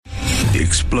The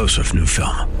explosive new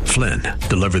film, Flynn,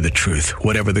 deliver the truth,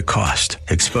 whatever the cost,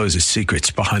 exposes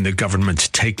secrets behind the government's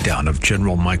takedown of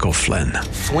General Michael Flynn.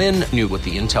 Flynn knew what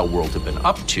the intel world had been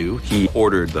up to. He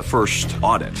ordered the first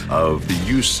audit of the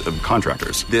use of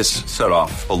contractors. This set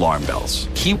off alarm bells.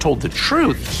 He told the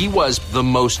truth. He was the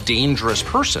most dangerous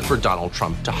person for Donald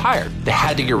Trump to hire. They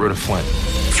had to get rid of Flynn.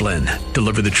 Flynn,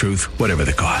 deliver the truth, whatever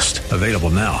the cost. Available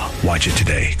now. Watch it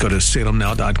today. Go to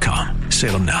salemnow.com.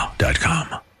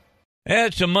 salemnow.com.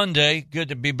 It's a Monday. Good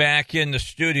to be back in the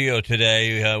studio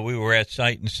today. We were at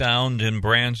Sight and Sound in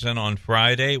Branson on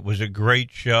Friday. It was a great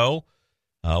show.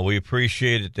 We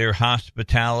appreciated their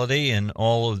hospitality and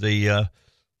all of the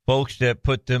folks that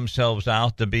put themselves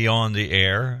out to be on the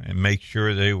air and make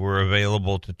sure they were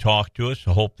available to talk to us.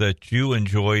 I hope that you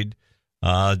enjoyed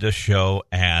the show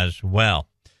as well.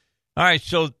 All right,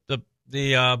 so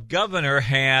the governor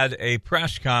had a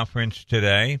press conference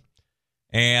today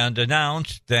and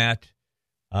announced that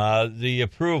the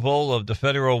approval of the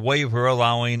federal waiver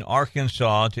allowing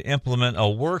Arkansas to implement a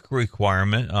work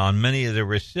requirement on many of the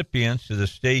recipients of the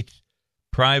state's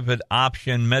private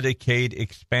option Medicaid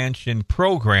expansion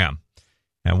program.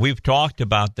 And we've talked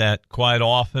about that quite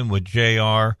often with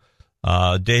J.R.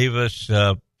 Davis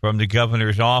from the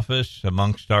governor's office,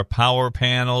 amongst our power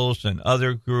panels and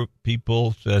other group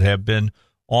people that have been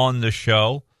on the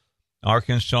show.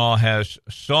 Arkansas has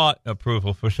sought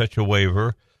approval for such a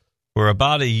waiver for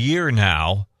about a year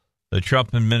now. The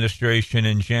Trump administration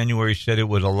in January said it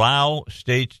would allow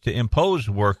states to impose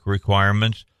work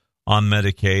requirements on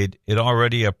Medicaid. It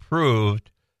already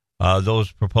approved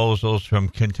those proposals from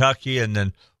Kentucky, and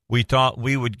then we thought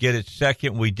we would get it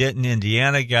second. We didn't.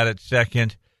 Indiana got it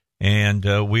second, and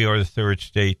we are the third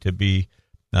state to be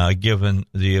given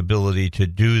the ability to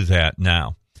do that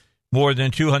now. More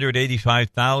than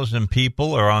 285,000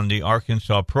 people are on the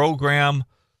Arkansas program.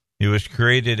 It was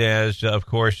created as, of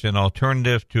course, an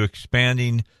alternative to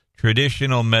expanding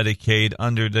traditional Medicaid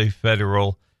under the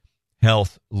federal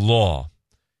health law.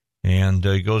 And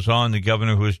it goes on, the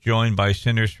governor, who is joined by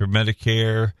Centers for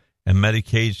Medicare and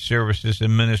Medicaid Services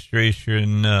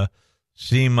Administration,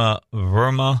 Seema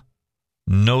Verma,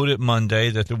 noted Monday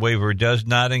that the waiver does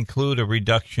not include a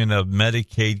reduction of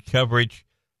Medicaid coverage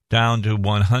down to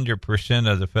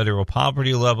 100% of the federal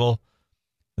poverty level.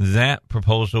 That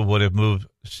proposal would have moved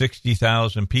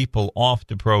 60,000 people off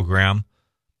the program.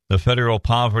 The federal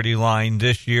poverty line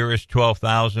this year is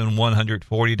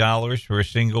 $12,140 for a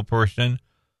single person,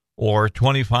 or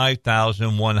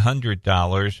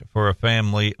 $25,100 for a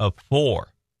family of four.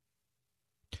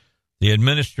 The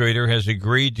administrator has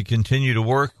agreed to continue to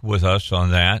work with us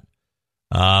on that,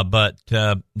 but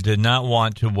did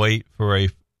want to wait for a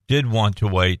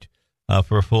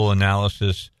full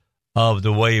analysis of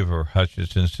the waiver.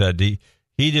 Hutchinson said he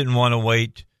didn't want to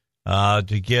wait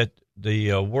to get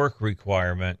the work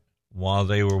requirement while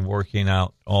they were working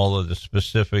out all of the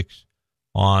specifics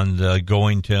on the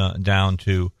going down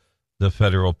to the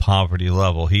federal poverty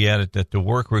level. He added that the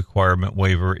work requirement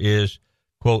waiver is,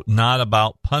 quote, not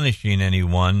about punishing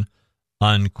anyone,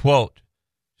 unquote.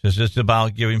 Says it's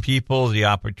about giving people the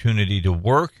opportunity to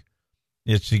work.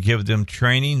 It's to give them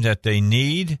training that they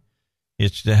need.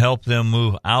 It's to help them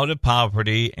move out of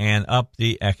poverty and up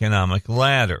the economic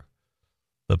ladder.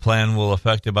 The plan will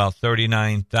affect about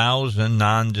 39,000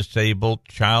 non-disabled,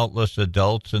 childless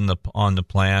adults on the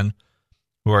plan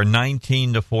who are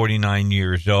 19 to 49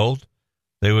 years old.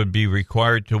 They would be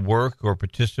required to work or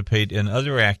participate in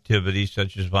other activities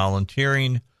such as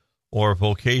volunteering or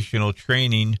vocational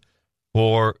training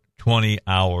for 20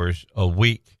 hours a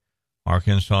week.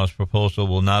 Arkansas's proposal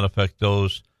will not affect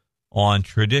those on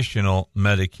traditional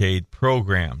Medicaid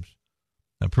programs.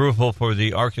 Approval for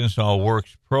the Arkansas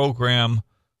Works program,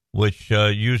 which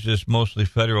uses mostly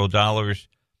federal dollars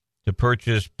to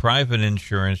purchase private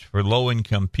insurance for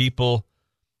low-income people,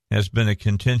 has been a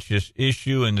contentious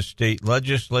issue in the state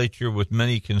legislature, with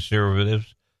many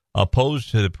conservatives opposed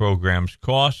to the program's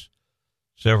costs.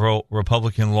 Several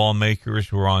Republican lawmakers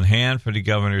were on hand for the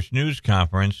governor's news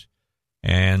conference,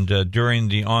 and during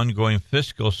the ongoing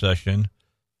fiscal session,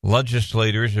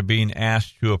 legislators are being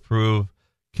asked to approve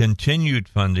continued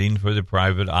funding for the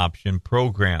private option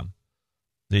program.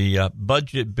 The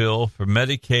budget bill for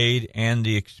Medicaid and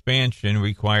the expansion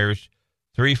requires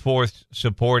 3/4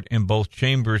 support in both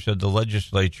chambers of the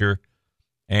legislature,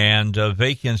 and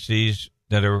vacancies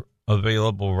that are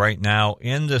available right now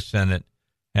in the Senate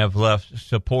have left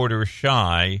supporters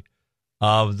shy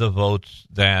of the votes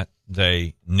that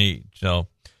they need. So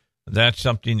that's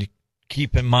something to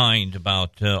keep in mind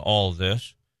about all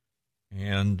this.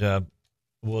 And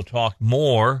we'll talk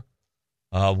more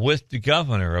with the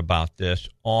governor about this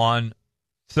on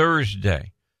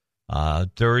Thursday.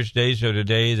 Thursdays are the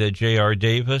day that J.R.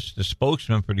 Davis, the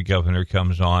spokesman for the governor,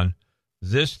 comes on.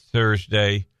 This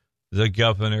Thursday, the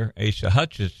governor, Asa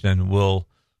Hutchinson, will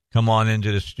come on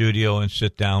into the studio and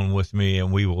sit down with me,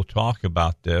 and we will talk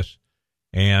about this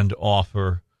and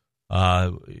offer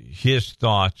his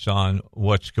thoughts on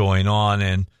what's going on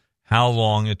and how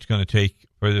long it's going to take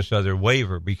for this other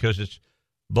waiver, because it's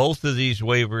both of these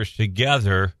waivers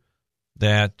together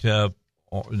that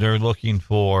they're looking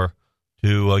for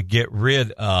to get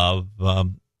rid of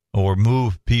or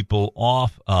move people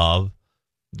off of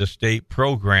the state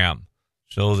program,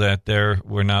 so that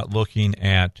we're not looking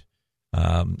at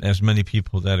as many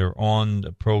people that are on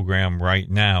the program right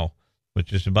now,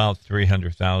 which is about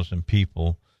 300,000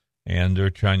 people, and they're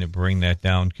trying to bring that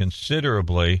down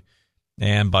considerably.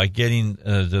 And by getting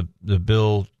the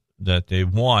bill that they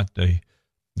want,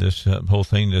 this whole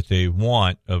thing that they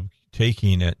want of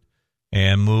taking it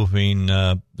and moving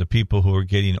the people who are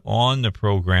getting on the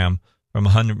program from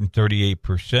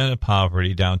 138% of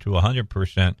poverty down to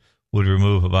 100% would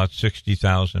remove about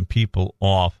 60,000 people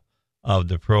off of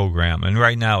the program. And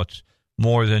right now it's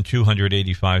more than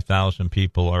 285,000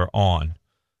 people are on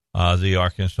the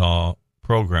Arkansas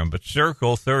program. But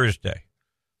circle Thursday.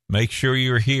 Make sure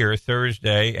you're here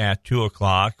Thursday at 2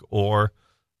 o'clock, or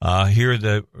hear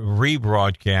the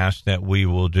rebroadcast that we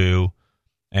will do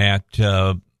at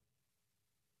 5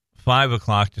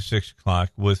 o'clock to 6 o'clock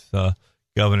with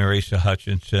Governor Asa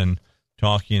Hutchinson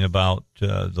talking about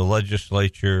the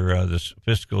legislature, this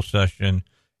fiscal session,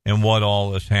 and what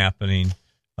all is happening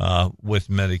with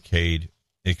Medicaid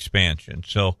expansion.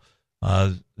 So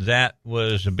that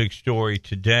was a big story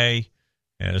today,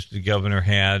 as the governor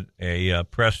had a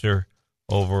presser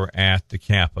over at the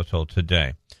Capitol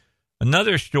today.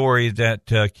 Another story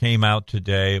that came out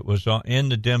today was in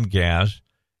the DemGaz,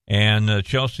 and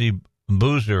Chelsea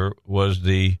Boozer was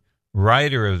the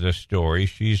writer of this story.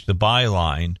 She's the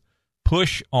byline.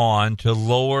 Push on to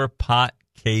lower pot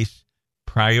case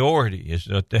priority is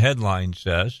what the headline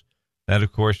says. That,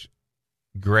 of course,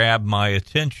 grabbed my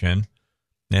attention.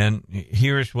 And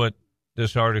here's what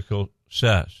this article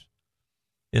says.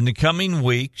 In the coming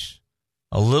weeks,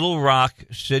 a Little Rock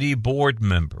City Board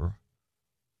member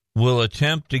will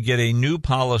attempt to get a new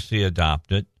policy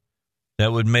adopted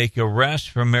that would make arrests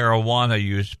for marijuana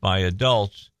use by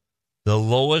adults the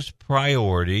lowest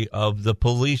priority of the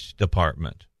police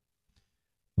department.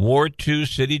 Ward 2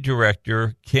 City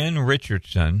Director Ken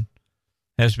Richardson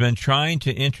has been trying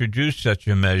to introduce such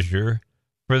a measure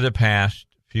for the past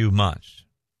few months.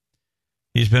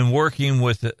 He's been working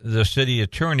with the city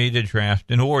attorney to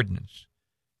draft an ordinance.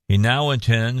 He now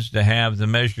intends to have the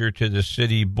measure to the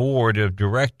city board of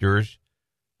directors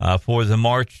for the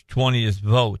March 20th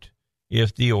vote,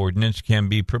 if the ordinance can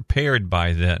be prepared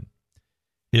by then.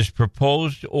 His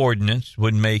proposed ordinance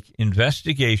would make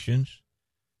investigations,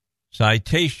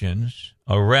 citations,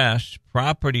 arrests,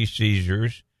 property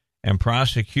seizures, and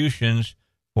prosecutions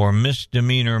for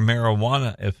misdemeanor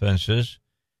marijuana offenses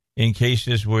in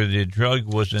cases where the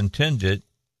drug was intended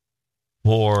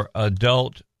for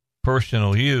adult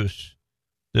personal use,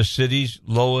 the city's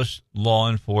lowest law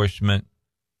enforcement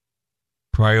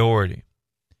priority.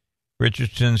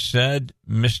 Richardson said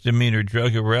misdemeanor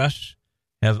drug arrests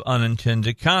have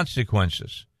unintended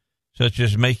consequences, such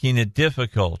as making it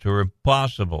difficult or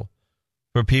impossible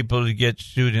for people to get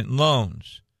student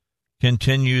loans,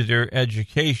 continue their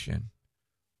education,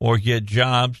 or get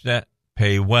jobs that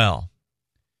pay well.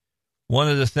 One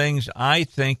of the things I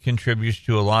think contributes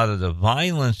to a lot of the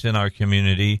violence in our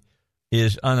community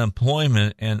is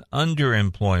unemployment and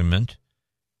underemployment,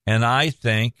 and I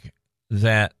think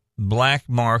that black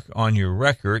mark on your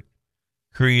record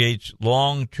creates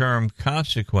long-term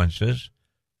consequences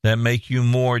that make you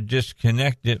more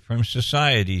disconnected from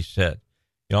society, he said.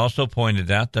 He also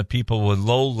pointed out that people with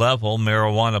low-level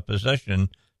marijuana possession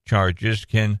charges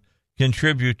can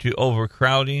contribute to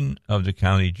overcrowding of the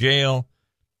county jail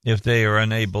if they are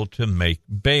unable to make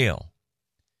bail.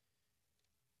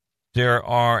 There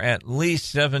are at least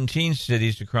 17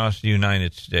 cities across the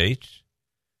United States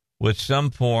with some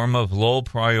form of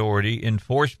low-priority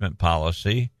enforcement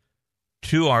policy.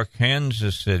 2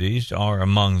 Arkansas cities are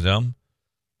among them.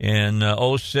 In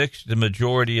 2006, the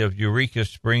majority of Eureka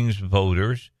Springs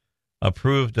voters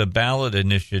approved a ballot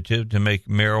initiative to make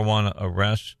marijuana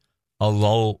arrests a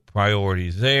low priority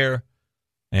there.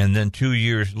 And then 2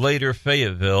 years later,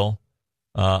 Fayetteville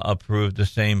approved the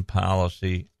same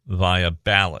policy via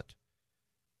ballot.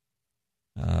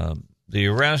 The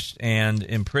arrest and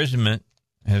imprisonment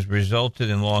has resulted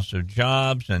in loss of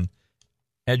jobs and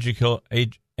educational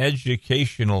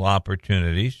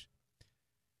opportunities.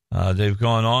 They've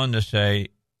gone on to say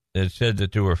it said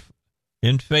that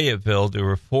in Fayetteville, there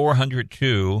were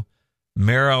 402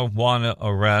 marijuana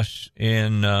arrests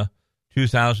in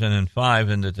 2005,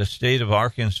 and that the state of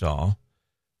Arkansas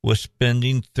was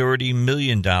spending $30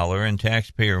 million in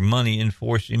taxpayer money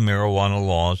enforcing marijuana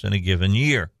laws in a given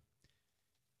year.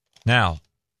 Now,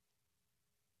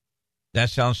 that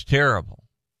sounds terrible,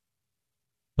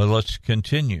 but let's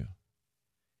continue.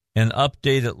 An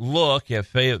updated look at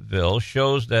Fayetteville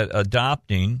shows that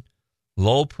adopting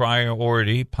low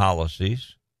priority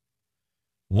policies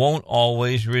won't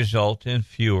always result in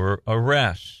fewer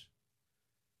arrests.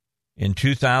 In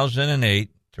 2008,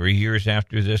 3 years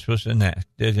after this was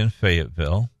enacted in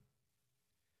Fayetteville,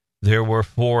 there were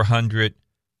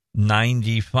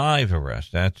 495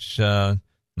 arrests. That's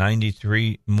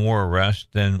 93 more arrests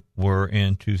than were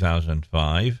in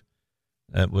 2005.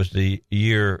 That was the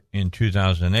year in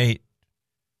 2008,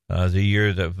 the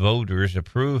year that voters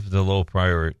approved the low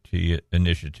priority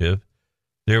initiative.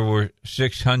 There were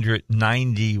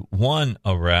 691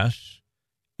 arrests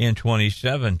in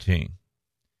 2017,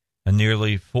 a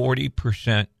nearly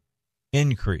 40%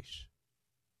 increase.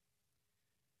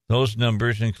 Those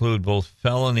numbers include both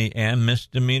felony and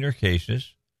misdemeanor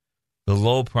cases. The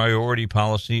low priority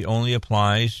policy only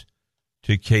applies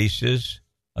to cases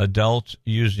adults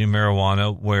using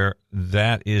marijuana where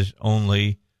that is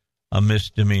only a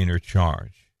misdemeanor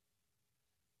charge.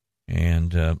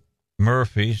 And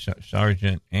Murphy,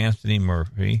 Sergeant Anthony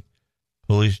Murphy,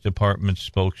 police department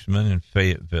spokesman in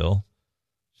Fayetteville,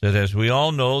 said, as we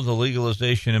all know, the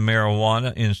legalization of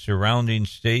marijuana in surrounding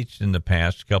states in the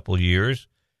past couple years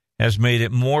has made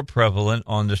it more prevalent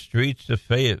on the streets of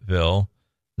Fayetteville.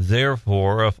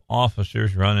 Therefore, if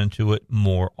officers run into it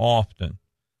more often.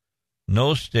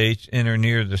 No states in or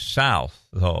near the South,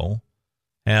 though,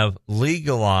 have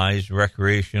legalized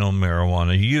recreational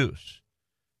marijuana use.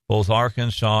 Both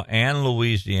Arkansas and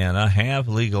Louisiana have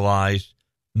legalized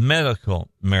medical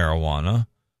marijuana,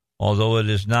 although it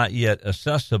is not yet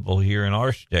accessible here in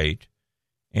our state,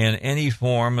 and any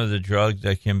form of the drug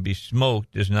that can be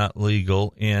smoked is not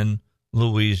legal in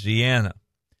Louisiana.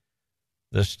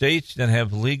 The states that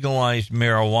have legalized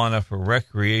marijuana for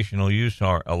recreational use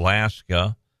are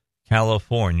Alaska,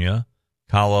 California,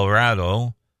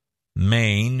 Colorado,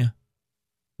 Maine,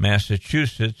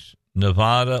 Massachusetts,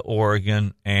 Nevada,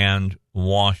 Oregon, and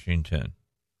Washington.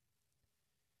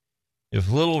 If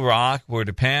Little Rock were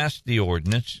to pass the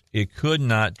ordinance, it could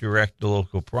not direct the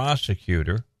local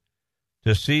prosecutor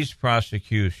to cease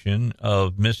prosecution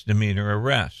of misdemeanor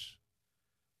arrests.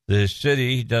 The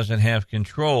city doesn't have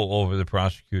control over the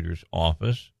prosecutor's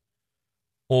office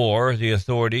or the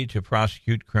authority to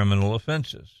prosecute criminal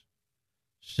offenses.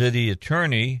 City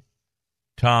Attorney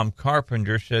Tom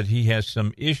Carpenter said he has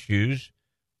some issues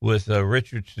with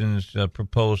Richardson's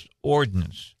proposed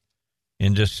ordinance.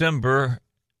 In December,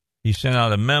 he sent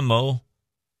out a memo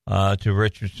to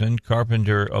Richardson.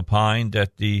 Carpenter opined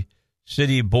that the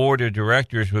city board of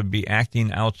directors would be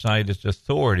acting outside its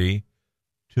authority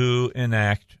to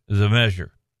enact the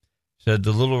measure. Said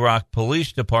the Little Rock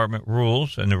Police Department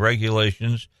rules and the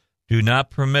regulations do not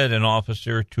permit an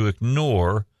officer to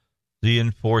ignore the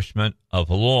enforcement of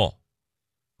a law.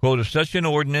 Quote, if such an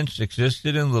ordinance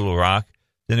existed in Little Rock,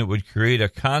 then it would create a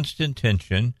constant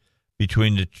tension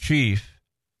between the chief,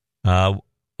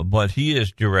 what he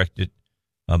is directed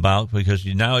about, because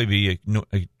he'd now be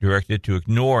directed to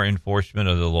ignore enforcement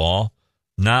of the law,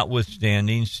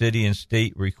 notwithstanding city and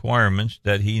state requirements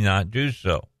that he not do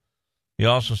so. He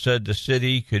also said the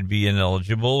city could be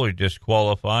ineligible or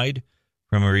disqualified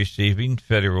from receiving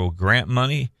federal grant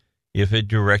money if it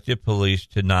directed police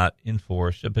to not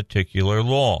enforce a particular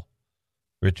law.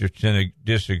 Richardson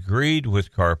disagreed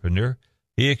with Carpenter.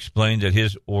 He explained that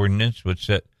his ordinance would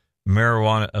set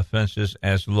marijuana offenses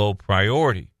as low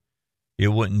priority. It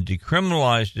wouldn't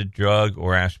decriminalize the drug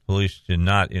or ask police to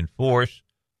not enforce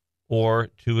or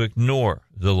to ignore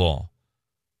the law.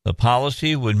 The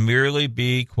policy would merely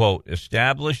be, quote,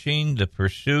 establishing the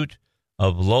pursuit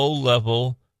of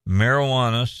low-level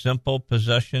marijuana simple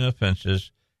possession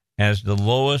offenses as the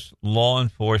lowest law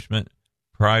enforcement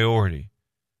priority.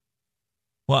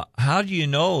 Well, how do you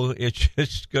know it's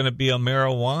just going to be a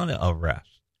marijuana arrest?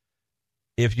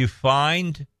 If you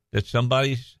find that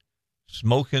somebody's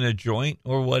smoking a joint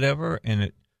or whatever, and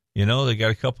it, you know, they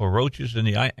got a couple of roaches in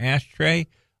the ashtray,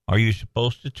 are you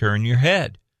supposed to turn your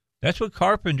head? That's what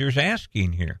Carpenter's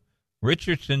asking here.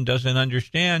 Richardson doesn't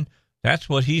understand. That's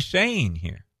what he's saying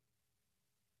here.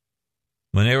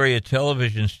 When area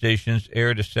television stations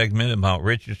aired a segment about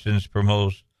Richardson's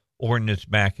proposed ordinance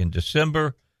back in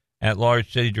December,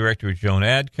 at-large city director Joan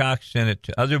Adcock sent it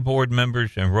to other board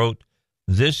members and wrote,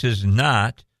 "This is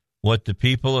not what the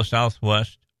people of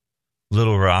Southwest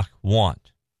Little Rock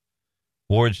want.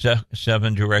 Ward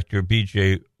 7 Director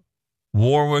B.J.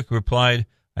 Warwick replied,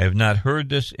 I have not heard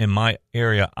this in my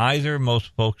area either.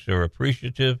 Most folks are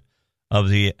appreciative of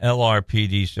the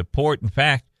LRPD support. In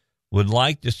fact, would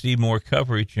like to see more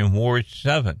coverage in Ward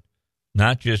 7,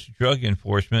 not just drug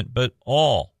enforcement, but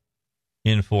all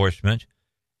enforcement.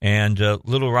 And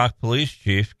Little Rock Police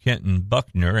Chief Kenton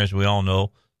Buckner, as we all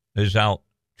know, is out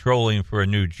trolling for a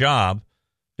new job,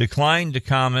 declined to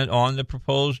comment on the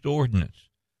proposed ordinance.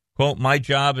 Quote, my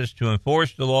job is to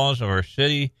enforce the laws of our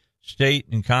city, state,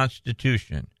 and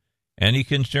Constitution. Any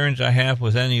concerns I have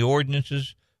with any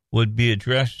ordinances would be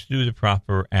addressed through the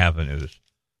proper avenues.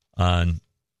 Unquote.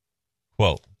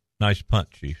 Nice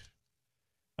punt, Chief.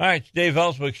 All right, it's Dave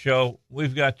Elswick Show.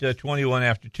 We've got 21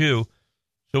 after 2.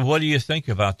 So what do you think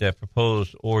about that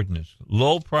proposed ordinance?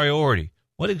 Low priority.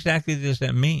 What exactly does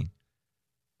that mean?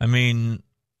 I mean,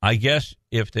 I guess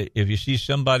if you see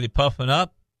somebody puffing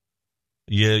up,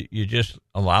 you just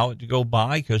allow it to go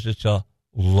by because it's a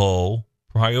low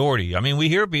priority. I mean, we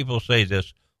hear people say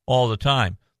this all the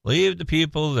time. Leave the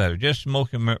people that are just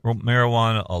smoking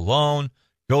marijuana alone.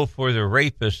 Go for the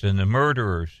rapists and the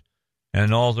murderers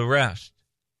and all the rest.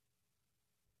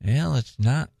 Well, it's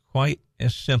not quite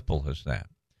as simple as that.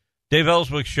 Dave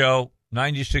Elswick Show,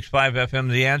 96.5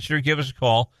 FM, The Answer. Give us a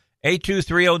call,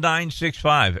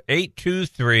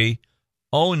 823-0965,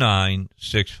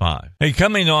 823-0965. Hey,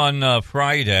 coming on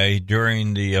Friday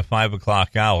during the 5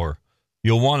 o'clock hour,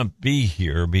 you'll want to be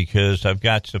here because I've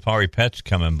got Safari Pets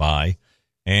coming by,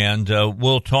 and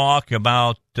we'll talk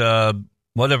about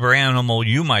whatever animal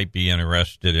you might be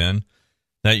interested in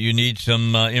that you need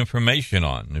some information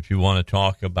on. If you want to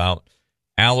talk about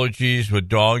allergies with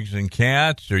dogs and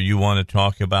cats, or you want to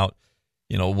talk about,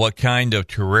 what kind of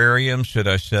terrarium should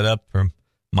I set up for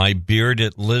my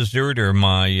bearded lizard or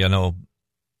my,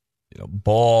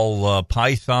 ball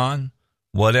python,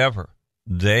 whatever.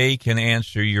 They can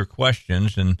answer your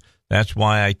questions, and that's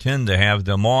why I tend to have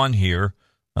them on here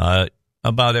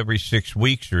about every 6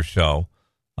 weeks or so,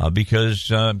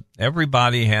 because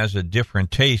everybody has a different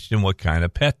taste in what kind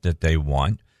of pet that they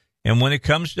want. And when it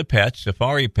comes to pets,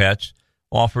 Safari Pets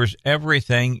offers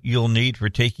everything you'll need for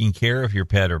taking care of your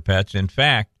pet or pets. In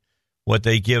fact, what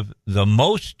they give the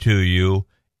most to you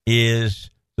is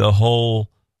the whole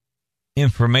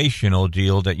informational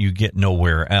deal that you get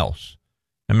nowhere else.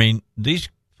 I mean, these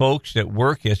folks that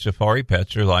work at Safari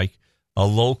Pets are like a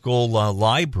local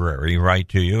library right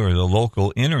to you, or the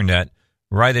local internet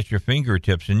right at your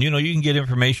fingertips. And, you can get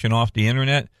information off the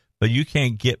internet, but you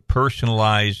can't get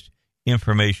personalized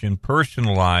information,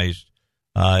 personalized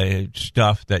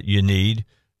stuff that you need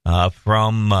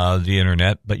from the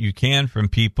internet, but you can from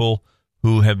people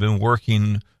who have been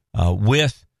working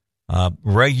with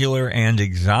regular and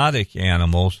exotic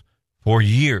animals for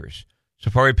years.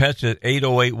 Safari Pets at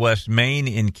 808 West Main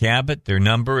in Cabot. Their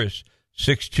number is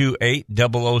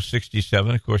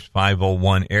 628-0067. Of course,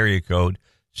 501 area code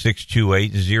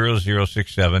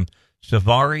 628-0067.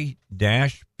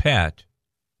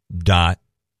 Safari-pet.com.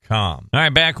 All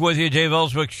right, back with you, Dave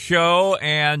Elswick Show,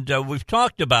 and we've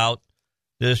talked about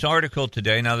this article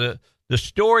today. Now, the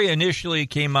story initially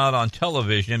came out on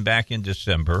television back in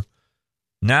December.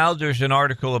 Now there's an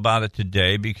article about it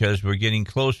today because we're getting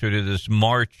closer to this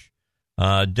March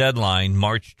deadline,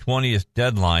 March 20th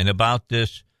deadline, about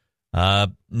this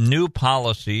new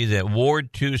policy that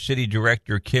Ward 2 City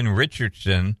Director Ken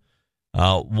Richardson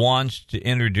wants to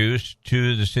introduce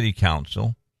to the City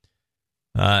Council.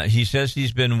 He says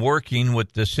he's been working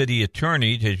with the city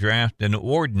attorney to draft an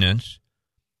ordinance,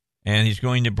 and he's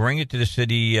going to bring it to the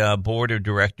city board of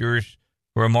directors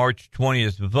for a March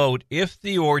 20th vote if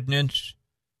the ordinance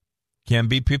can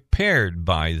be prepared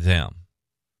by them,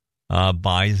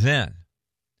 by then.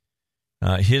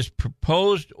 His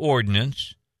proposed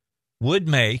ordinance would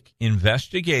make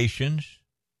investigations,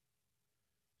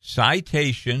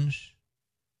 citations,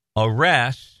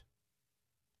 arrests,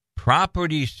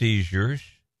 property seizures,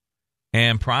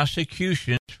 and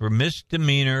prosecutions for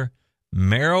misdemeanor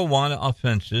marijuana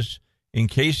offenses in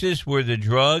cases where the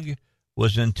drug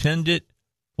was intended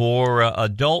for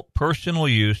adult personal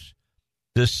use,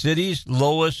 the city's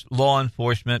lowest law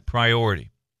enforcement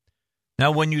priority.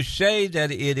 Now, when you say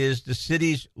that it is the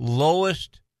city's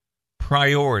lowest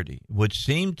priority, it would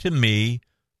seem to me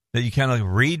that you kind of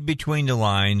read between the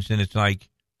lines, and it's like,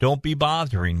 don't be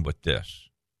bothering with this.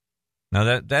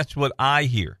 Now, that's what I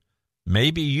hear.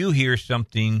 Maybe you hear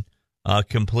something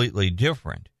completely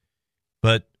different.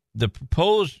 But the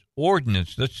proposed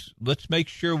ordinance, let's make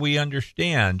sure we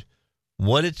understand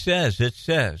what it says. It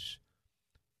says,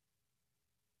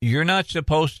 you're not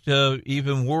supposed to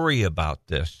even worry about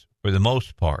this for the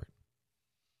most part.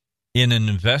 In an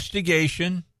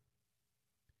investigation,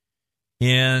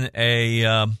 in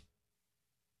a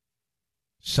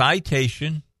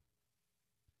citation,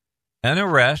 an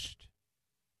arrest,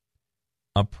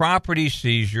 a property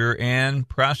seizure, and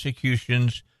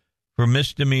prosecutions for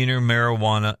misdemeanor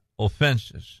marijuana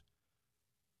offenses.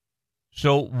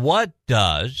 So what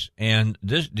does, and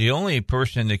this, the only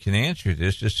person that can answer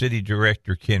this is City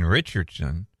Director Ken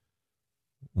Richardson,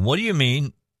 what do you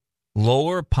mean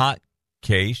lower pot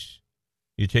case?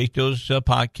 You take those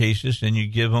pot cases and you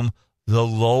give them the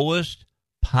lowest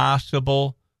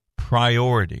possible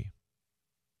priority.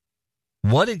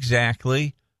 What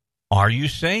exactly are you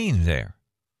saying there?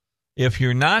 If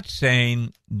you're not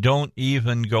saying don't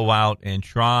even go out and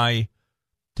try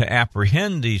to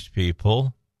apprehend these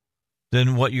people,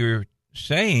 then what you're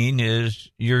saying is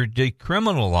you're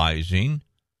decriminalizing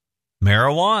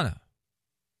marijuana.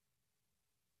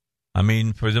 I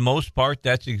mean, for the most part,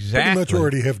 that's exactly. Pretty much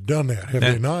already have done that, have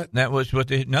they not? That was what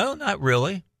they. No, not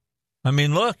really. I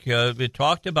mean, look, it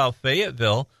talked about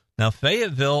Fayetteville. Now,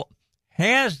 Fayetteville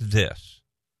has this,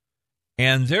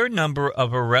 and their number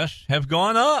of arrests have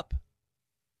gone up.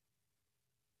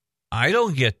 I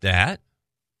don't get that.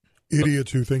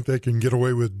 Idiots who think they can get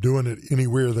away with doing it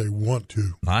anywhere they want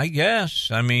to. I guess.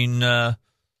 I mean, but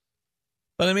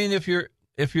I mean, if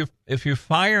you're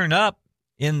firing up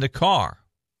in the car,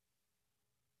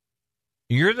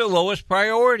 you're the lowest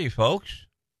priority, folks.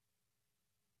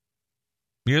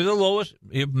 You're the lowest.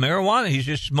 Marijuana. He's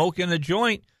just smoking a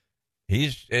joint.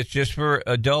 It's just for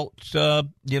adults,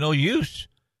 use,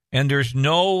 and there's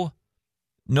no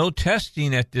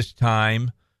testing at this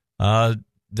time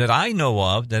that I know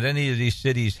of that any of these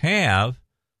cities have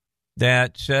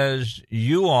that says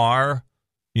you are,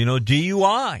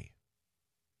 DUI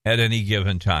at any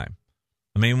given time.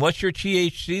 I mean, what's your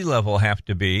THC level have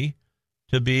to be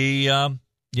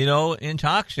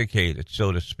intoxicated,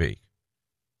 so to speak?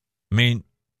 I mean,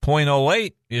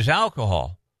 0.08 is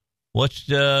alcohol. What's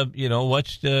the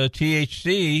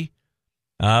THC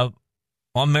on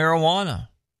marijuana?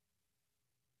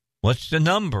 What's the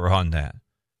number on that?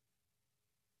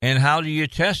 And how do you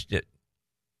test it?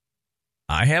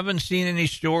 I haven't seen any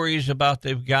stories about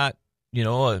they've got,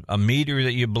 a meter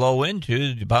that you blow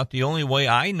into. About the only way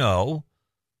I know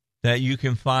that you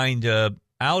can find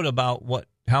out about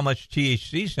how much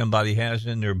THC somebody has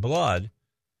in their blood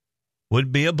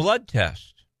would be a blood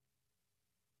test.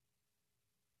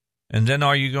 And then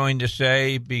are you going to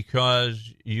say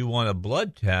because you want a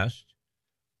blood test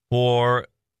for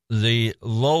the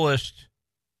lowest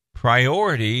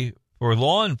priority for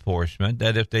law enforcement,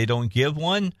 that if they don't give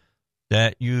one,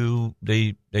 that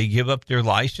they give up their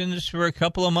license for a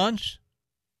couple of months?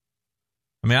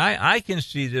 I mean, I can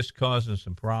see this causing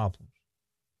some problems.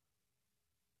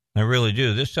 I really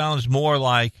do. This sounds more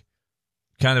like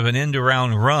kind of an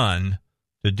end-around run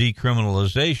to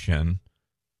decriminalization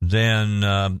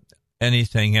than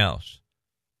anything else.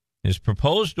 His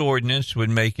proposed ordinance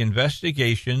would make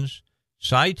investigations,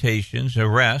 citations,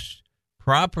 arrests,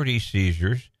 property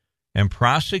seizures, and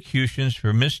prosecutions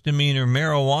for misdemeanor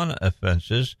marijuana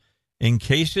offenses in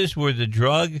cases where the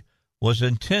drug was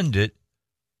intended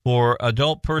for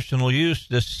adult personal use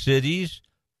the city's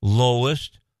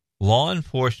lowest law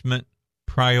enforcement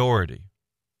priority.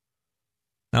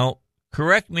 Now,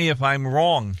 correct me if I'm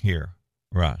wrong here,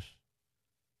 Russ.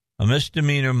 A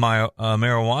misdemeanor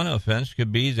marijuana offense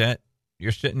could be that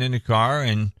you're sitting in the car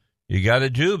and you got a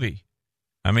doobie.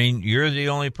 I mean, you're the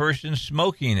only person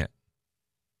smoking it.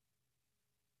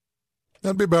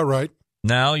 That'd be about right.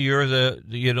 Now you're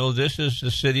this is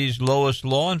the city's lowest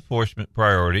law enforcement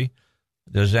priority.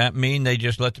 Does that mean they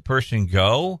just let the person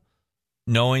go,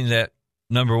 knowing that,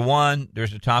 number one,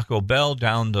 there's a Taco Bell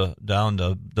down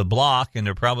the block, and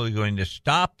they're probably going to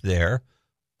stop there,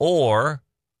 or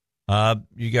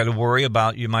you got to worry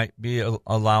about you might be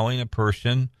allowing a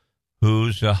person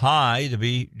who's high to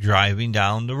be driving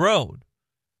down the road.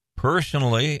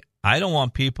 Personally, I don't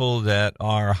want people that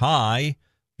are high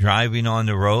driving on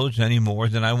the roads any more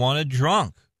than I want a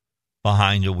drunk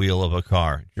behind the wheel of a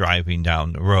car driving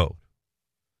down the road.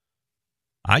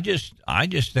 I just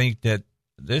think that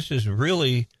this is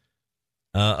really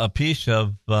a piece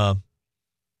of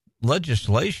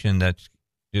legislation that's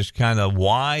just kind of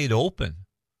wide open.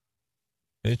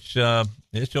 It's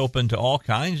open to all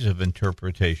kinds of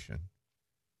interpretation.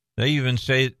 They even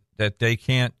say that they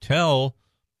can't tell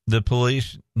the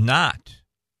police not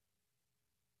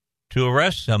to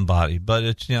arrest somebody, but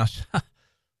it's,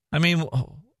 I mean,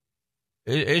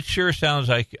 it sure sounds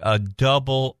like a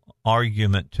double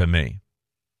argument to me.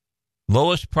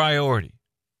 Lowest priority.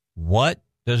 What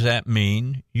does that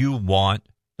mean you want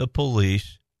the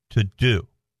police to do?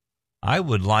 I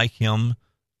would like him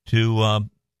to,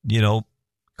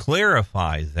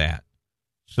 clarify that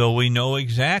so we know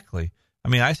exactly. I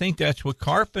mean, I think that's what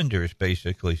Carpenter is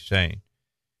basically saying.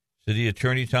 City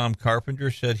Attorney Tom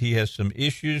Carpenter said he has some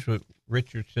issues with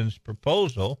Richardson's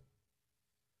proposal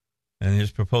and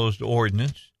his proposed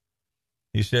ordinance.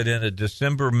 He said in a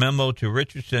December memo to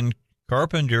Richardson,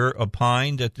 Carpenter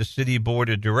opined that the city board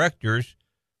of directors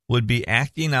would be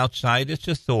acting outside its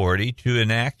authority to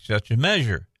enact such a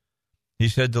measure. He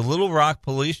said the Little Rock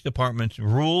Police Department's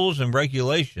rules and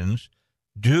regulations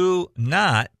do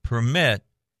not permit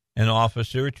an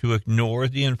officer to ignore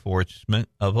the enforcement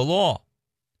of a law.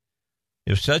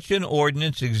 If such an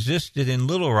ordinance existed in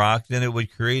Little Rock, then it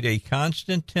would create a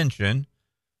constant tension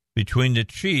between the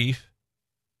chief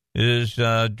is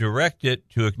directed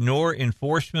to ignore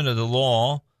enforcement of the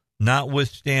law,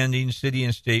 notwithstanding city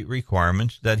and state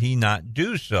requirements that he not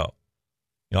do so.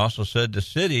 He also said the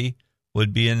city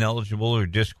would be ineligible or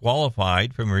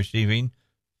disqualified from receiving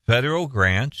federal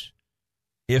grants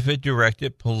if it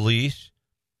directed police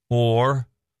or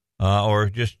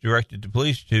just directed the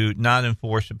police to not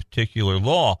enforce a particular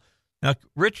law. Now,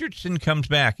 Richardson comes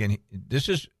back, and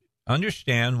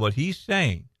understand what he's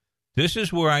saying. This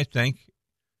is where I think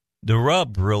the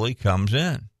rub really comes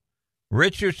in.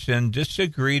 Richardson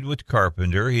disagreed with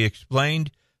Carpenter. He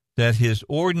explained that his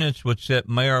ordinance would set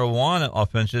marijuana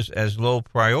offenses as low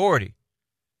priority.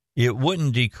 It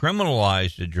wouldn't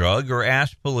decriminalize the drug or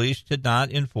ask police to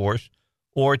not enforce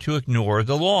or to ignore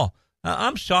the law. Now,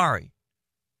 I'm sorry.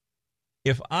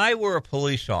 If I were a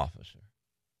police officer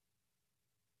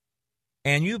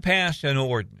and you pass an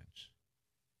ordinance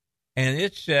and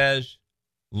it says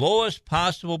lowest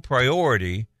possible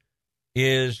priority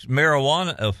is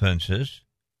marijuana offenses,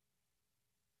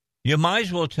 you might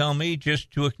as well tell me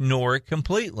just to ignore it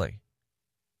completely.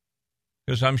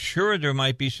 Because I'm sure there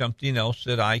might be something else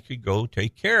that I could go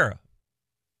take care of.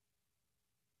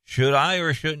 Should I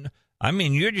or shouldn't? I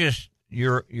mean,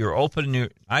 you're opening.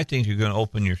 I think you're going to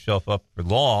open yourself up for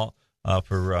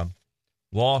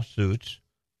lawsuits,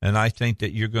 and I think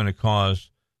that you're going to cause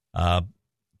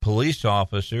police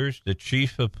officers, the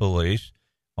chief of police,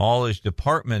 all his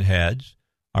department heads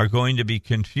are going to be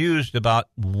confused about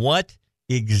what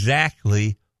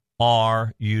exactly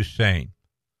are you saying.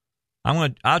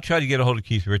 I'll try to get a hold of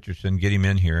Keith Richardson, get him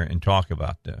in here and talk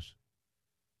about this.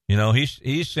 You know,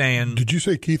 he's saying. Did you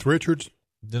say Keith Richards?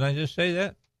 Did I just say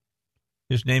that?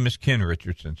 His name is Ken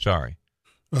Richardson. Sorry.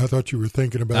 I thought you were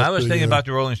thinking about. I was thinking about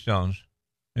the Rolling Stones.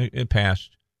 It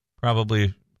passed,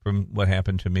 probably from what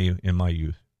happened to me in my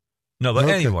youth. No, but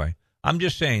anyway, I'm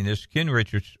just saying this Ken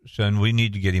Richardson. We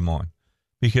need to get him on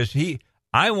because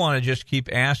I want to just keep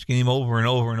asking him over and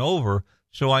over and over.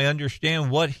 So I understand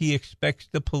what he expects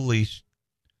the police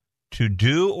to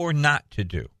do or not to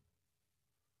do.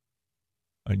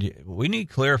 We need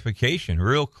clarification,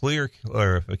 real clear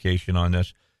clarification on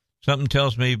this. Something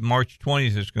tells me March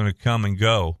 20th is going to come and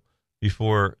go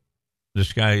before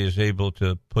this guy is able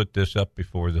to put this up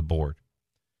before the board.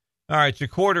 All right,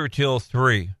 it's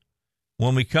 2:45.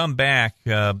 When we come back,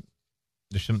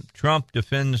 Trump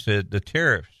defends the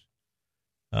tariffs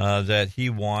that he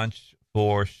wants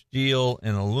for steel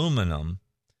and aluminum.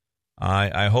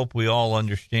 I hope we all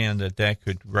understand that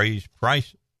could raise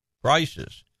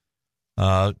prices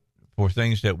for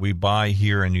things that we buy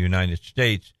here in the United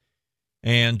States.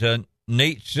 And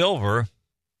Nate Silver,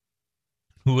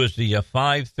 who is the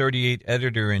 538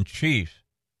 editor-in-chief,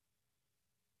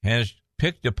 has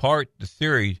picked apart the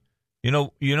theory. You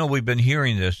know, we've been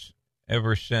hearing this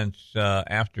ever since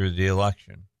after the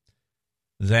election,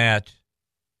 that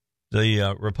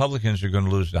the Republicans are going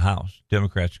to lose the House.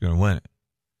 Democrats are going to win it.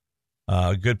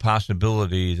 A good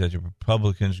possibility that the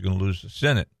Republicans are going to lose the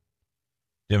Senate.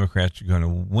 Democrats are going to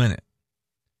win it.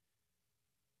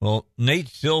 Well, Nate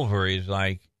Silver is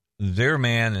like their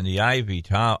man in the ivory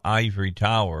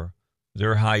tower,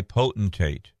 their high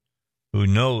potentate who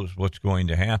knows what's going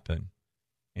to happen.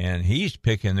 And he's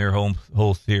picking their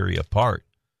whole theory apart.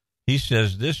 He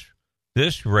says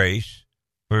this race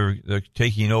for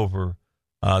taking over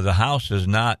the House is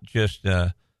not just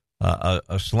a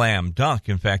slam dunk.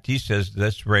 In fact, he says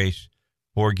this race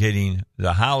for getting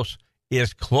the House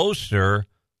is closer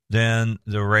than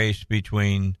the race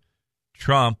between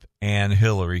Trump and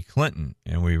Hillary Clinton.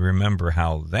 And we remember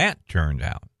how that turned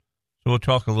out. So we'll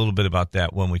talk a little bit about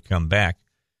that when we come back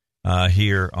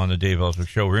here on the Dave Elswick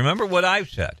Show. Remember what I've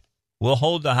said. We'll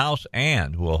hold the House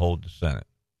and we'll hold the Senate.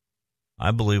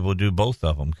 I believe we'll do both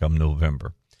of them come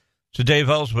November. It's the Dave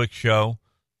Elswick Show.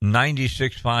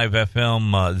 96.5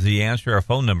 FM, The Answer. Our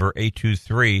phone number,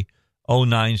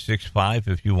 823-0965,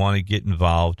 if you want to get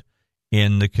involved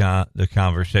in the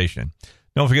conversation.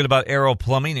 Don't forget about Arrow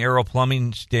Plumbing. Arrow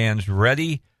Plumbing stands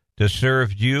ready to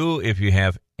serve you if you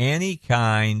have any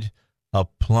kind of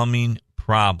plumbing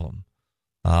problem.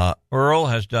 Earl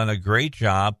has done a great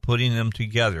job putting them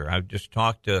together. I've just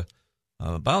talked to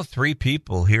about 3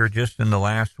 people here just in the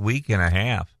last week and a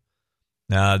half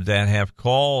that have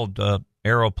called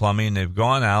Arrow Plumbing. They've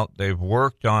gone out. They've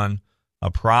worked on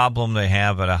a problem they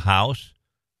have at a house.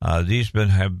 These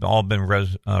have all been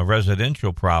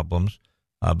residential problems,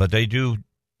 but they do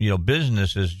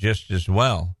businesses just as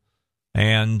well.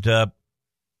 And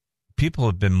people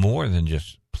have been more than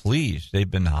just pleased. They've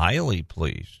been highly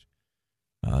pleased.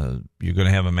 You're going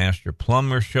to have a master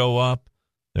plumber show up.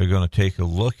 They're going to take a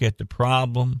look at the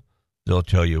problem. They'll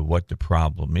tell you what the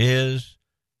problem is.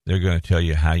 They're going to tell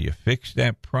you how you fix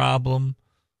that problem.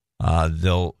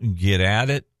 They'll get at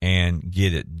it and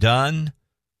get it done,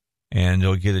 and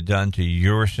they'll get it done to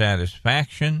your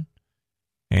satisfaction.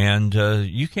 And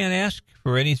you can't ask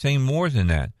for anything more than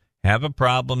that. Have a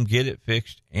problem, get it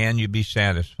fixed, and you be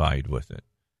satisfied with it.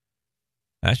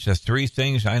 That's the 3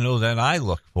 things I know that I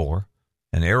look for.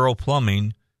 And Arrow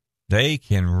Plumbing, they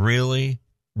can really,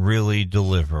 really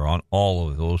deliver on all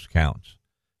of those counts.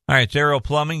 All right, it's Arrow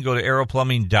Plumbing. Go to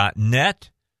arrowplumbing.net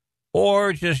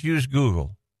or just use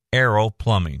Google, Arrow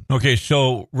Plumbing. Okay,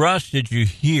 so, Russ, did you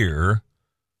hear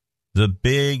the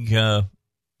big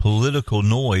political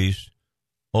noise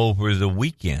over the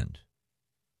weekend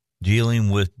dealing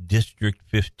with District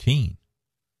 15,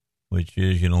 which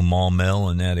is,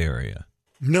 Maumelle in that area?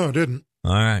 No, I didn't.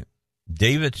 All right.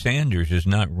 David Sanders is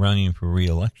not running for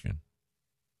re-election.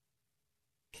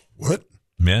 What?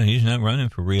 Yeah, he's not running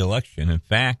for re-election. In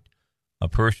fact, a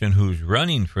person who's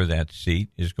running for that seat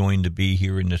is going to be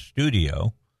here in the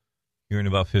studio here in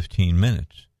about 15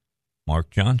 minutes. Mark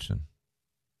Johnson.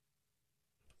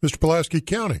 Mr. Pulaski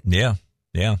County. Yeah.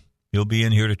 He'll be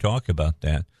in here to talk about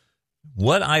that.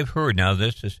 What I've heard, now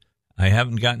this is, I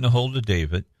haven't gotten a hold of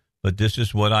David, but this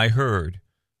is what I heard.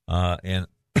 And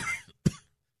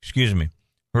excuse me,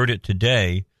 heard it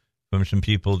today from some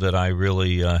people that I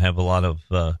really have a lot of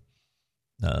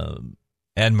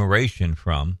admiration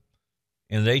from.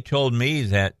 And they told me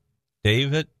that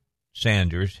David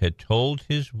Sanders had told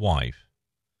his wife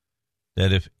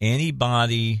that if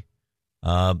anybody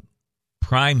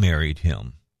primaried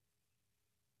him,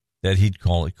 that he'd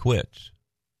call it quits.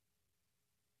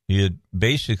 He had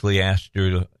basically asked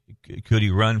her, could he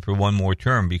run for one more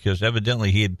term? Because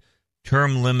evidently he had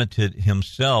term limited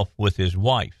himself with his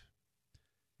wife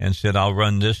and said, I'll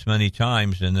run this many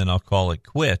times and then I'll call it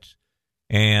quits.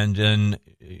 And then,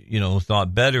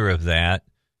 thought better of that,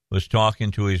 was talking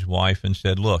to his wife and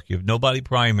said, look, if nobody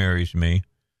primaries me,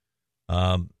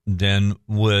 then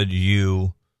would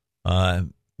you,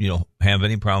 have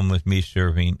any problem with me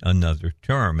serving another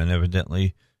term? And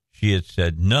evidently she had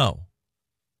said no.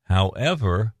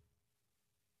 However,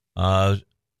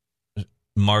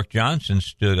 Mark Johnson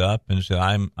stood up and said,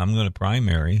 I'm going to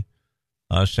primary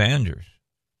Sanders.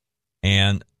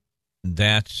 And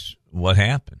that's what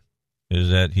happened, is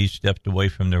that he stepped away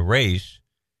from the race.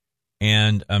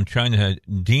 And I'm trying to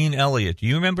Dean Elliott. Do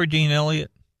you remember Dean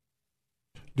Elliott?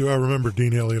 Do I remember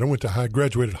Dean Elliott? I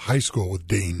graduated high school with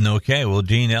Dean. Okay, well,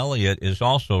 Dean Elliott is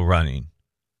also running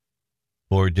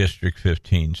for District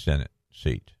 15 Senate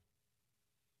seat.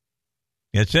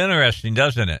 It's interesting,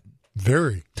 doesn't it?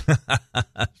 Very.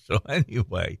 So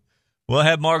anyway, we'll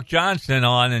have Mark Johnson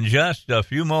on in just a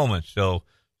few moments. So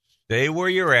stay where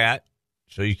you're at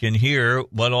so you can hear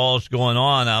what all's going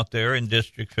on out there in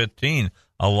District 15.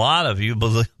 A lot of you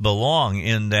belong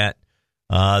in that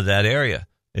area.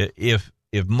 If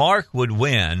Mark would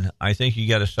win, I think you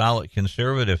got a solid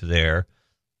conservative there.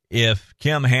 If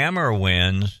Kim Hammer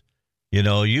wins,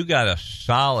 you got a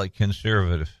solid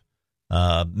conservative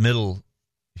middle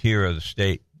here of the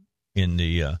state in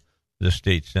the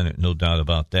state Senate, no doubt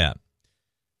about that.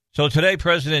 So today,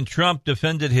 President Trump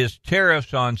defended his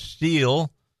tariffs on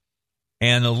steel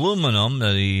and aluminum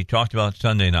that he talked about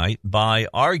Sunday night by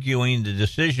arguing the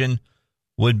decision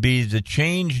would be the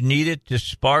change needed to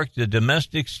spark the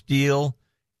domestic steel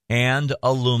and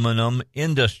aluminum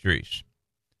industries.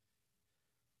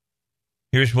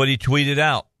 Here's what he tweeted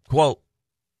out, quote,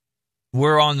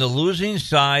 "We're on the losing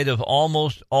side of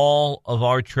almost all of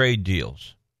our trade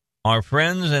deals. Our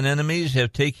friends and enemies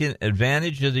have taken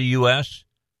advantage of the U.S.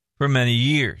 for many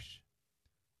years.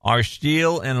 Our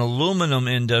steel and aluminum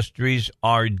industries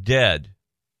are dead."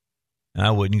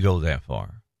 I wouldn't go that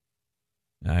far.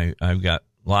 I've got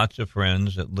lots of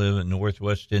friends that live in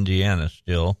Northwest Indiana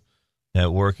still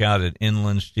that work out at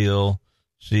Inland Steel,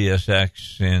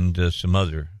 CSX, and some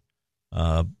other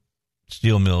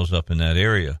steel mills up in that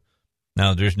area.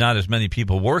 Now, there's not as many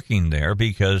people working there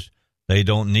because they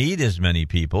don't need as many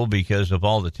people because of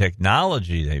all the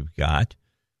technology they've got.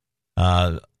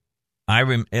 At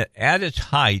its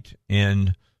height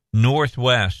in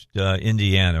northwest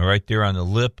Indiana, right there on the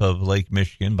lip of Lake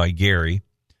Michigan by Gary,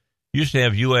 used to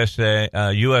have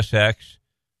USX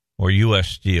or U.S.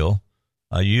 Steel.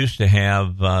 Used to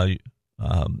have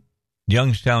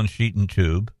Youngstown Sheet and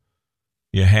Tube.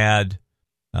 You had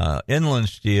Inland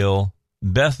Steel,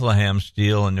 Bethlehem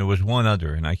Steel, and there was one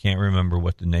other, and I can't remember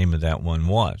what the name of that one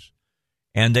was.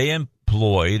 And they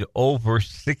employed over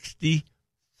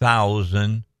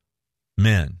 60,000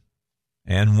 men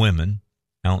and women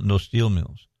out in those steel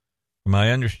mills. From what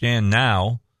I understand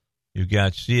now, you've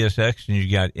got CSX and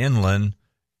you've got Inland,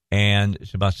 and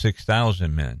it's about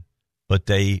 6,000 men. But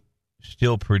they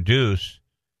still produce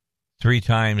 3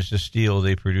 times the steel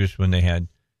they produced when they had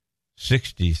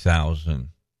 60,000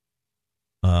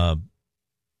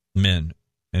 men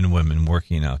and women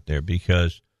working out there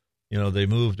because, they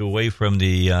moved away from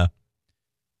the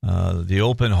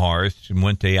open hearths and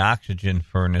went to oxygen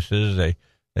furnaces.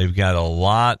 They've got a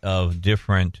lot of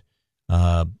different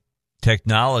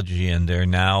technology in there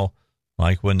now.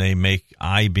 Like when they make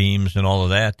I-beams and all of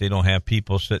that, they don't have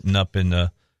people sitting up in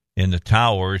the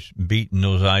towers beating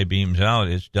those I-beams out.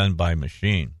 It's done by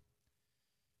machine.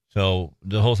 So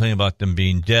the whole thing about them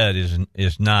being dead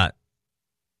is not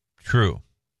true.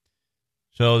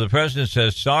 So the president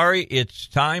says, sorry, it's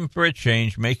time for a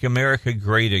change. Make America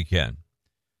great again.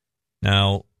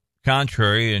 Now,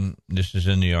 contrary, and this is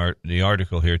in the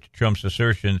article here, to Trump's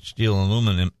assertion that steel and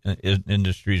aluminum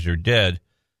industries are dead,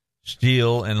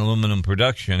 steel and aluminum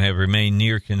production have remained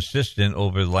near consistent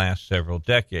over the last several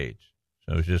decades.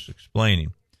 So I was just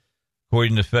explaining.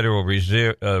 According to Federal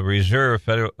Reserve,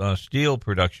 steel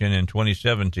production in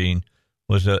 2017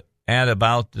 was at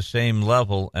about the same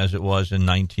level as it was in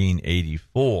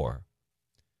 1984.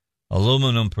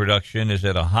 Aluminum production is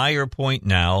at a higher point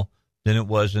now than it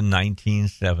was in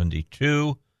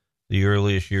 1972. The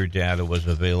earliest year data was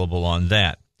available on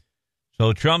that.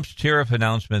 So Trump's tariff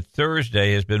announcement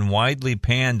Thursday has been widely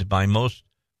panned by most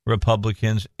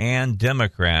Republicans and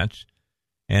Democrats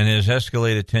and has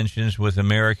escalated tensions with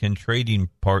American trading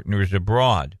partners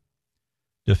abroad.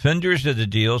 Defenders of the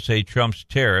deal say Trump's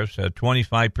tariffs, a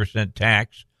 25%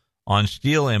 tax on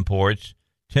steel imports,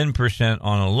 10%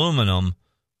 on aluminum,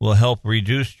 will help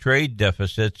reduce trade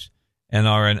deficits and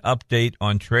are an update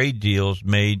on trade deals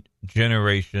made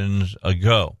generations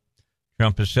ago.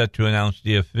 Trump is set to announce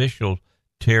the official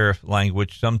tariff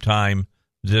language sometime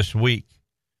this week.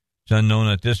 It's unknown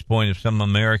at this point if some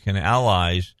American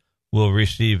allies will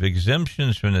receive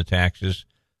exemptions from the taxes,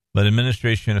 but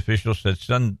administration officials said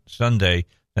Sunday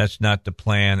that's not the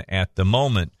plan at the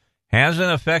moment.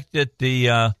 Hasn't affected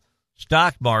the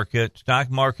stock market. Stock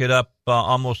market up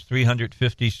almost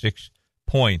 356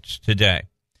 points today.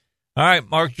 All right,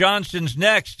 Mark Johnson's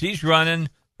next. He's running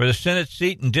for the Senate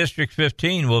seat in District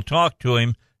 15. We'll talk to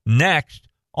him next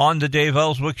on the Dave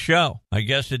Elswick Show. I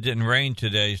guess it didn't rain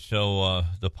today, so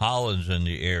the pollen's in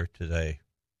the air today.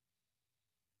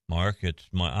 Mark,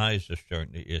 my eyes are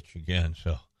starting to itch again,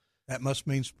 so. That must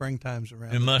mean springtime's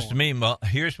around. It must mean, well,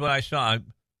 here's what I saw.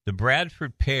 The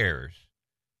Bradford pears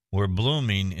were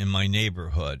blooming in my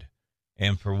neighborhood,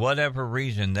 and for whatever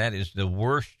reason, that is the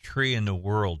worst tree in the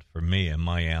world for me and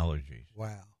my allergies.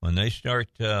 Wow. When they start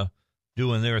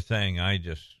doing their thing, I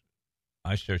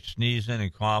start sneezing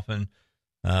and coughing.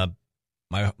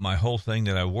 My whole thing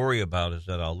that I worry about is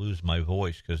that I'll lose my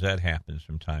voice because that happens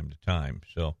from time to time.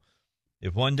 So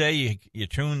if one day you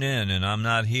tune in and I'm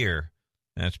not here,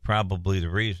 that's probably the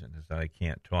reason is that I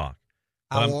can't talk.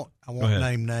 I won't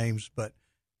name names, but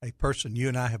a person you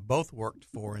and I have both worked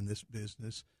for in this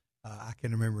business, I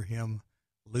can remember him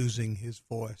losing his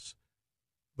voice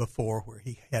before where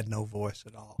he had no voice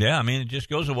at all. Yeah, I mean, it just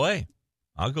goes away.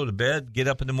 I'll go to bed, get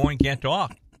up in the morning, can't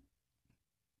talk.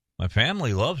 My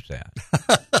family loves that.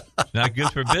 It's not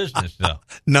good for business, though.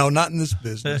 No, not in this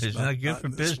business. It's not good for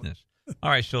business.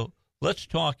 All right, so let's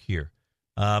talk here.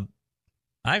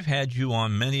 I've had you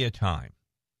on many a time.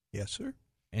 Yes, sir.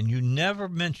 And you never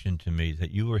mentioned to me that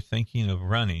you were thinking of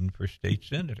running for state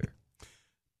senator.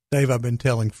 Dave, I've been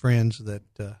telling friends that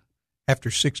after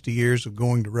 60 years of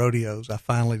going to rodeos, I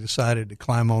finally decided to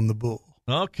climb on the bull.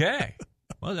 Okay.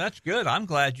 Well, that's good. I'm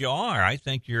glad you are. I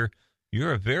think you're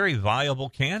a very viable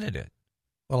candidate.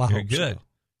 Well, I hope good. So.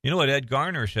 You know what Ed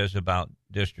Garner says about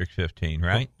District 15,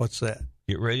 right? What's that?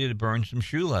 Get ready to burn some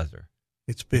shoe leather.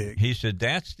 It's big. He said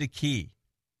that's the key,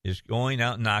 is going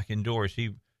out and knocking doors.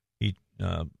 He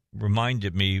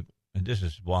reminded me, and this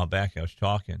is a while back I was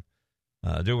talking,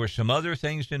 there were some other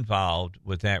things involved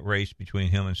with that race between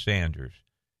him and Sanders,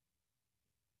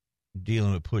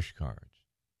 dealing with push cards.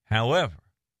 However,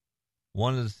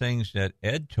 one of the things that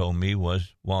Ed told me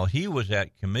was while he was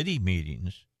at committee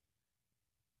meetings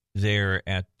there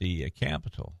at the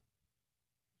Capitol,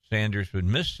 Sanders would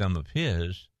miss some of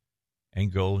his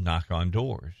and go knock on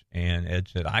doors. And Ed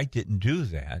said, I didn't do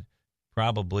that,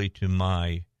 probably to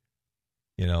my,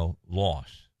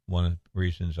 loss, one of the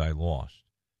reasons I lost.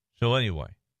 So anyway,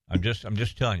 I'm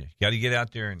just telling you, got to get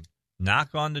out there and knock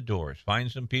on the doors.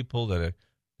 Find some people that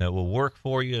will work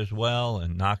for you as well,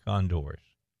 and knock on doors.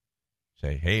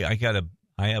 Say, hey, I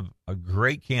have a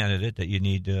great candidate that you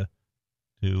need to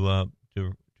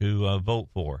vote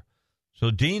for.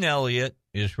 So Dean Elliott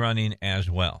is running as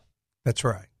well. That's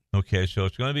right. Okay, so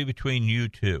it's going to be between you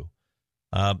two.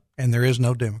 And there is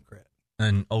no Democrat.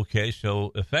 And okay,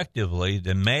 so effectively,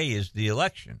 the May is the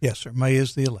election. Yes, sir. May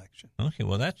is the election. Okay,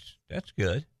 well that's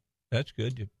good. That's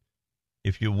good.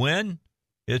 If you win,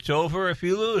 it's over. If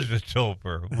you lose, it's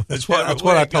over. That's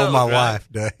what I told my wife,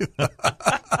 Dave.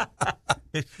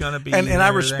 It's going to be, and I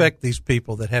respect these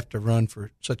people that have to run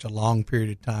for such a long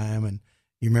period of time. And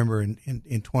you remember in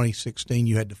 2016,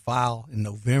 you had to file in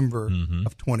November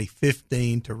of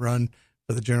 2015 to run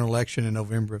for the general election in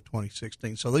November of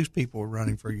 2016. So these people were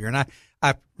running for a year, and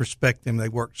I respect them. They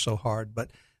worked so hard, but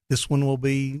this one will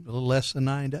be a little less than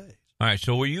 9 days. All right.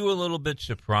 So were you a little bit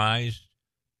surprised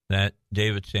that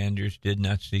David Sanders did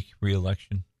not seek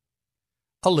re-election?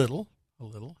 A little.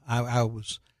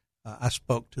 I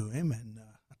spoke to him, and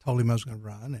I told him I was going to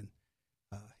run, and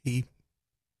he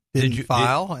didn't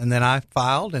file, and then I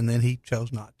filed, and then he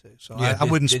chose not to. So yeah, I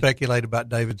wouldn't speculate about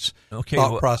David's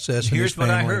thought process. Here's what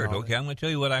I heard. Okay, I'm going to tell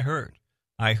you what I heard.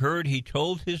 I heard he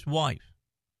told his wife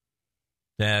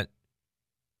that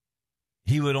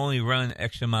he would only run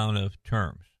X amount of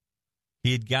terms.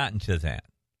 He had gotten to that.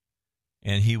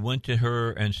 And he went to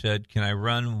her and said, can I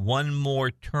run one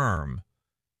more term?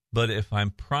 But if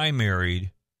I'm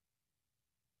primaried,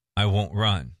 I won't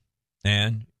run.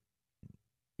 And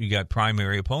you got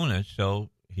primary opponents, so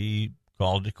he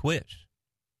called it quits.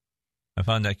 I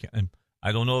found that,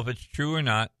 I don't know if it's true or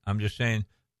not. I'm just saying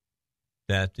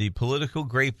that the political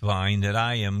grapevine that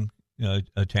I am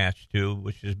attached to,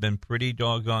 which has been pretty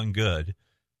doggone good,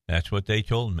 that's what they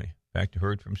told me. In fact, I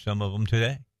heard from some of them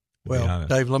today. Well,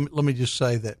 Dave, let me just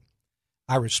say that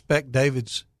I respect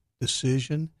David's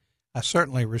decision. I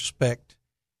certainly respect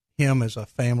him as a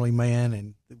family man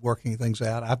and working things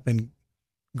out. I've been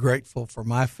grateful for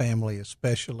my family,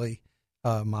 especially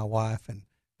my wife and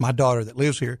my daughter that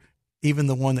lives here. Even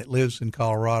the one that lives in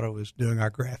Colorado is doing our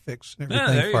graphics and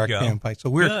everything for our campaign. So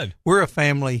we're a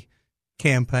family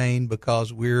campaign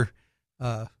because we're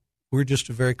just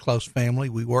a very close family.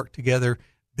 We work together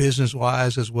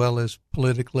business-wise as well as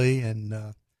politically,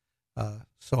 and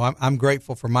so I'm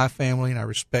grateful for my family, and I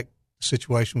respect the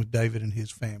situation with David and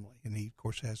his family. And he, of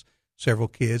course, has several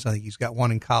kids. I think he's got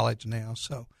one in college now.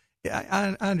 So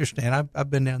yeah, I understand. I've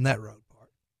been down that road part.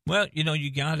 Well,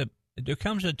 there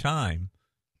comes a time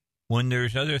when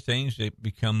there's other things that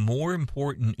become more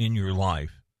important in your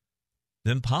life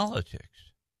than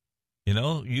politics.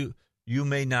 You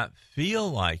may not feel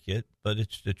like it, but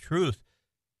it's the truth.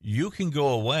 You can go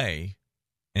away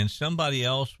and somebody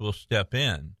else will step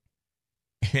in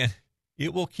and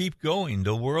it will keep going.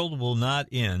 The world will not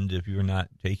end if you're not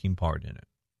taking part in it.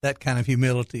 That kind of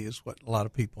humility is what a lot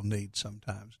of people need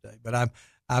sometimes, Dave. But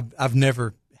I've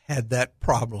never had that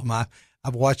problem.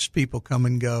 I've watched people come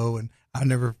and go, and I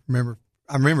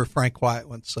remember Frank White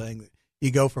once saying that you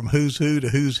go from who's who to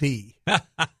who's he.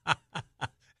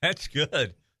 That's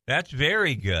good. That's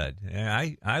very good.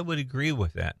 I would agree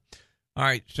with that. All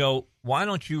right, so why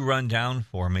don't you run down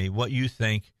for me what you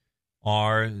think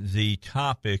are the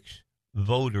topics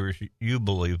you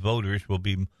believe voters will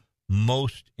be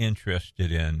most interested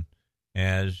in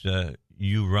as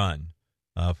you run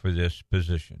for this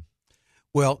position?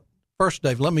 Well, first,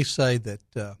 Dave, let me say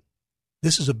that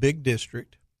this is a big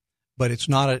district, but it's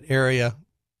not an area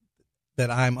that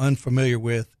I'm unfamiliar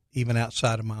with even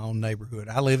outside of my own neighborhood.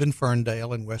 I live in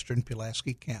Ferndale in western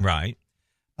Pulaski County. Right.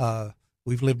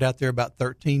 We've lived out there about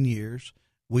 13 years.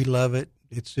 We love it.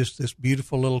 It's just this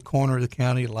beautiful little corner of the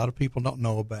county a lot of people don't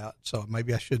know about. So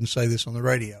maybe I shouldn't say this on the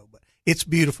radio, but it's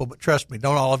beautiful. But trust me,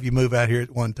 don't all of you move out here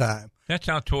at one time. That's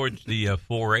out towards the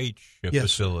 4-H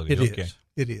facility. Yes,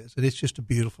 it is. And it's just a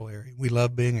beautiful area. We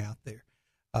love being out there.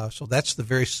 So that's the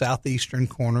very southeastern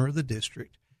corner of the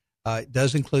district. It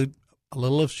does include a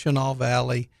little of Chenal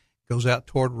Valley, goes out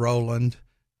toward Roland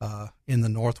in the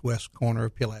northwest corner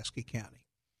of Pulaski County.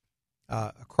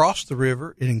 Across the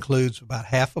river, it includes about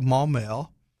half of Maumelle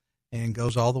and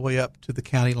goes all the way up to the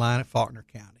county line at Faulkner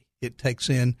County. It takes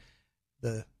in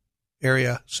the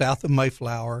area south of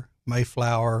Mayflower,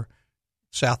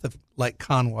 south of Lake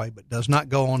Conway, but does not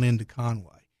go on into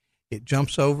Conway. It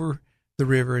jumps over the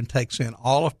river and takes in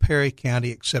all of Perry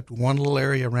County except one little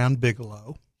area around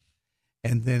Bigelow.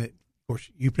 And then, of course,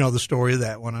 you know the story of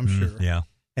that one, I'm sure. Yeah.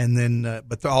 And then,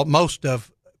 most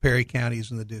of Perry County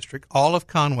is in the district. All of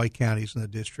Conway County is in the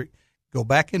district. Go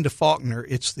back into Faulkner.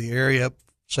 It's the area,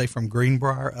 say, from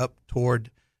Greenbrier up toward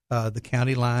the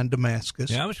county line, Damascus.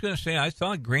 Yeah, I was going to say, I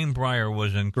thought Greenbrier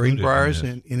was included. Greenbrier's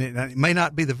in it. It may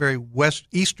not be the very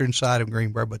eastern side of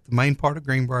Greenbrier, but the main part of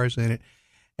Greenbrier is in it.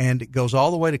 And it goes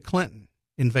all the way to Clinton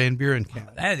in Van Buren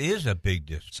County. That is a big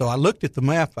district. So I looked at the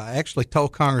map. I actually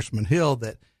told Congressman Hill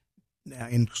that now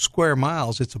in square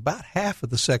miles, it's about half of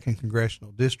the 2nd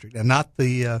Congressional District, and not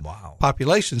the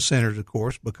population centers, of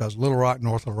course, because Little Rock,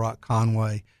 North Little Rock,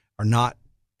 Conway are not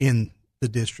in the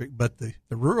district, but the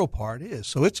rural part is.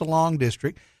 So it's a long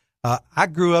district. I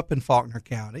grew up in Faulkner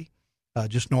County,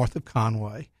 just north of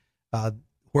Conway.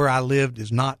 Where I lived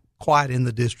is not quite in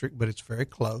the district, but it's very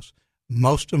close.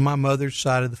 Most of my mother's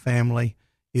side of the family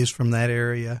is from that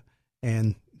area,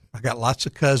 and I got lots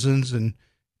of cousins and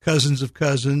cousins of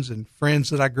cousins and friends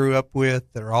that I grew up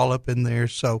with that are all up in there.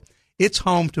 So it's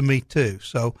home to me too.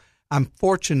 So I'm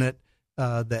fortunate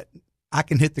that I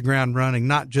can hit the ground running,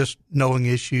 not just knowing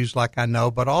issues like I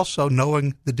know, but also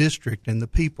knowing the district and the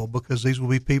people, because these will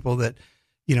be people that,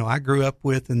 you know, I grew up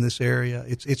with in this area.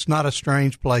 It's not a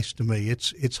strange place to me.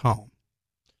 It's home.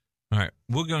 All right,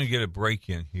 we're going to get a break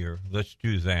in here. Let's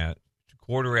do that. It's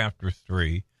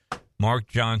 3:15. Mark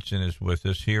Johnson is with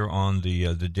us here on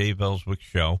the Dave Elswick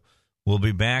Show. We'll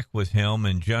be back with him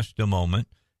in just a moment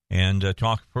and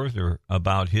talk further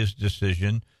about his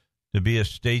decision to be a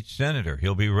state senator.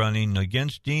 He'll be running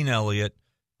against Dean Elliott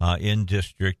in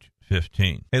District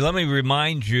 15. Hey, let me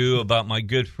remind you about my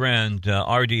good friend,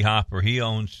 R.D. Hopper. He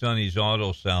owns Sonny's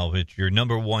Auto Salvage, your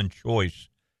number one choice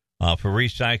for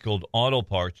recycled auto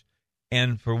parts.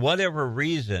 And for whatever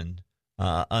reason,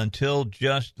 until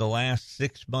just the last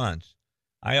 6 months,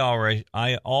 I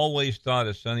always thought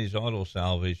of Sonny's Auto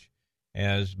Salvage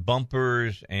as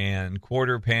bumpers and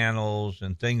quarter panels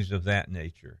and things of that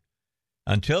nature.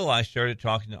 Until I started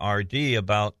talking to RD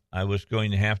about I was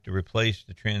going to have to replace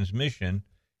the transmission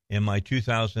in my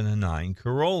 2009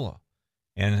 Corolla.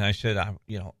 And I said, I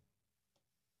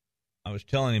was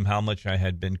telling him how much I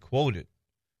had been quoted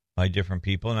by different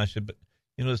people. And I said, but,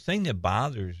 the thing that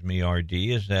bothers me, RD,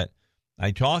 is that I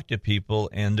talk to people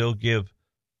and they'll give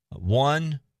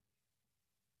 1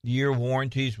 year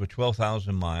warranties with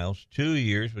 12,000 miles, 2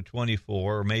 years with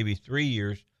 24, or maybe 3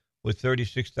 years with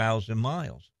 36,000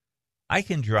 miles. I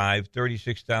can drive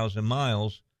 36,000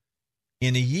 miles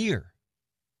in a year.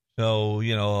 So,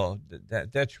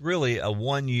 that's really a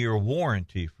 1 year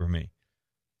warranty for me.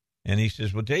 And he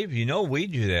says, well, Dave, we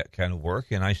do that kind of work.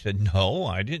 And I said, no,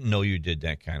 I didn't know you did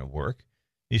that kind of work.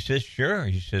 He says, sure.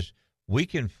 He says, we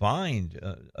can find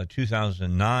a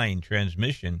 2009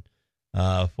 transmission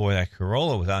for that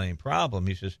Corolla without any problem.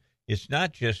 He says, it's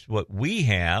not just what we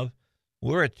have.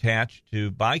 We're attached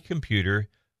by computer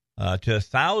to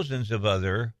thousands of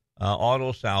other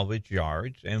auto salvage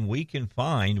yards, and we can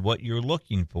find what you're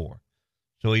looking for.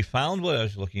 So he found what I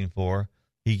was looking for.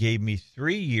 He gave me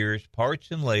 3 years,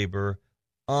 parts and labor,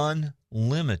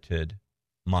 unlimited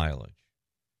mileage.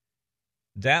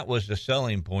 That was the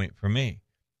selling point for me.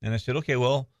 And I said, okay,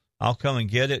 well, I'll come and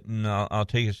get it, and I'll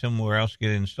take it somewhere else, get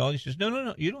it installed. He says,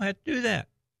 no, you don't have to do that.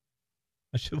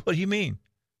 I said, what do you mean?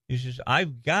 He says,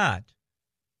 I've got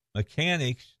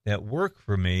mechanics that work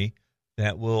for me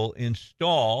that will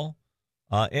install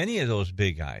any of those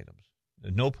big items.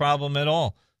 There's no problem at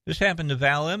all. This happened to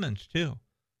Val Emmons, too.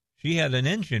 She had an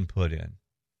engine put in,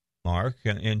 Mark,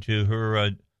 into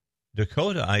her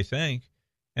Dakota, I think,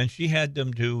 and she had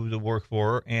them do the work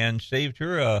for her and saved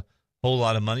her a whole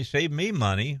lot of money, saved me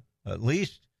money, at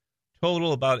least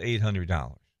total about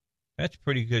 $800. That's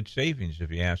pretty good savings if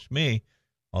you ask me,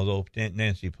 although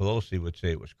Nancy Pelosi would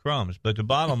say it was crumbs. But the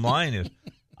bottom line is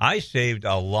I saved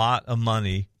a lot of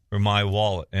money for my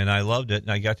wallet, and I loved it,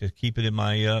 and I got to keep it in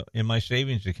my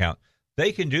savings account.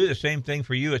 They can do the same thing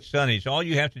for you at Sonny's. All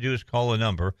you have to do is call a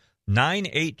number,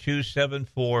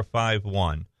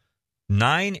 982-7451.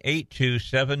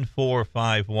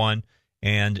 982-7451,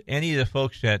 and any of the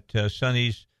folks at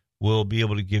Sonny's will be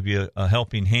able to give you a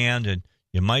helping hand, and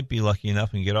you might be lucky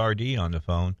enough and get RD on the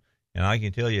phone, and I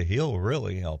can tell you he'll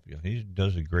really help you. He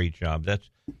does a great job. That's,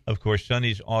 of course,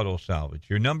 Sonny's Auto Salvage,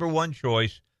 your number one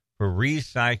choice for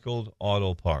recycled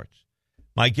auto parts.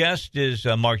 My guest is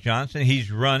Mark Johnson.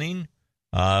 He's running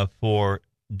for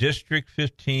District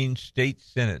 15 State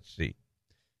Senate seat.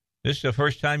 This is the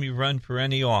first time you've run for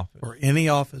any office. For any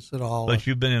office at all. But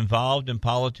you've been involved in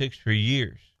politics for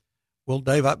years. Well,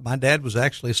 Dave, my dad was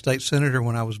actually a state senator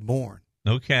when I was born.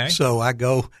 Okay. So I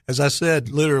go, as I said,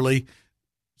 literally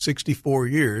 64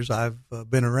 years. I've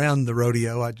been around the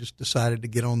rodeo. I just decided to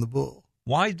get on the bull.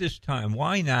 Why this time?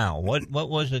 Why now? What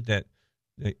was it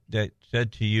that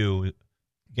said to you,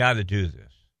 got to do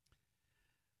this?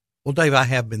 Well, Dave, I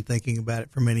have been thinking about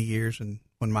it for many years, and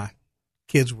when my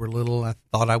kids were little, I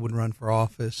thought I would run for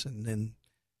office, and then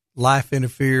life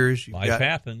interferes. Life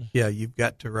happens. Yeah, you've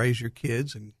got to raise your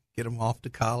kids and get them off to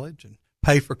college and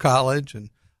pay for college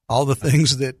and all the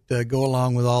things that go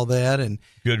along with all that. And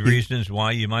good reasons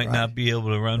why you might not be able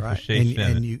to run for state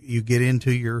senate. And you get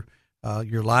into your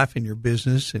life and your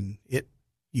business, and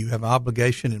you have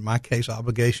obligation, in my case,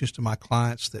 obligations to my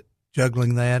clients, that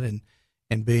juggling that and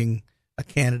being a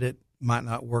candidate might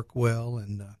not work well.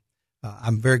 And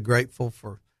I'm very grateful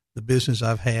for the business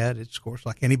I've had. It's, of course,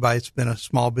 like anybody that's been a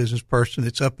small business person,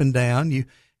 it's up and down. You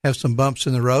have some bumps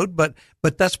in the road, but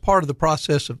that's part of the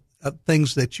process of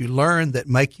things that you learn that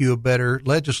make you a better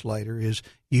legislator. Is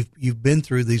you've been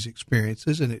through these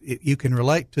experiences, and you can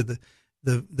relate to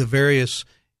the various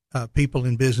people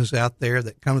in business out there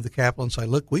that come to the Capitol and say,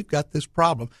 look, we've got this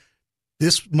problem.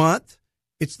 This month,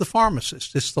 it's the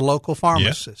pharmacists. It's the local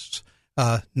pharmacists.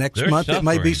 Next They're month, suffering. it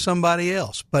may be somebody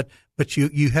else. But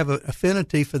you have an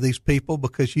affinity for these people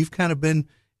because you've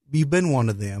been one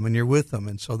of them and you're with them.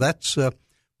 And so that's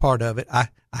part of it. I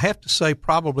have to say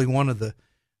probably one of the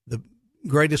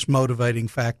greatest motivating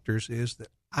factors is that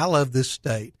I love this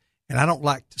state and I don't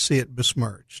like to see it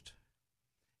besmirched.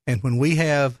 And when we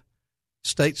have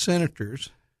state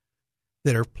senators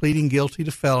that are pleading guilty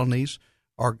to felonies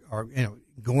or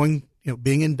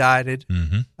being indicted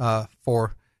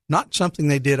for not something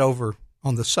they did over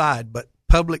on the side, but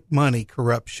public money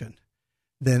corruption,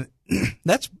 then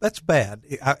that's bad.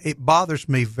 It bothers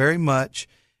me very much.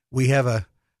 We have a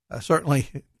certainly,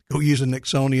 go use a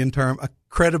Nixonian term, a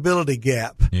credibility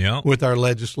gap with our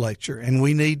legislature, and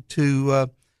we need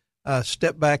to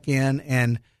step back in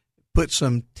and put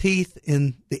some teeth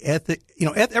in the ethic.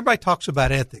 Everybody talks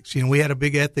about ethics. We had a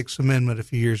big ethics amendment a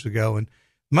few years ago, and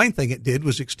the main thing it did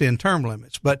was extend term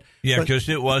limits. But because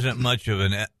it wasn't much of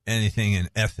anything in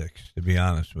ethics, to be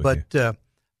honest with you.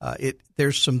 But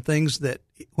there's some things that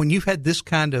when you've had this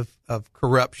kind of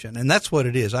corruption, and that's what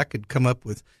it is. I could come up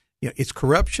with, it's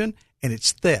corruption and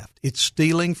it's theft. It's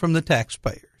stealing from the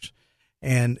taxpayers.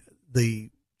 And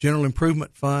the General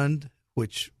Improvement Fund,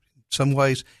 which in some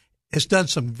ways has done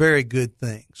some very good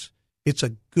things. It's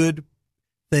a good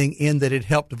thing in that it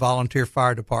helped volunteer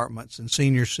fire departments and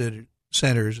senior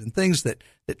centers and things that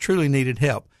truly needed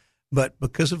help. But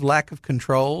because of lack of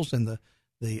controls and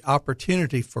the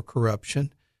opportunity for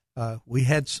corruption, we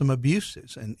had some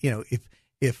abuses. And,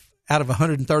 if out of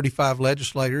 135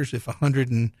 legislators, if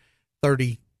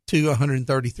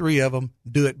 133 of them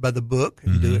do it by the book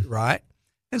and do it right,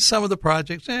 and some of the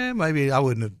projects, maybe I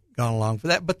wouldn't have gone along for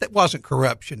that, but that wasn't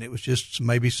corruption. It was just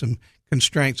maybe some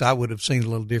constraints I would have seen a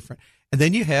little different. And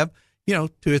then you have, 2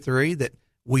 or 3 that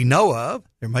we know of,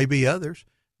 there may be others,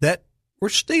 that were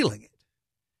stealing it.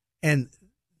 And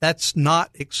that's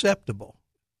not acceptable.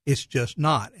 It's just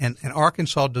not. And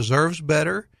Arkansas deserves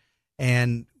better.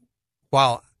 And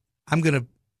while I'm going to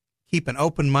keep an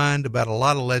open mind about a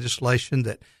lot of legislation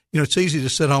that, it's easy to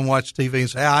sit home and watch TV and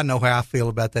say, I know how I feel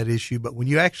about that issue. But when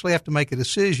you actually have to make a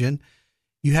decision,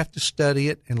 you have to study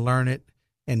it and learn it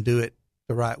and do it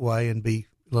the right way and be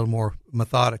a little more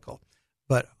methodical.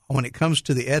 But when it comes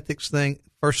to the ethics thing,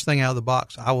 first thing out of the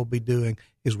box I will be doing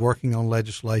is working on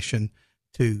legislation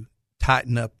to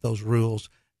tighten up those rules.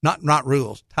 Not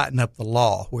rules, tighten up the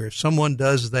law, where if someone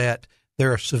does that,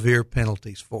 there are severe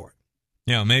penalties for it.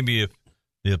 Yeah, maybe if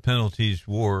the penalties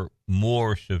were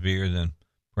more severe than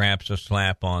perhaps a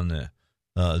slap on the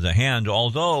hand,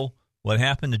 although what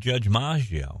happened to Judge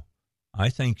Maggio, I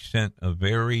think, sent a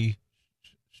very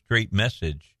straight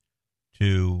message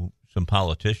to some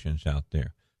politicians out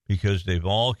there, because they've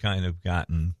all kind of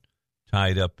gotten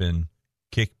tied up in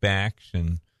kickbacks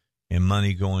and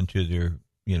money going to their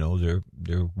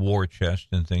war chest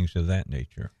and things of that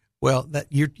nature. Well,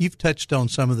 you've touched on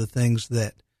some of the things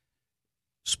that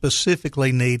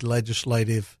specifically need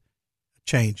legislative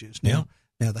changes. Now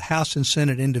the House and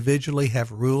Senate individually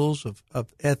have rules of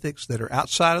ethics that are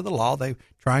outside of the law. They're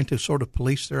trying to sort of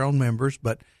police their own members,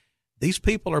 but these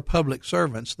people are public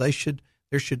servants.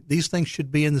 These things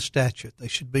should be in the statute. They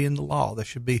should be in the law. There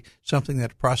should be something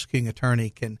that a prosecuting attorney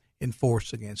can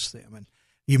enforce against them.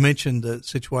 You mentioned the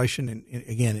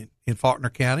situation in Faulkner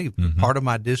County, part of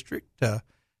my district.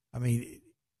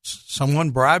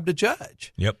 Someone bribed a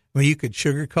judge. Yep. I mean, you could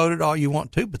sugarcoat it all you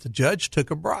want to, but the judge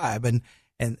took a bribe, and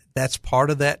that's part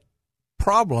of that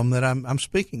problem that I'm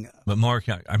speaking of. But Mark,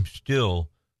 I'm still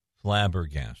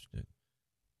flabbergasted.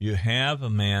 You have a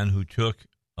man who took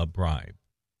a bribe.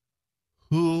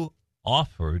 Who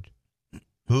offered?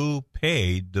 Who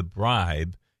paid the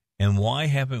bribe? And why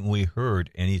haven't we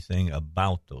heard anything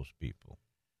about those people?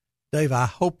 Dave, I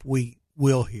hope we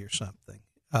will hear something.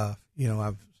 I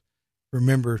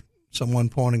remember someone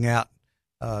pointing out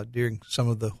during some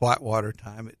of the Whitewater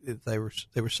time, they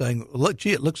were saying, "Look,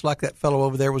 gee, it looks like that fellow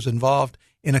over there was involved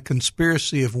in a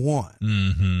conspiracy of one."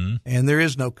 Mm-hmm. And there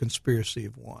is no conspiracy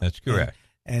of one. That's correct.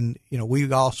 And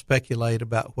we all speculate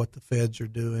about what the feds are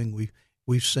doing.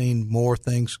 We've seen more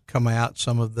things come out.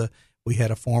 We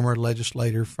had a former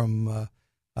legislator from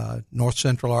north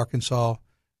central Arkansas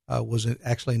was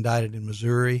actually indicted in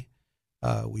Missouri.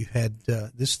 We've had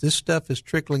this stuff is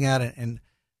trickling out, and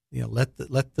let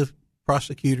the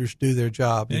prosecutors do their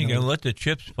job. You got to let the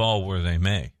chips fall where they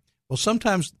may. Well,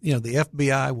 sometimes the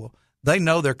FBI they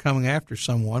know they're coming after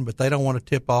someone, but they don't want to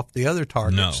tip off the other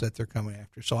targets that they're coming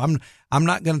after. So I'm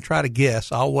not going to try to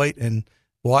guess. I'll wait and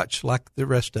watch like the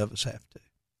rest of us have to.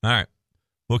 All right.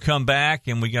 We'll come back,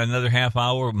 and we got another half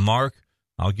hour. Mark,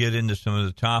 I'll get into some of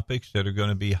the topics that are going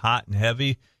to be hot and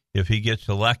heavy if he gets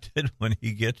elected when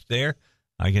he gets there.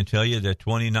 I can tell you that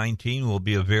 2019 will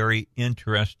be a very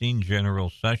interesting general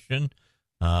session.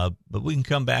 But we can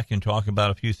come back and talk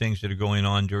about a few things that are going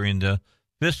on during the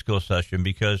fiscal session,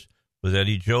 because with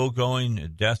Eddie Joe going, a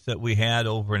death that we had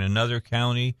over in another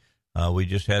county, we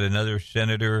just had another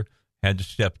senator had to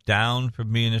step down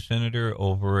from being a senator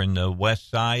over in the west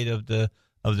side of the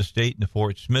state in the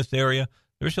Fort Smith area.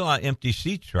 There's a lot of empty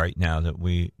seats right now that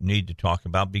we need to talk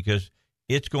about, because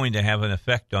it's going to have an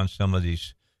effect on some of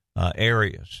these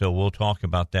areas. So we'll talk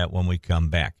about that when we come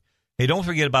back. Hey, don't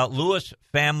forget about Lewis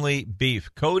Family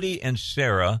Beef. Cody and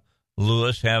Sarah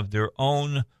Lewis have their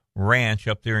own ranch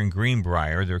up there in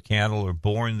Greenbrier. Their cattle are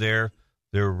born there.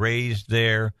 They're raised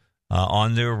there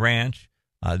on their ranch.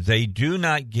 They do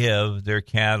not give their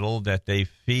cattle that they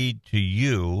feed to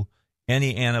you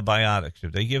any antibiotics.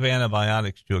 If they give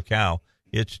antibiotics to a cow,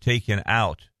 it's taken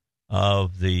out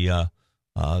of the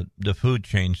food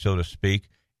chain, so to speak,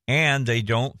 and they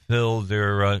don't fill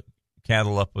their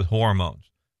cattle up with hormones.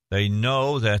 They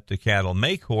know that the cattle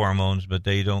make hormones, but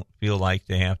they don't feel like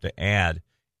they have to add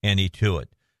any to it.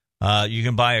 You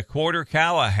can buy a quarter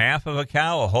cow, a half of a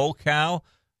cow, a whole cow.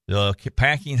 The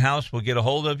packing house will get a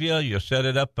hold of you. You'll set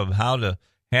it up of how to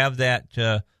have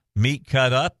that meat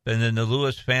cut up, and then the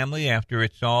Lewis family, after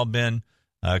it's all been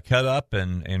cut up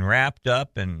and wrapped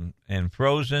up and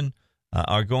frozen,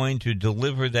 are going to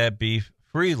deliver that beef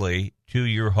freely to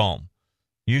your home.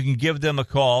 You can give them a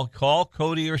call. Call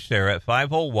Cody or Sarah at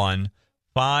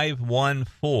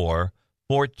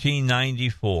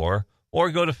 501-514-1494,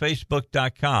 or go to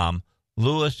Facebook.com,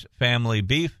 Lewis Family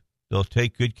Beef. They'll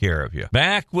take good care of you.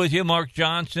 Back with you, Mark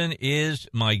Johnson is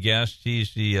my guest.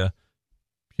 He's the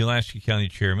Pulaski County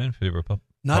Chairman for the Republican.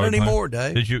 Not anymore,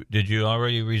 Dave. Did you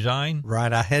already resign?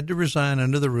 Right, I had to resign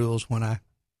under the rules when I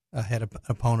had an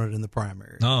opponent in the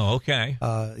primary. Oh, okay.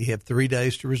 You have 3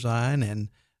 days to resign, and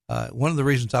one of the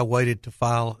reasons I waited to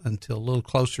file until a little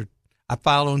closer, I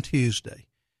filed on Tuesday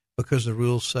because the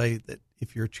rules say that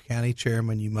if you're county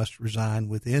chairman, you must resign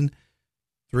within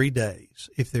 3 days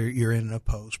if you're in an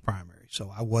opposed primary.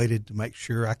 So I waited to make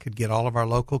sure I could get all of our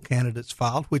local candidates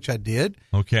filed, which I did.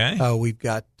 Okay. We've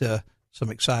got some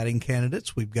exciting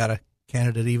candidates. We've got a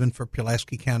candidate even for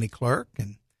Pulaski County Clerk,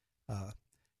 and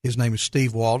his name is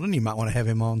Steve Walden. You might want to have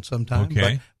him on sometime.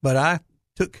 Okay. But I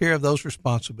took care of those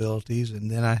responsibilities, and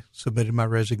then I submitted my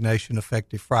resignation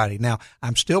effective Friday. Now,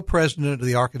 I'm still president of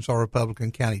the Arkansas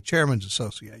Republican County Chairmen's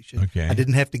Association. Okay. I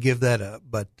didn't have to give that up,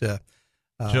 but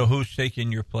so who's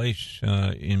taking your place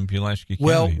in Pulaski County?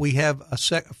 Well, we have a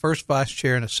first vice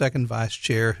chair and a second vice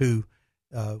chair who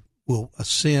will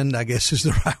ascend, I guess is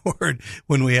the right word,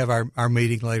 when we have our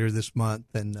meeting later this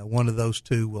month. And one of those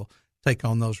two will take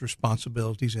on those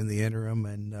responsibilities in the interim.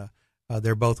 And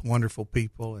they're both wonderful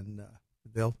people, and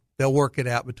they'll work it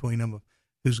out between them of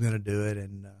who's going to do it.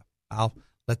 And I'll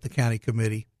let the county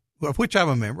committee, of which I'm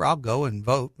a member, I'll go and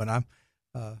vote, but I'm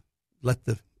let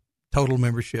the total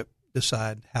membership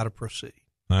decide how to proceed.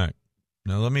 All right.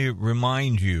 Now, let me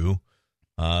remind you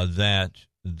that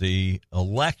the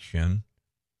election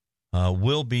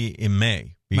will be in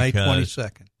May. May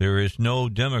 22nd. There is no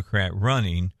Democrat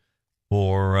running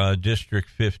for District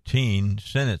 15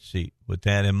 Senate seat. With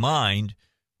that in mind,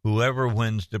 whoever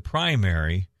wins the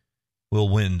primary will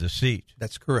win the seat.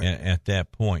 That's correct. At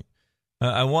that point.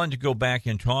 I wanted to go back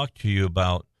and talk to you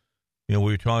about, we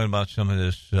were talking about some of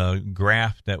this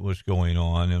graft that was going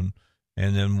on,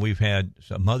 and then we've had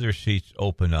some other seats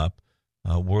open up.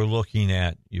 We're looking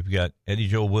at, you've got Eddie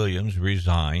Joe Williams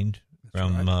resigned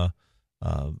from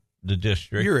the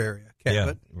district. Your area,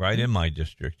 Cabot. Yeah, right in my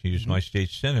district. He was my state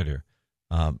senator.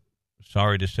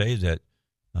 Sorry to say that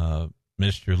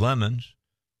Mr. Lemons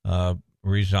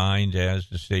resigned as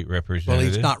the state representative.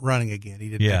 Well, he's not running again. He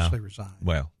didn't actually resign.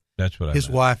 Well, that's what his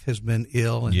wife has been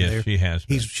ill, and yes, she has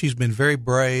been. She's been very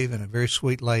brave and a very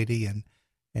sweet lady,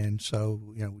 and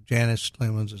so Janice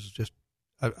Lemons is just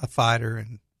a fighter,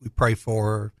 and we pray for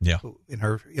her in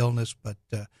her illness. But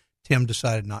Tim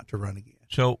decided not to run again.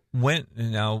 So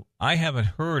now I haven't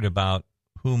heard about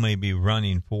who may be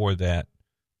running for that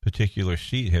particular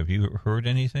seat. Have you heard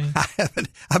anything? I haven't.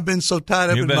 I've been so tied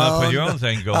up You've in been my up own. with your own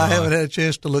thing going on. I haven't had a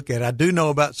chance to look at it. I do know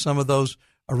about some of those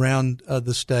around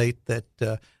the state that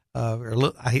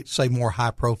are, I hate to say more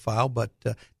high profile, but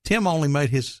Tim only made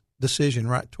his decision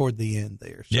right toward the end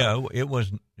there. So. Yeah, it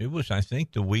was. I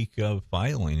think the week of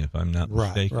filing, if I'm not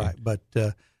mistaken. Right. But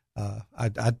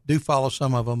I do follow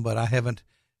some of them, but I haven't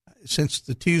since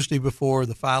the Tuesday before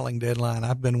the filing deadline.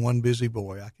 I've been one busy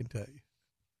boy, I can tell you.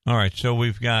 All right, so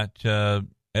we've got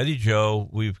Eddie Joe.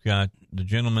 We've got the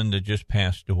gentleman that just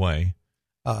passed away,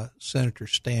 Senator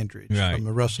Standridge from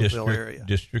the Russellville area,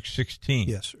 District 16.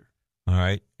 Yes, sir. All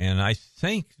right, and I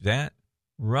think that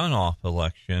runoff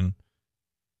election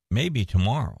may be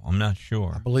tomorrow. I'm not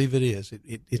sure. I believe it is.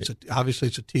 Obviously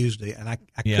it's a Tuesday, and I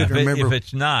couldn't remember. If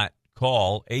it's not,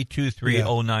 call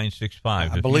 823-0965.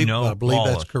 I believe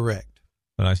that's correct.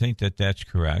 But I think that's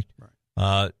correct.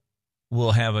 Right.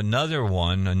 We'll have another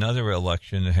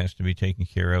election that has to be taken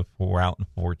care of out in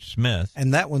Fort Smith.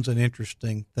 And that one's an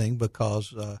interesting thing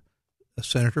because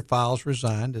Senator Files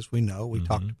resigned, as we know. We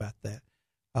talked about that.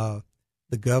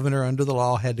 The governor, under the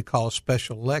law, had to call a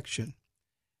special election.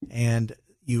 And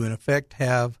you, in effect,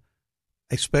 have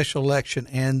a special election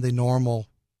and the normal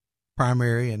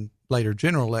primary and later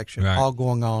general election all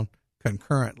going on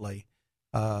concurrently.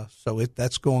 So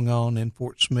that's going on in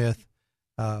Fort Smith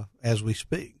as we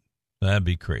speak. That'd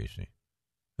be crazy.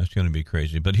 That's going to be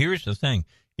crazy. But here's the thing.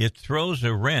 It throws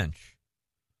a wrench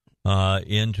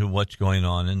into what's going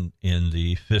on in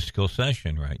the fiscal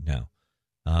session right now.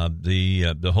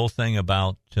 The whole thing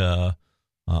about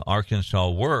Arkansas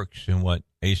Works and what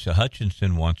Asa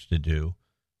Hutchinson wants to do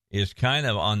is kind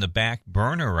of on the back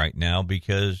burner right now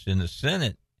because in the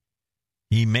Senate,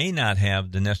 he may not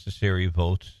have the necessary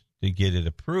votes to get it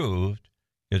approved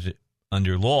because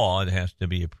under law, it has to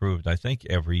be approved, I think,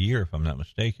 every year, if I'm not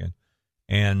mistaken.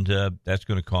 And that's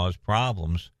going to cause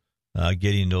problems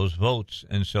getting those votes.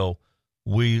 And so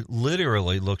we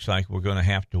literally looks like we're going to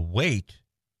have to wait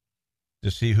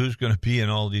to see who's going to be in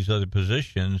all these other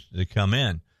positions to come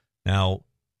in. Now,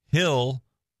 Hill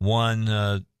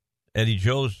won Eddie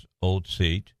Joe's old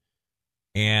seat,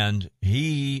 and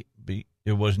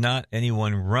there was not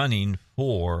anyone running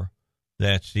for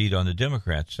that seat on the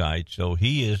Democrat side, so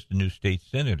he is the new state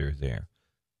senator there.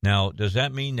 Now, does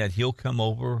that mean that he'll come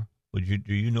over?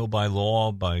 Do you know by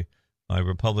law, by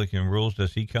Republican rules,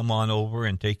 does he come on over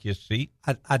and take his seat?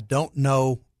 I don't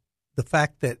know. The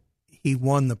fact that he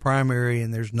won the primary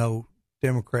and there's no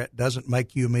Democrat doesn't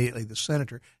make you immediately the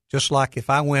senator. Just like if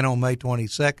I win on May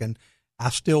 22nd,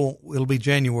 it'll be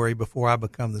January before I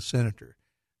become the senator.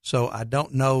 So I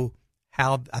don't know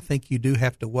how. I think you do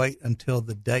have to wait until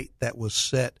the date that was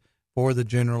set for the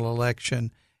general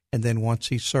election, and then once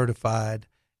he's certified,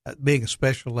 being a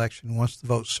special election, once the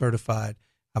vote's certified,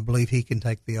 I believe he can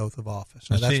take the oath of office.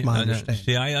 Now, that's my understanding.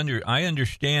 See, I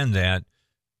understand that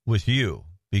with you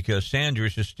because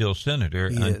Sanders is still senator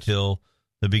until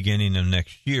the beginning of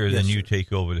next year. Yes, then you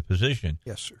take over the position.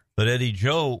 Yes, sir. But Eddie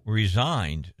Joe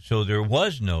resigned, so there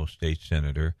was no state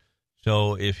senator.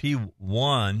 So if he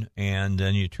won and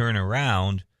then you turn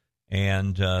around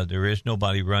and there is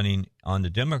nobody running on the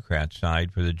Democrat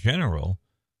side for the general,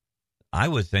 I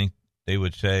would think they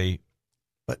would say.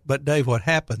 But Dave, what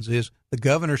happens is the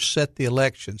governor set the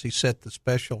elections. He set the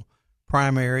special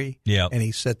primary and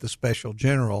he set the special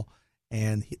general,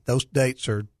 and those dates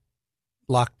are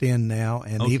locked in now.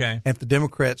 And even if the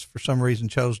Democrats for some reason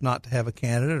chose not to have a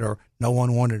candidate or no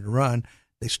one wanted to run,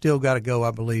 they still got to go,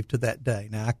 I believe, to that day.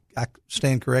 Now, I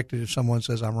stand corrected if someone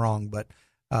says I'm wrong, but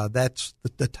that's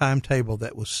the timetable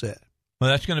that was set.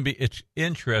 Well, it's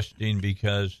interesting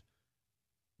because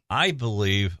I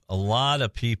believe a lot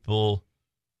of people,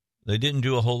 they didn't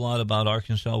do a whole lot about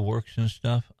Arkansas Works and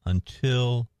stuff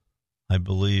until, I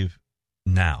believe,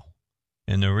 now.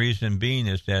 And the reason being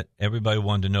is that everybody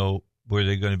wanted to know were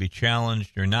they going to be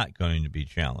challenged or not going to be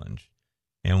challenged?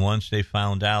 And once they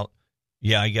found out,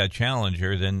 I got a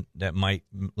challenger, then that might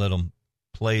let them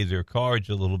play their cards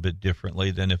a little bit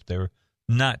differently than if they're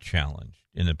not challenged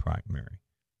in the primary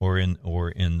or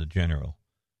in the general.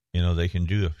 They can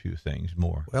do a few things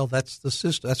more. Well, that's the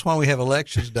system. That's why we have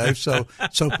elections, Dave. So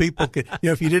people could,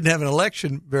 if you didn't have an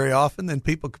election very often, then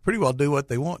people could pretty well do what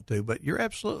they want to. But you're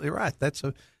absolutely right. That's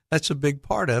a big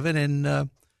part of it, and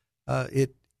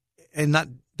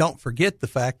don't forget the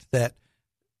fact that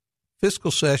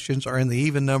fiscal sessions are in the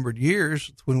even numbered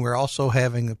years when we're also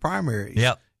having the primaries.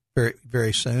 Yep. Very,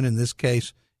 very soon. In this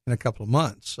case, in a couple of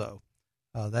months. So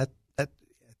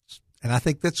and I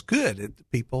think that's good.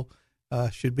 People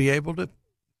should be able to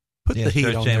put the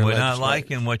heat on their we're not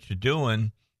liking what you're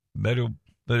doing.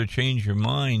 Better change your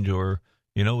mind, or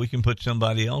we can put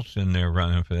somebody else in there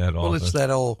running for that office. Well, it's that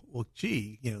old. Well,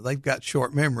 gee, they've got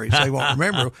short memories. They won't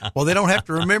remember. Well, they don't have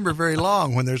to remember very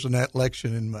long when there's an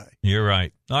election in May. You're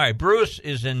right. All right, Bruce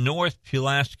is in North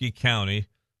Pulaski County.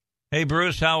 Hey,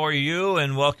 Bruce, how are you?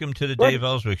 And welcome to the Dave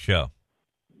Elswick Show.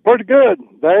 Pretty good.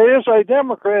 There is a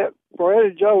Democrat for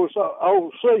Eddie Joe's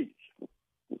old seats.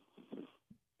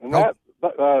 And that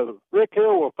Rick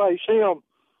Hill will face him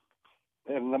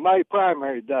in the May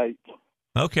primary date.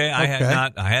 Okay, I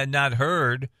had not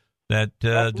heard that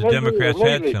the Democrats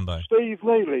had somebody. Steve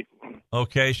Neely.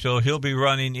 Okay, so he'll be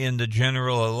running in the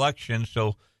general election,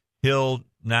 so Hill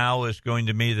now is going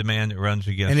to be the man that runs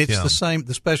against him. And it's the same.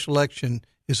 The special election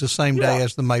is the same day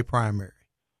as the May primary.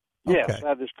 Yes, okay.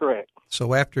 that is correct.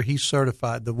 So after he's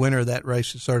certified, the winner of that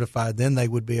race is certified, then they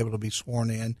would be able to be sworn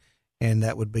in, and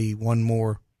that would be one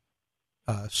more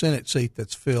Senate seat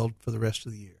that's filled for the rest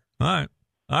of the year. All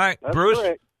right, That's Bruce.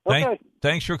 Correct. Okay.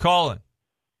 Thanks for calling.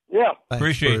 Yeah,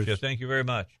 appreciate Bruce. you. Thank you very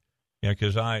much. Yeah,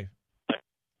 because I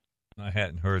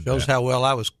hadn't heard. Shows how well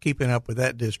I was keeping up with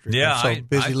that district. Yeah, I'm so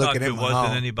busy I looking thought at there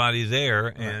wasn't anybody there,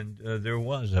 and there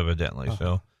was evidently.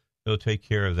 So they'll take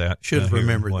care of that. Should have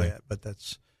remembered that, but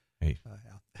that's. Hey,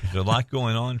 there's a lot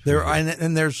going on.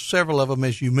 And there's several of them,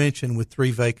 as you mentioned, with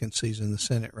 3 vacancies in the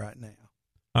Senate right now.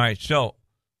 All right, so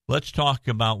let's talk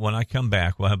about, when I come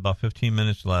back, we'll have about 15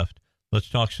 minutes left. Let's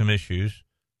talk some issues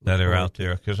that are out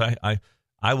there, because I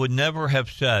would never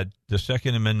have said the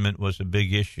Second Amendment was a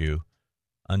big issue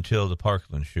until the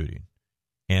Parkland shooting.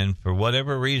 And for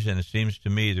whatever reason, it seems to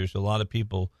me there's a lot of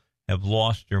people have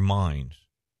lost their minds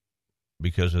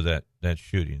because of that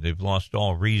shooting. They've lost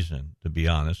all reason, to be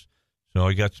honest. So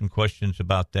I got some questions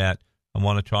about that. I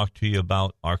want to talk to you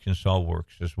about Arkansas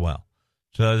Works as well.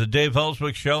 So the Dave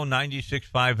Elswick Show,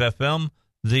 96.5 FM,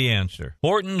 The Answer.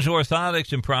 Horton's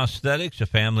Orthotics and Prosthetics, a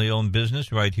family-owned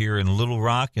business right here in Little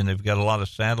Rock, and they've got a lot of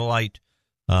satellite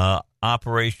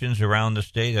operations around the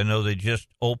state. I know they just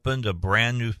opened a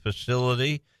brand-new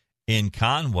facility in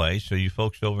Conway, so you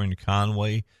folks over in the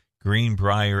Conway,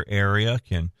 Greenbrier area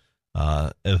can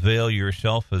avail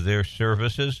yourself of their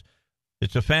services.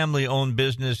 It's a family-owned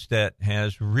business that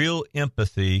has real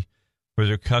empathy for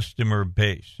their customer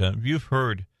base. You've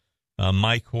heard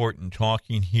Mike Horton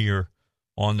talking here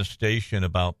on the station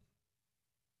about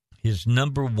his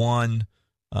number one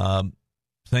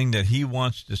thing that he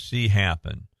wants to see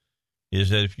happen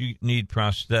is that if you need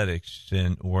prosthetics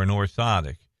or an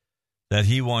orthotic, that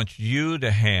he wants you to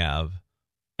have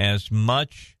as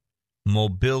much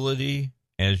mobility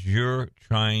as you're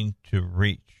trying to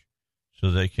reach, so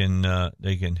they can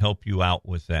help you out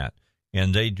with that.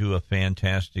 And they do a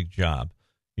fantastic job.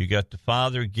 You got the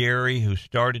father, Gary, who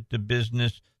started the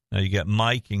business. Now you got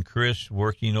Mike and Chris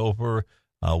working over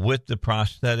with the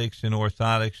prosthetics and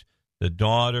orthotics. The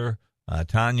daughter,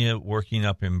 Tanya, working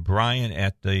up in Bryan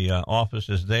at the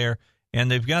offices there.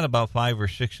 And they've got about 5 or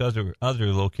 6 other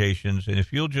locations. And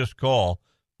if you'll just call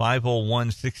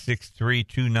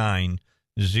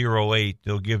 501-663-2908,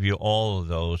 they'll give you all of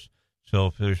those. So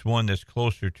if there's one that's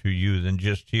closer to you than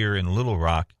just here in Little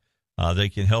Rock, they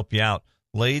can help you out.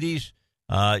 Ladies,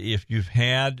 if you've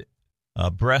had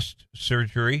breast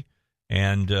surgery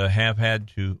and have had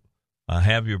to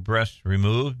have your breasts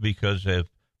removed because of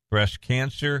breast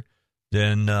cancer,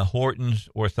 then Horton's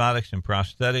Orthotics and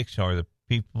Prosthetics are the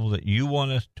people that you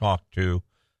want to talk to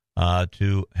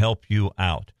help you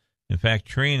out. In fact,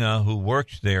 Trina, who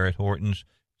works there at Horton's,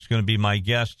 is going to be my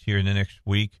guest here in the next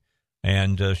week,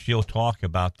 and she'll talk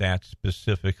about that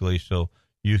specifically so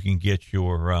you can get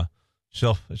your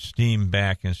self-esteem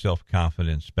back and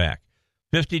self-confidence back.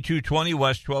 5220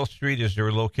 West 12th Street is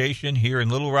their location here in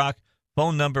Little Rock.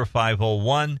 Phone number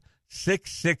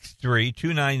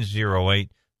 501-663-2908.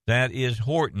 That is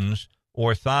Horton's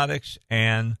Orthotics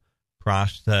and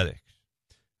Prosthetics.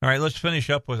 All right, let's finish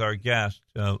up with our guest.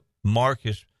 Mark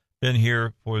has been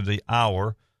here for the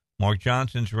hour. Mark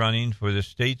Johnson's running for the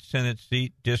state Senate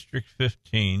seat, District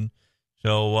 15.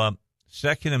 So,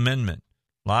 Second Amendment.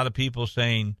 A lot of people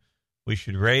saying we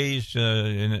should raise,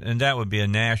 and that would be a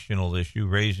national issue,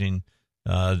 raising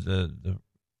the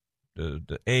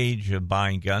age of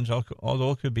buying guns,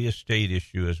 although it could be a state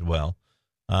issue as well.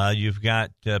 You've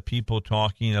got people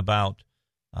talking about,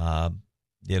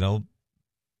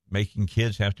 making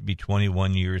kids have to be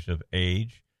 21 years of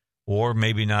age, or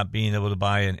maybe not being able to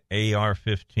buy an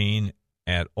AR-15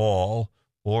 at all,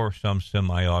 or some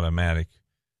semi-automatic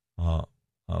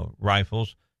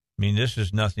rifles. I mean, this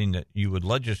is nothing that you would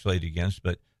legislate against,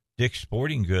 but Dick's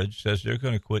Sporting Goods says they're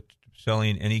going to quit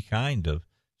selling any kind of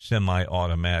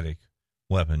semi-automatic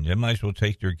weapon. They might as well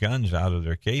take their guns out of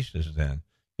their cases then.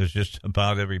 There's just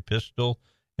about every pistol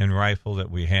and rifle that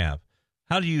we have.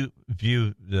 How do you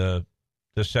view the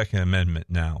Second Amendment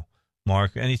now,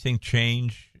 Mark? Anything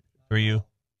change for you?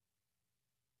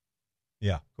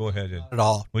 Yeah, go ahead. Not at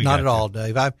all. Not at all,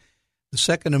 Dave. The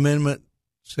Second Amendment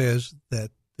says that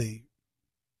the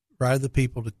right of the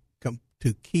people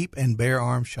to keep and bear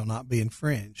arms shall not be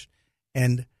infringed.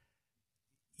 And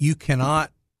you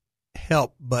cannot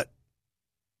help but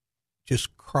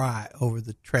just cry over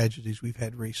the tragedies we've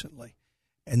had recently.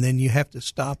 And then you have to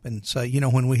stop and say,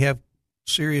 when we have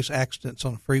serious accidents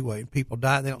on the freeway and people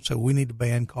die, they don't say, we need to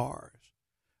ban cars,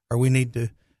 or we need to,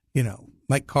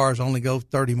 make cars only go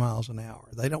 30 miles an hour.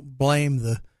 They don't blame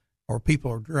or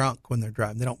people are drunk when they're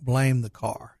driving. They don't blame the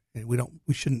car. And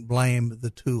we shouldn't blame the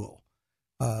tool.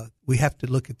 We have to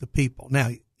look at the people. Now,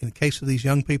 in the case of these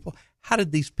young people, how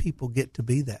did these people get to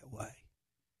be that way?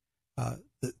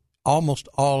 Almost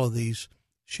all of these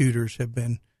shooters have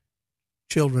been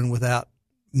children without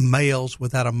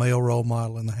a male role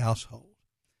model in the household.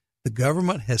 The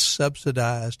government has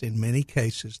subsidized, in many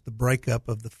cases, the breakup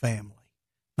of the family.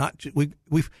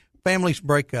 Families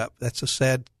break up. That's a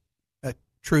sad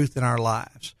truth in our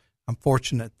lives. I'm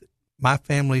fortunate that my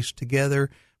family's together.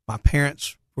 My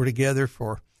parents were together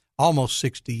for almost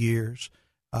 60 years,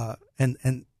 but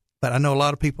I know a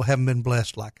lot of people haven't been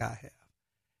blessed like I have.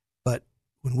 But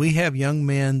when we have young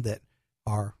men that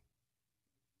are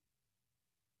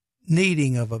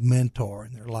needing of a mentor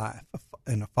in their life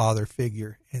and a father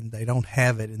figure, and they don't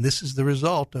have it, and this is the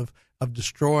result of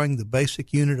destroying the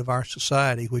basic unit of our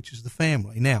society, which is the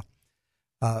family. Now,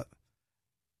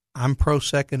 I'm pro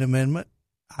Second Amendment.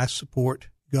 I support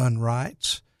gun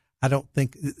rights. I don't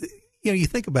think, you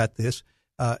think about this.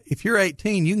 If you're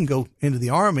 18, you can go into the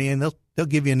Army, and they'll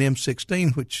give you an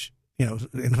M16, which, in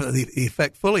the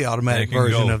effect fully automatic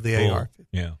version of the AR.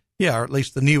 Yeah, or at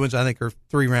least the new ones, I think, are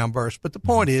 3-round bursts. But the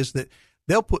point is that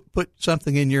they'll put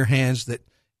something in your hands that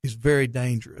is very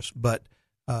dangerous. But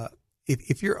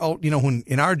if you're old, when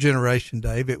in our generation,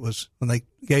 Dave, it was when they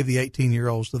gave the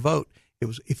 18-year-olds the vote, it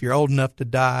was if you're old enough to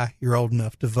die, you're old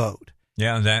enough to vote.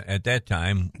 Yeah, at that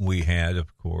time we had,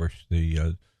 of course,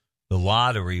 the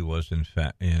lottery was in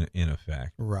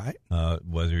effect, right?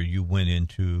 Whether you went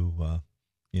into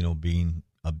being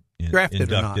drafted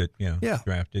inducted, or not.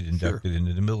 Drafted, inducted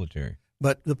into the military.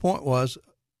 But the point was,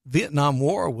 Vietnam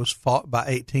War was fought by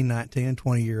 18, 19, and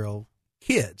 20-year-old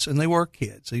kids, and they were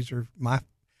kids. These are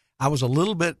I was a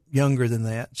little bit younger than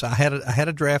that, so I had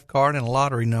a draft card and a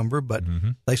lottery number, but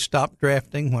they stopped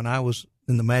drafting when I was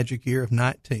in the magic year of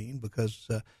 19 because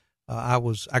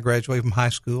I graduated from high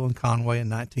school in Conway in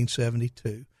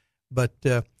 1972. But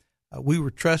we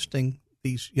were trusting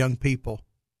these young people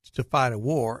to fight a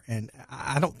war, and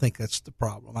I don't think that's the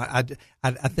problem. I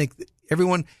think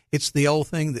that it's the old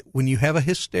thing that when you have a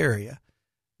hysteria,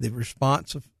 the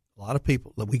response of a lot of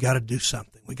people, we got to do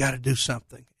something. We got to do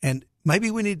something. And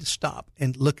maybe we need to stop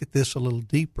and look at this a little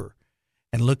deeper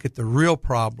and look at the real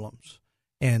problems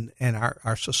and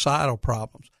our societal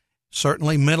problems.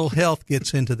 Certainly mental health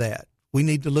gets into that. We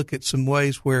need to look at some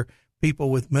ways where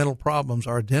people with mental problems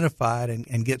are identified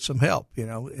and get some help,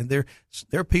 and there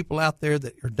are people out there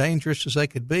that are dangerous as they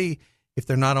could be if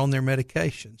they're not on their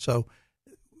medication. So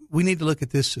we need to look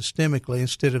at this systemically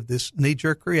instead of this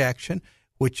knee-jerk reaction,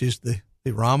 which is the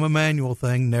Rahm Emanuel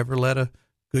thing, never let a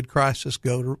good crisis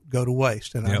go to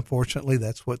waste. And Unfortunately,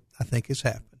 that's what I think has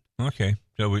happened. Okay.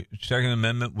 So Second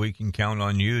Amendment, we can count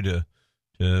on you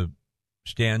to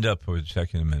stand up for the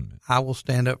Second Amendment. I will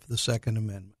stand up for the Second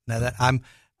Amendment. Now,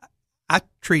 I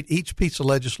treat each piece of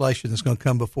legislation that's going to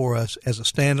come before us as a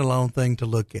standalone thing to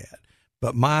look at.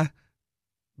 But my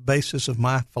basis of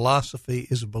my philosophy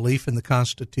is a belief in the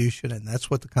Constitution, and that's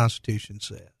what the Constitution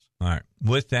says. All right.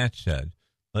 With that said,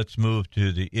 let's move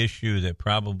to the issue that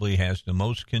probably has the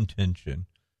most contention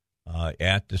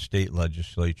at the state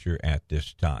legislature at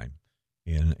this time.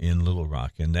 in Little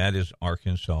Rock, and that is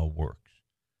Arkansas Works.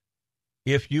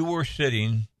 If you were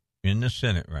sitting in the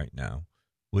Senate right now,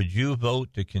 would you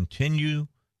vote to continue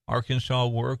Arkansas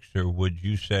Works, or would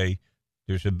you say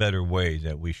there's a better way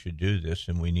that we should do this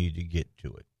and we need to get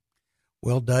to it?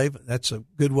 Well, Dave, that's a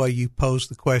good way you posed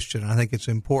the question. I think it's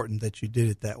important that you did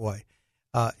it that way.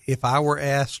 If I were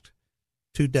asked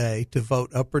today to vote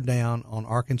up or down on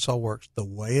Arkansas Works the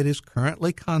way it is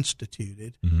currently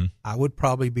constituted, I would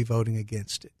probably be voting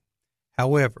against it.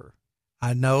 However,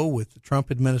 I know with the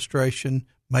Trump administration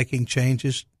making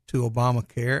changes to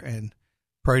Obamacare, and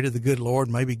pray to the good Lord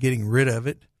maybe getting rid of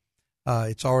it,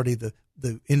 it's already the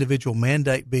individual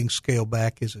mandate being scaled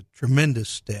back is a tremendous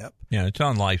step. Yeah, it's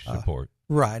on life support.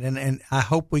 Right, and I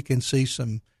hope we can see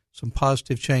some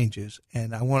positive changes.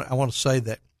 And I want to say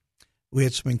that we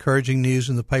had some encouraging news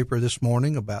in the paper this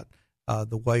morning about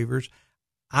the waivers.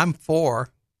 I'm for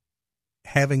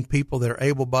having people that are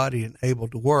able-bodied and able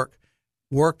to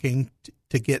working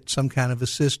to get some kind of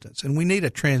assistance. And we need a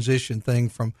transition thing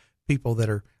from people that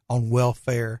are on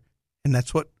welfare, and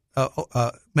that's what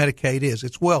Medicaid is.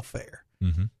 It's welfare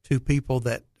to people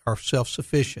that are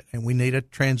self-sufficient, and we need a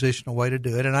transitional way to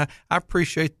do it. And I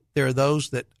appreciate there are those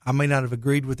that I may not have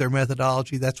agreed with their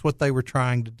methodology. That's what they were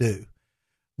trying to do.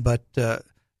 But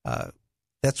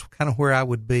that's kind of where I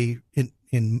would be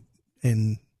in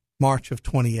March of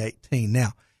 2018.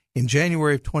 Now, in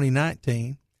January of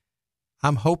 2019,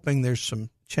 I'm hoping there's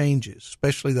some changes,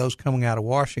 especially those coming out of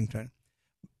Washington.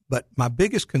 But my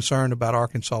biggest concern about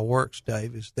Arkansas Works,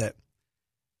 Dave, is that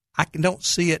I don't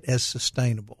see it as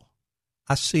sustainable.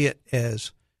 I see it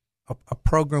as a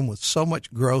program with so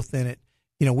much growth in it.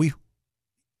 You know, we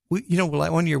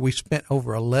like one year we spent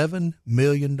over $11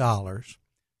 million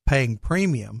paying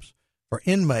premiums for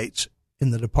inmates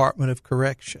in the Department of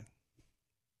Correction.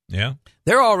 Yeah,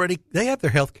 they have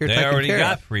their health care taken care of. They already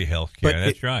got free health care.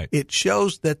 That's right. It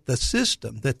shows that the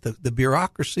system, that the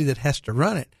bureaucracy that has to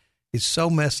run it is so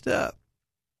messed up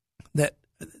that,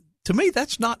 to me,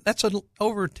 that's an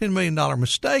over $10 million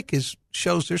mistake.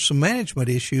 Shows there's some management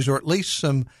issues, or at least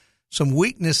some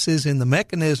weaknesses in the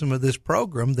mechanism of this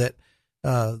program that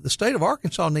the state of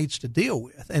Arkansas needs to deal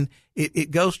with. And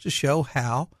it goes to show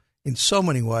how, in so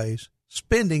many ways,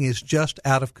 spending is just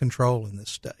out of control in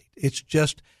this state. It's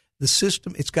just the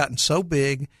system. It's gotten so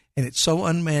big and it's so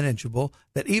unmanageable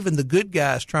that even the good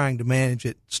guys trying to manage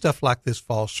it, stuff like this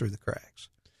falls through the cracks.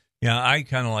 Yeah, I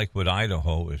kind of like what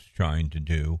Idaho is trying to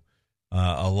do,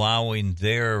 allowing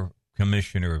their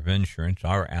commissioner of insurance,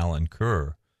 our Alan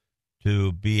Kerr,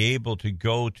 to be able to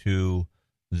go to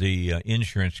the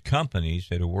insurance companies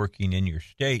that are working in your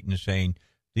state and saying,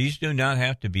 these do not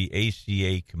have to be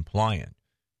ACA compliant.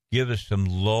 Give us some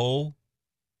low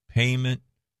payment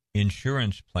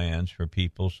insurance plans for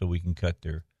people so we can cut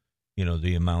their,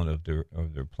 the amount of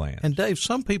their plans. And Dave,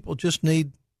 some people just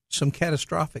need some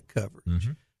catastrophic coverage.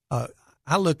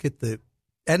 I look at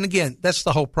and again, that's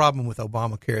the whole problem with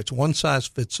Obamacare. It's one size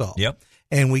fits all. Yep.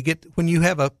 And when you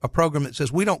have a program that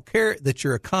says, we don't care that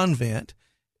you're a convent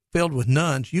filled with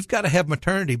nuns, you've got to have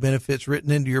maternity benefits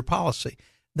written into your policy.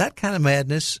 That kind of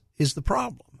madness is the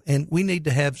problem. And we need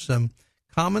to have some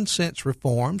common sense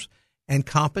reforms and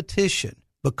competition,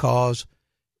 because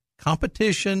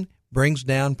competition brings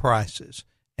down prices,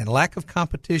 and lack of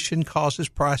competition causes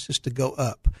prices to go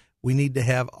up. We need to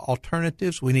have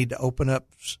alternatives. We need to open up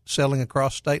selling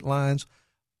across state lines.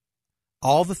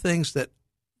 All the things that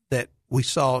we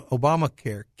saw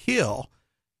Obamacare kill,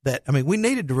 we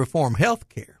needed to reform health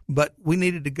care, but we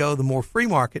needed to go the more free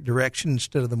market direction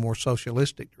instead of the more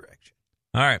socialistic direction.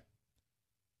 All right.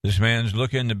 This man's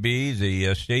looking to be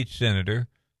the state senator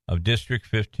of District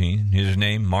 15. His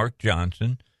name, Mark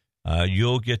Johnson.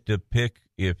 You'll get to pick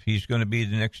if he's going to be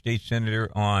the next state senator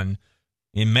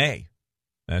in May.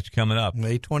 That's coming up.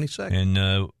 May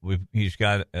 22nd. And he's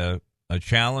got a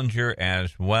challenger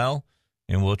as well,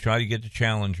 and we'll try to get the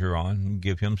challenger on and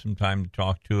give him some time to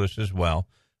talk to us as well.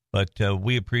 But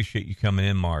we appreciate you coming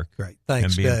in, Mark. Great. Thanks,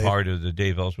 and being Dave. part of the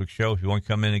Dave Elswick Show. If you want to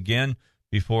come in again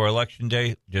before Election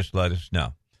Day, just let us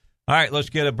know. All right, let's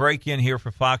get a break in here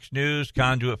for Fox News.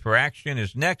 Conduit for Action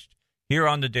is next here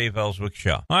on the Dave Elswick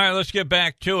Show. All right, let's get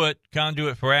back to it.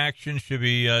 Conduit for Action should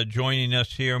be joining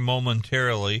us here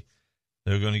momentarily.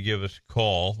 They're going to give us a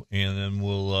call, and then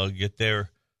we'll get their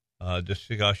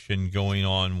discussion going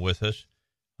on with us.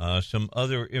 Some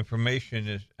other information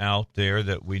is out there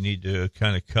that we need to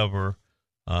kind of cover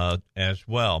as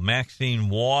well. Maxine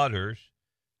Waters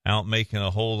out making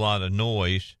a whole lot of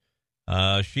noise.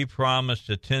 She promised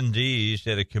attendees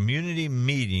at a community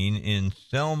meeting in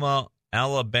Selma,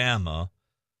 Alabama,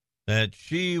 that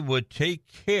she would take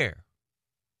care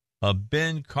of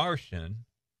Ben Carson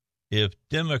if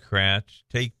Democrats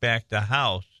take back the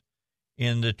House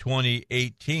in the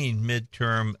 2018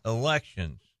 midterm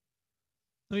elections.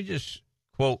 Let me just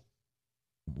quote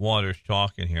Waters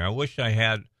talking here. I wish I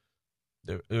had,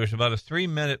 there was about a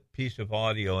 3-minute piece of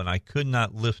audio, and I could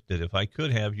not lift it. If I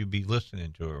could have, you'd be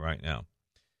listening to it right now.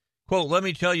 Quote, "Let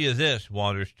me tell you this,"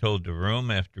 Waters told the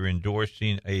room after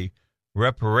endorsing a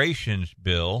reparations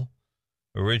bill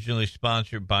originally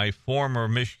sponsored by former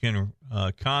Michigan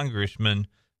Congressman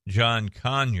John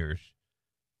Conyers.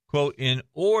 Quote, "In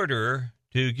order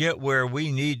to get where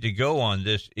we need to go on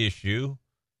this issue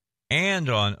and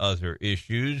on other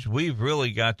issues, we've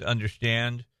really got to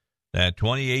understand that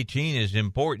 2018 is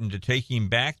important to taking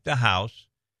back the House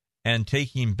and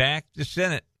taking back the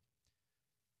Senate."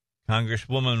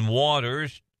 Congresswoman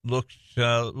Waters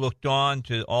looked on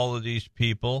to all of these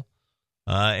people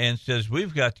and says,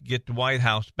 we've got to get the White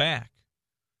House back.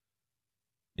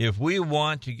 If we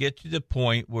want to get to the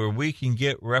point where we can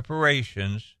get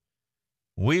reparations,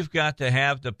 we've got to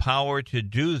have the power to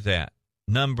do that.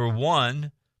 Number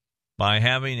one, by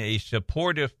having a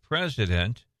supportive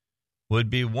president would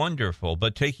be wonderful,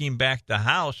 but taking back the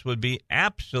House would be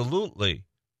absolutely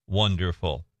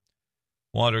wonderful.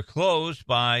 Water closed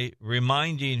by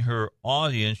reminding her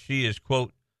audience she is,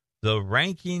 quote, the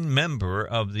ranking member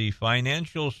of the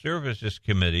Financial Services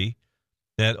Committee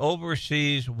that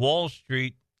oversees Wall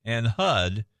Street and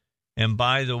HUD. And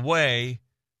by the way,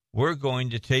 we're going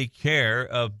to take care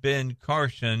of Ben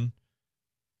Carson,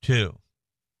 too.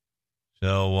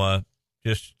 So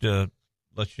just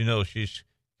let you know, she's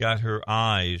got her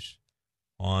eyes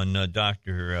on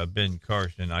Dr. Ben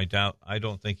Carson. I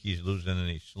don't think he's losing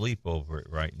any sleep over it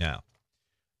right now.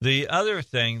 The other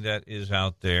thing that is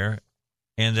out there,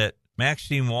 and that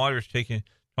Maxine Waters talking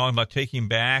about taking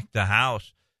back the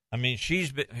House. I mean,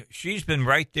 she's been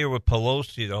right there with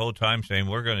Pelosi the whole time saying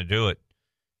we're going to do it.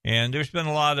 And there's been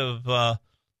a lot of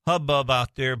hubbub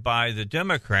out there by the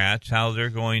Democrats how they're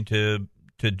going to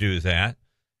do that.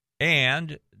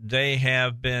 And they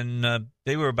have been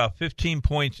they were about 15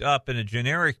 points up in a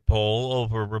generic poll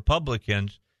over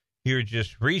Republicans here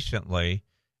just recently,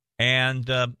 and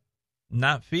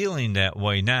not feeling that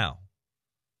way now,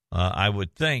 I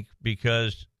would think,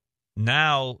 because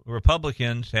now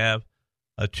Republicans have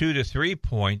a 2 to 3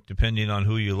 point, depending on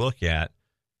who you look at,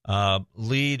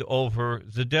 lead over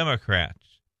the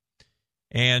Democrats.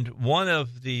 And one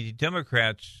of the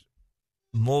Democrats'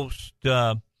 most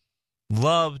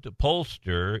loved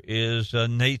pollster is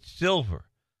Nate Silver,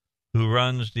 who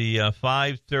runs the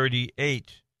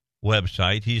 538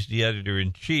 website. He's the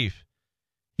editor-in-chief.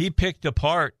 He picked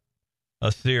apart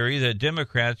a theory that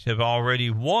Democrats have already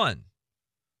won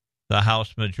the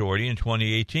House majority in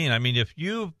 2018. I mean, if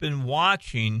you've been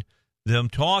watching them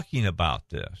talking about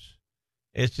this,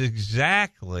 it's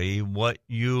exactly what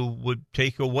you would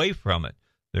take away from it.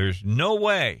 There's no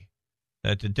way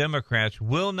that the Democrats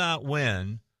will not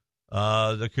win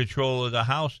the control of the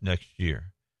House next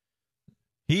year.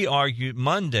 He argued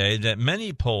Monday that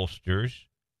many pollsters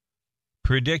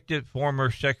predicted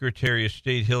former Secretary of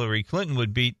State Hillary Clinton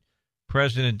would beat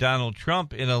President Donald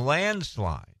Trump in a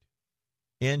landslide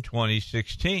in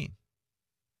 2016.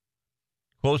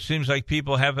 Quote, seems like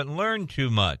people haven't learned too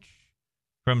much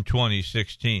from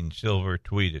 2016, Silver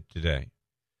tweeted today.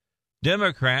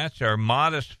 Democrats are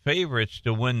modest favorites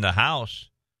to win the House,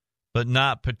 but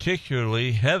not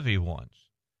particularly heavy ones.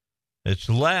 It's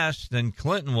less than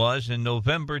Clinton was in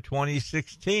November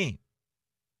 2016.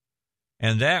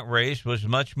 And that race was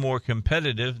much more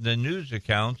competitive than news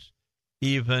accounts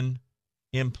even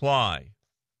imply.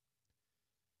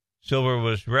 Silver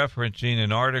was referencing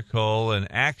an article in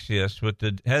Axios with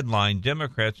the headline,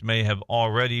 Democrats may have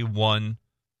already won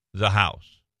the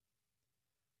House.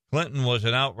 Clinton was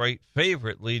an outright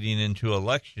favorite leading into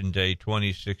Election Day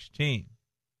 2016.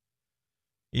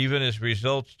 Even as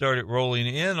results started rolling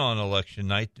in on election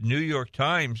night, the New York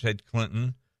Times had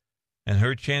Clinton and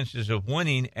her chances of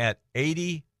winning at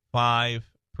 85%.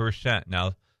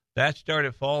 Now, that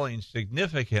started falling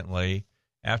significantly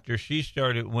after she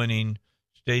started winning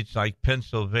states like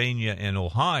Pennsylvania and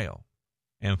Ohio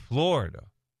and Florida.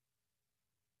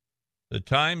 The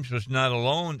Times was not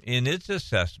alone in its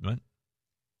assessment.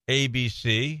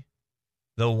 ABC,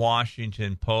 The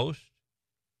Washington Post,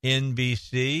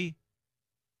 NBC,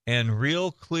 and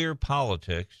Real Clear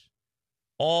Politics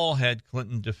all had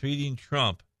Clinton defeating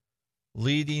Trump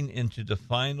leading into the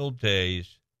final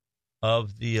days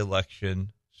of the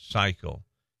election cycle.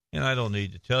 And I don't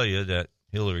need to tell you that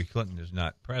Hillary Clinton is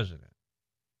not president.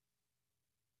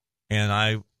 And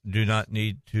I do not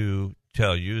need to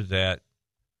tell you that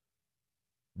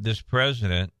this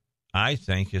president I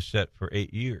think, is set for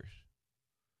 8 years.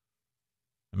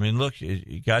 I mean, look,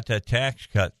 you got that tax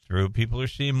cut through. People are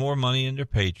seeing more money in their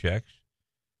paychecks.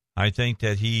 I think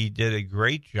that he did a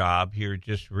great job here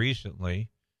just recently,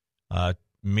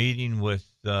 meeting with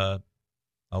a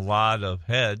lot of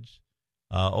heads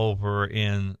over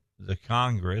in the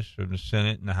Congress or the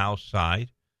Senate and the House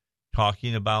side,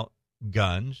 talking about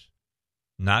guns,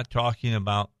 not talking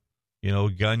about,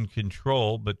 gun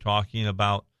control, but talking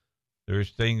about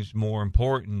there's things more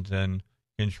important than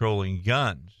controlling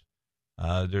guns.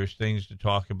 There's things to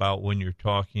talk about when you're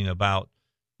talking about,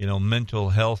 mental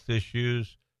health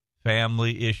issues,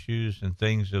 family issues, and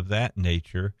things of that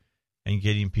nature, and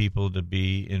getting people to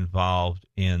be involved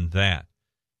in that.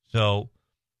 So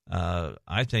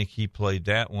I think he played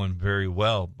that one very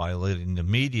well by letting the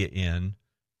media in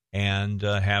and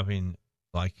having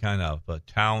like kind of a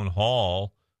town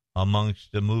hall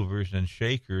amongst the movers and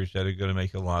shakers that are going to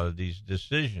make a lot of these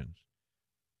decisions.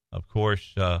 Of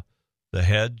course, the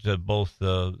heads of both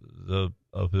of the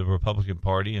Republican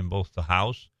Party in both the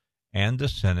House and the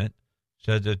Senate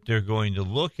said that they're going to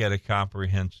look at a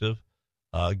comprehensive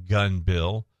gun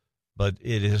bill, but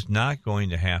it is not going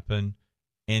to happen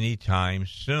anytime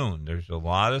soon. There's a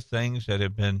lot of things that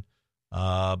have been,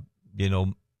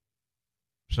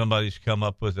 somebody's come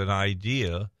up with an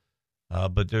idea,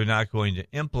 but they're not going to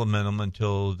implement them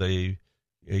until they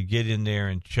get in there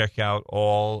and check out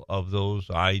all of those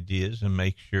ideas and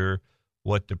make sure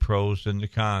what the pros and the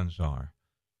cons are.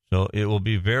 So it will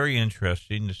be very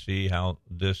interesting to see how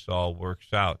this all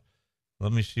works out.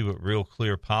 Let me see what Real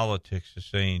Clear Politics is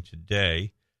saying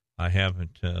today. I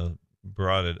haven't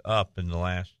brought it up in the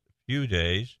last few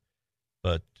days,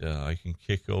 but I can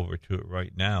kick over to it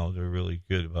right now. They're really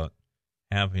good about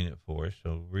having it for us.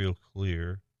 So Real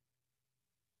Clear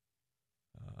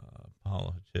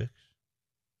Politics.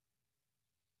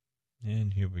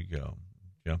 And here we go.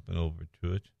 Jumping over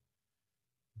to it.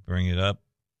 Bring it up.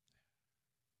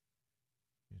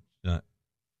 It's not,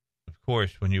 of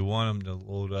course, when you want them to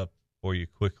load up for you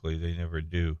quickly, they never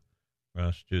do. Or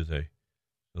else do they?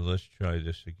 So let's try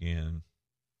this again.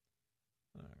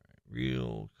 All right,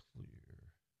 Real Clear.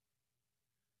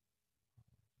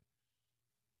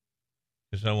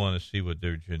 Because I want to see what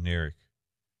their generic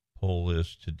poll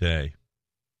is today.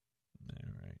 All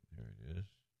right, there it is.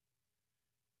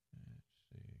 Let's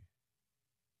see.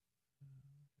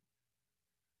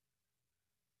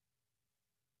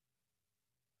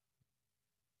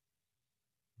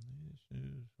 Latest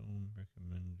news, home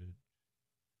recommended.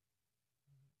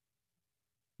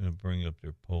 I'm going to bring up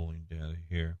their polling data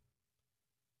here.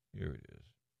 Here it is.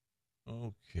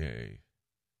 Okay.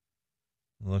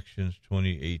 Elections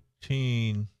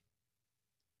 2018.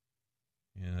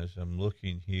 And as I'm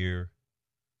looking here,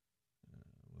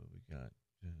 what we got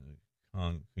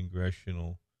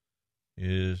congressional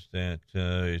is that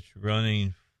it's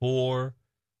running for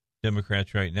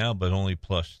Democrats right now, but only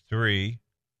 +3.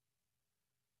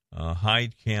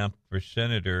 Heidkamp for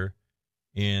senator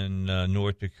in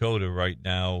North Dakota right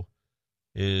now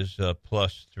is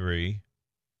 +3.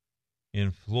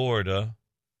 In Florida,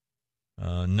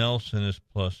 Nelson is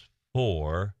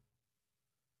 +4.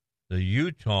 The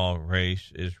Utah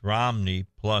race is Romney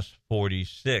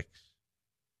 +46.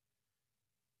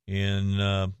 In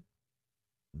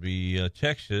the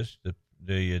Texas,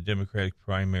 the Democratic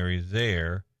primary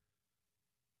there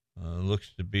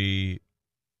looks to be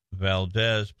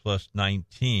Valdez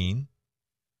 +19.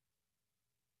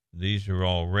 These are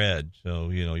all red, so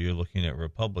you're looking at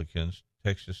Republicans.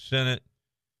 Texas Senate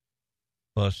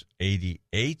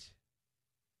 +88.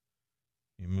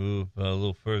 You move a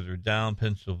little further down,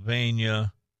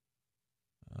 Pennsylvania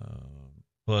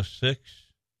 +6.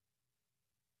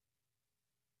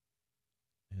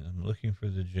 And I'm looking for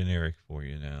the generic for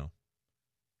you now,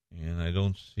 and I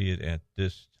don't see it at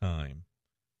this time.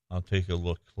 I'll take a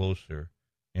look closer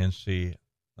and see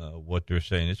what they're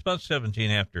saying. It's about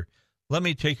 17 after. Let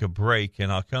me take a break,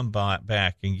 and I'll come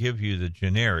back and give you the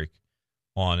generic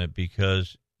on it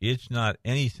because it's not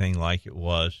anything like it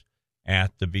was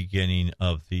at the beginning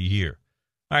of the year.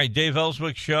 All right, Dave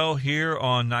Elswick Show here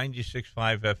on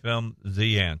 96.5 FM,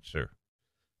 The Answer.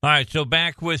 All right, so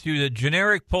back with you. The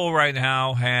generic poll right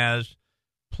now has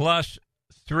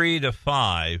 +3 to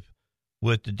 5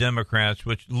 with the Democrats,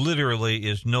 which literally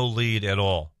is no lead at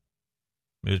all.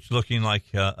 It's looking like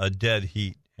a dead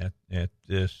heat at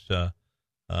this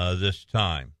this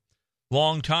time.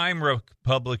 Longtime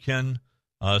Republican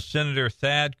Senator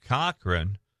Thad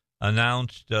Cochran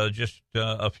announced just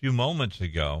a few moments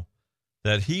ago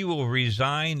that he will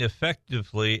resign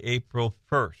effectively April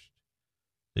 1st.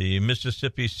 The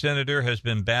Mississippi senator has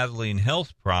been battling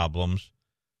health problems.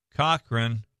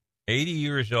 Cochran, 80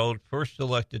 years old, first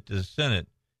elected to the Senate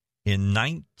in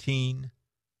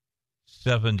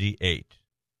 1978.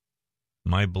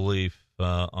 My belief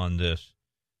on this,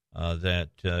 that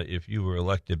if you were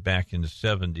elected back in the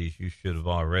 70s, you should have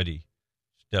already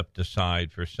stepped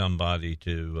aside for somebody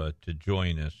to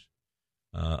join us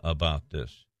about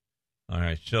this. All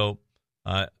right, so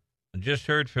I just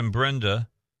heard from Brenda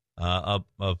of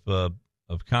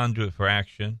Conduit for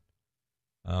Action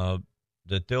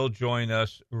that they'll join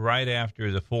us right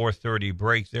after the 4:30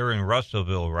 break. They're in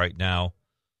Russellville right now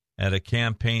at a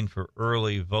campaign for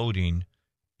early voting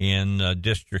in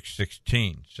District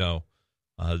 16. So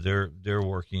they're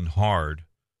working hard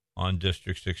on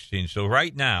District 16. So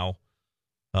right now,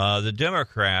 the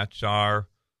Democrats are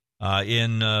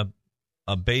in a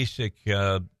basic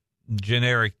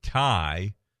generic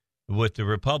tie with the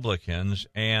Republicans,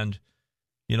 and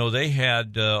they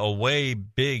had a way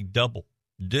big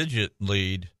double-digit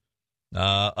lead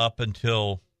up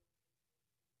until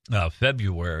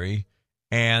February,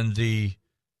 and the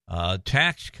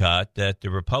tax cut that the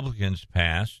Republicans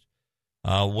passed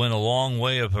went a long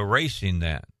way of erasing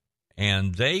that.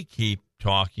 And they keep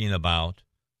talking about,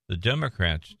 the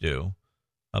Democrats do,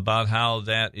 about how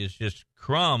that is just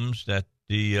crumbs that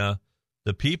the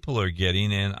people are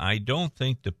getting, and I don't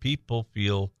think the people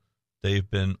feel they've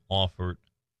been offered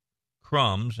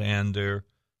crumbs, and they're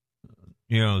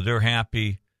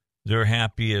happy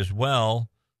as well.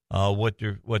 What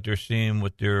they're seeing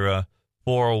with their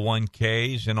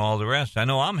 401ks and all the rest. I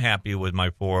know I'm happy with my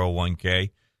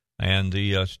 401k, and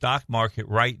the stock market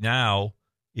right now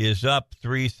is up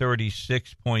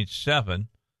 336.7,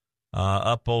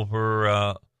 up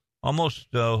over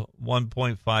almost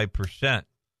 1.5%.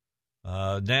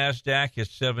 NASDAQ is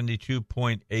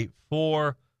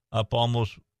 72.84, up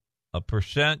almost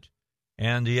 1%,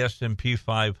 and the S&P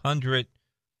 500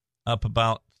 up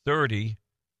about 30,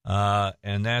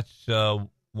 and that's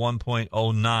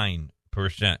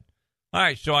 1.09%. All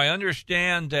right, so I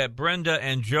understand that Brenda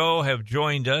and Joe have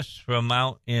joined us from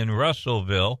out in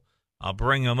Russellville. I'll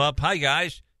bring them up. Hi,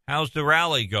 guys. How's the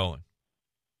rally going?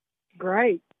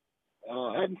 Great.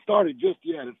 Hadn't started just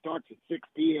yet. It starts at 6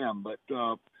 p.m., but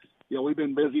we've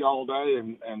been busy all day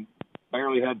and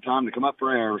barely had time to come up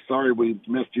for air. Sorry we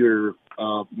missed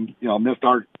missed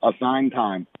our assigned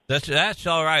time. That's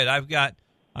all right.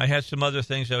 I had some other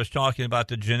things I was talking about,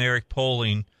 the generic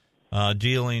polling,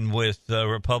 dealing with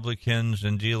Republicans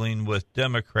and dealing with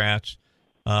Democrats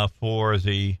for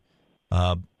the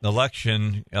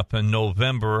election up in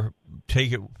November.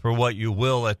 Take it for what you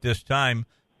will at this time.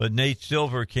 But Nate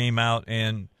Silver came out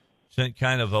and sent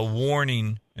kind of a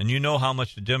warning, and you know how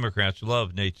much the Democrats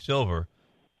love Nate Silver.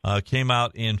 Came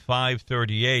out in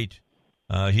 538.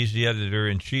 He's the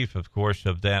editor-in-chief, of course,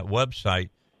 of that website.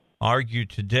 Argued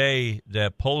today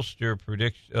that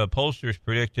pollsters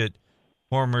predicted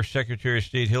former Secretary of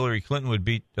State Hillary Clinton would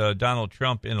beat Donald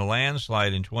Trump in a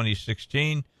landslide in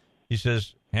 2016. He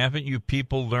says, haven't you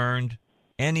people learned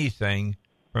anything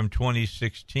from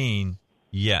 2016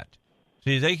 yet?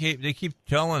 See, they keep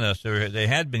telling us, or they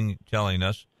had been telling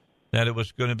us, that it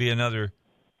was going to be another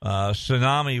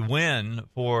tsunami win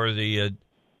for the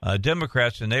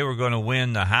Democrats, and they were going to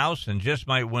win the House and just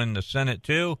might win the Senate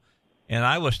too. And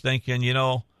I was thinking,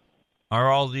 are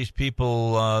all these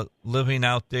people living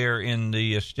out there in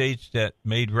the states that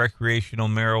made recreational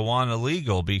marijuana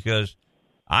legal? Because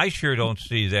I sure don't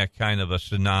see that kind of a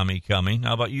tsunami coming.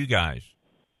 How about you guys?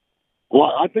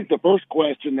 Well, I think the first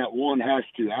question that one has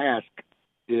to ask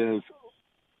is,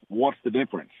 what's the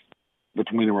difference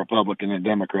between a Republican and a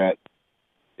Democrat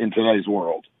in today's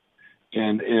world?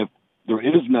 And if there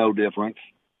is no difference,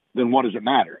 then what does it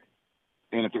matter?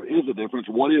 And if there is a difference,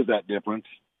 what is that difference?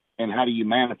 And how do you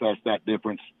manifest that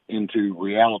difference into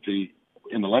reality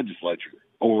in the legislature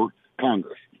or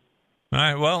Congress? All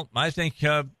right. Well, I think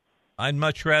I'd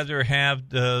much rather have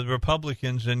the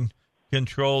Republicans in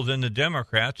control than the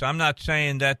Democrats. I'm not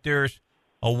saying that there's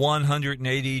a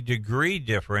 180-degree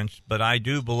difference, but I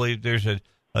do believe there's a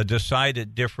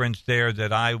decided difference there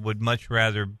that I would much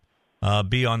rather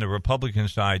be on the Republican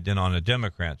side than on the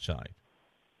Democrat side.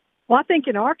 Well, I think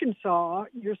in Arkansas,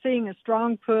 you're seeing a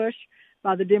strong push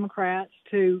by the Democrats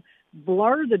to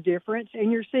blur the difference,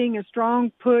 and you're seeing a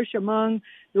strong push among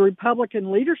the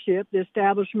Republican leadership, the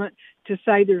establishment, to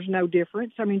say there's no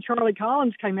difference. I mean, Charlie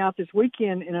Collins came out this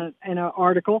weekend in an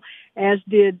article, as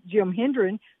did Jim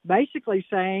Hendren, basically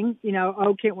saying,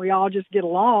 can't we all just get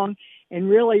along? And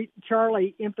really,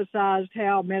 Charlie emphasized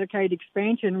how Medicaid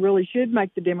expansion really should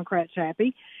make the Democrats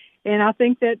happy. And I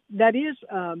think that is,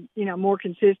 more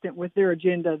consistent with their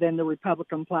agenda than the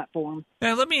Republican platform.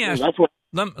 Now, let me ask.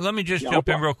 Let me just jump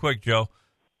in real quick, Joe.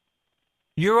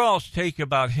 your all's take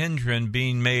about Hendren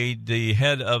being made the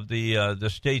head of the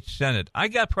state Senate. I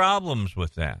got problems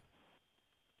with that.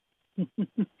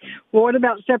 Well, what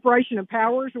about separation of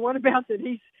powers? What about that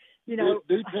he's,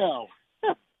 do tell.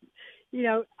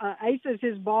 Asa is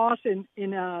his boss in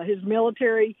his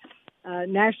military,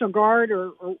 National Guard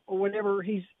or whatever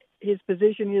his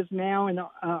position is now in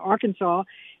Arkansas,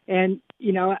 and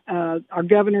our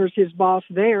governor is his boss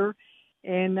there,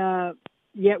 and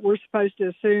yet we're supposed to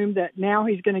assume that now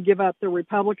he's going to give up the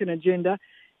Republican agenda,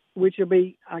 which will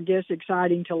be, I guess,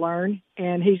 exciting to learn,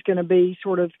 and he's going to be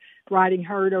sort of riding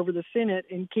herd over the Senate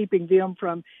and keeping them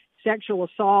from sexual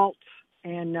assaults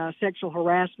and sexual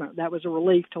harassment. That was a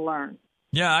relief to learn.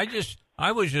 Yeah,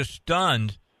 I was just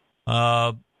stunned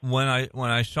when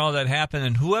I saw that happen,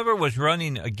 and whoever was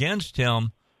running against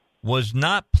him was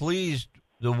not pleased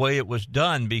the way it was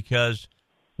done, because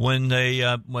when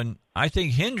I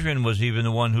think Hendren was even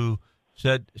the one who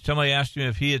said, somebody asked him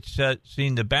if he had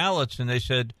seen the ballots, and they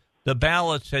said the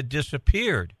ballots had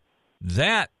disappeared.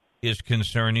 That is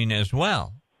concerning as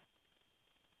well.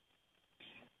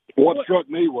 What struck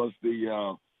me was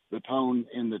the tone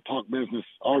in the Talk Business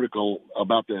article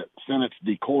about the Senate's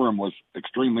decorum was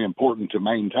extremely important to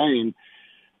maintain.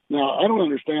 Now, I don't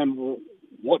understand,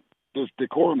 what does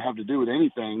decorum have to do with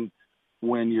anything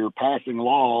when you're passing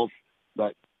laws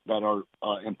that are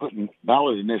and putting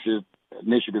ballot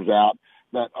initiatives out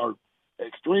that are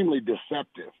extremely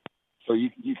deceptive. So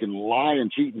you can lie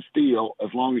and cheat and steal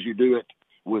as long as you do it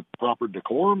with proper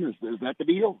decorum. Is that the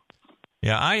deal?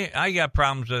 Yeah, I got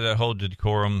problems with that whole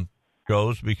decorum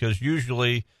goes, because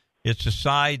usually it's a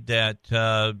side that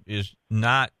is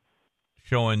not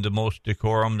showing the most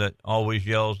decorum that always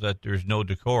yells that there's no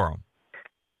decorum.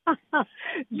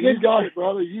 You got it,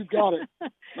 brother. You got it.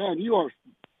 Man, you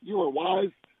are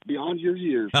wise beyond your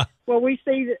years. Well, we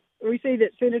see that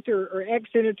Senator or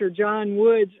ex-Senator John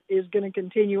Woods is going to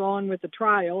continue on with the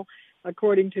trial,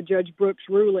 according to Judge Brooks'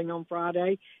 ruling on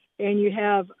Friday. And you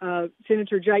have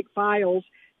Senator Jake Files,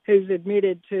 who's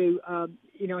admitted to,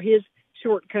 his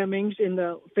shortcomings in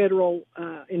the federal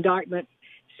indictment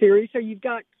series. So you've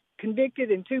got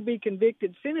convicted and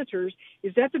to-be-convicted senators.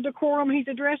 Is that the decorum he's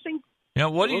addressing? Yeah.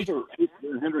 Those are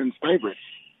Hendren's favorites.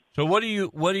 So what do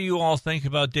you all think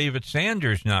about David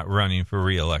Sanders not running for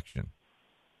re-election?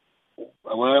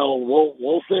 Well,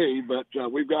 we'll see, but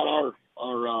we've got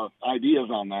our ideas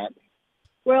on that.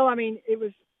 Well, I mean, it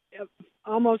was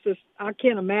almost I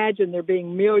can't imagine there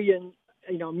being million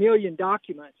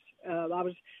documents. I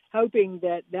was hoping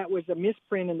that was a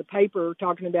misprint in the paper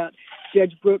talking about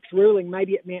Judge Brooks' ruling.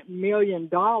 Maybe it meant $1 million,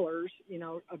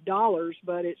 of dollars,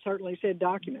 but it certainly said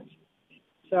documents.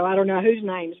 So I don't know whose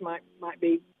names might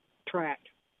be tracked.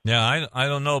 Yeah, I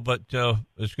don't know, but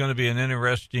it's going to be an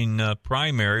interesting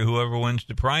primary. Whoever wins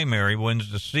the primary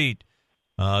wins the seat.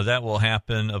 That will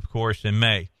happen, of course, in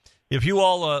May. If you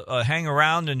all hang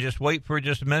around and just wait for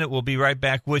just a minute, we'll be right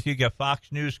back with you. Got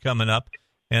Fox News coming up,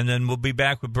 and then we'll be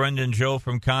back with Brenda and Joe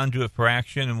from Conduit for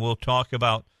Action, and we'll talk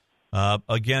about,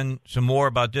 again, some more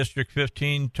about District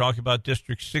 15, talk about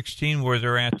District 16, where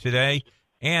they're at today,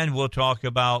 and we'll talk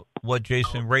about what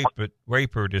Jason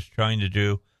Rapert is trying to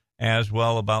do as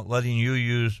well, about letting you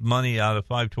use money out of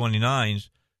 529s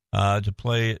to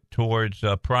play towards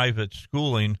private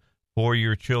schooling for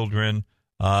your children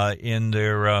in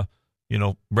their,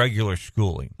 regular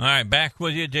schooling. All right, back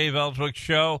with you, Dave Elswick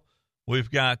Show. We've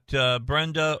got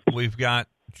Brenda, we've got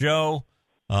Joe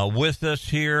with us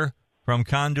here from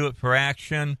Conduit for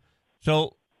Action.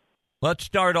 So let's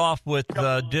start off with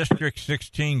District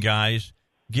 16, guys.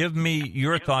 Give me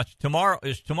your thoughts. Tomorrow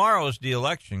is the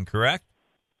election, correct?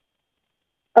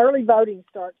 Early voting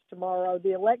starts tomorrow.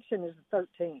 The election is the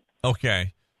 13th.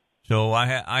 Okay. So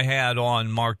I had on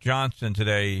Mark Johnson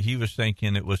today. He was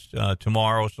thinking it was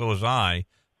tomorrow, so was I.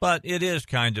 But it is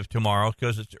kind of tomorrow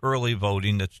because it's early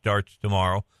voting that starts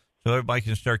tomorrow. So everybody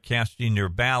can start casting their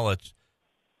ballots.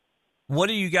 What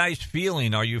are you guys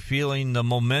feeling? Are you feeling the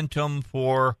momentum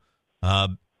for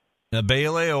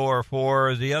Bailey or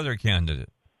for the other candidate?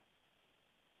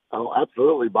 Oh,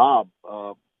 absolutely, Bob.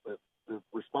 The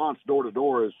response door to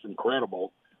door is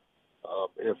incredible.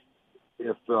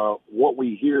 If what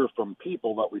we hear from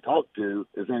people that we talk to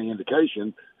is any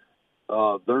indication,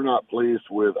 they're not pleased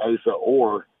with Asa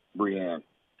or Breanne.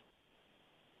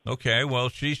 Okay, well,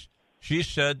 she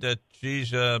said that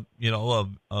she's a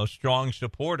strong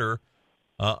supporter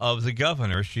of the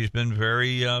governor. She's been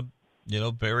very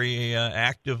very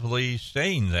actively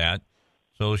saying that.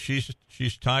 So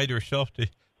she's tied herself to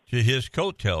his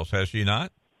coattails, has she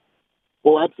not?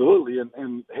 Well, absolutely,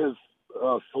 and his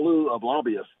slew of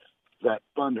lobbyists that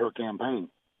fund her campaign.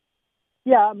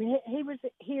 Yeah, I mean, he was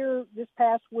here this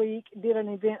past week, did an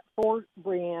event for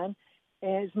Brienne,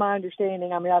 and it's my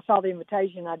understanding. I mean, I saw the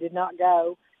invitation. I did not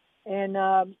go. And,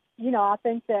 I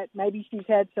think that maybe she's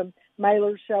had some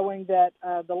mailers showing that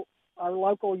our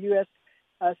local U.S.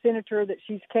 Senator, that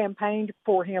she's campaigned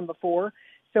for him before.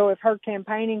 So if her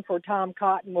campaigning for Tom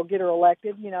Cotton will get her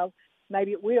elected,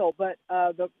 maybe it will. But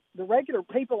the regular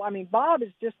people, I mean, Bob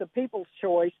is just the people's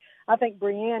choice. I think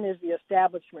Brienne is the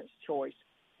establishment's choice.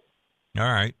 All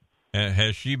right.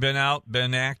 Has she been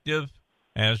active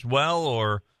as well,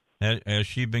 or has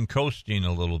she been coasting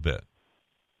a little bit?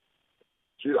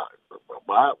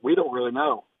 We don't really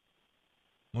know.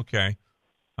 Okay.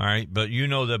 All right. But you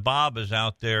know that Bob is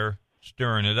out there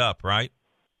stirring it up, right?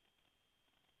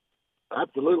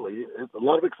 Absolutely. It's a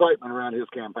lot of excitement around his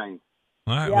campaign.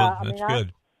 All right. That's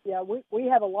good. We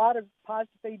have a lot of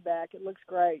positive feedback. It looks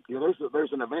great. Yeah,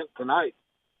 there's an event tonight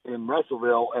in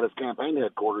Russellville at his campaign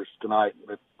headquarters tonight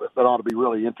that ought to be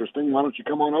really interesting. Why don't you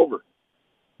come on over?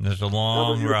 There's a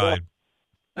long ride.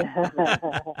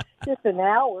 Just an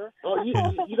hour. Oh, you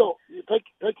don't. You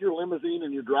take your limousine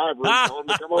and your driver and tell them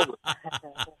to come over.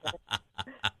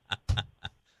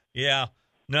 Yeah.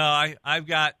 No, I've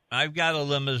got a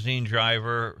limousine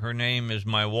driver. Her name is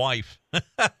my wife.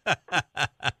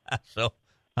 So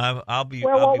I'll be.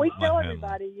 Well, I'll what be we tell my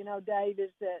everybody, Dave,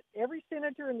 is that every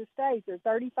senator in the state, there are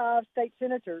 35 state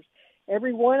senators.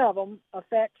 Every one of them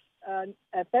affects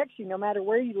you, no matter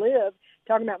where you live.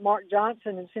 Talking about Mark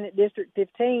Johnson in Senate District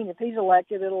 15, if he's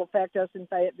elected, it'll affect us in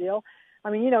Fayetteville.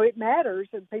 I mean, it matters,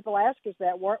 and people ask us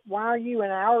that. Why are you in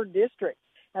our district?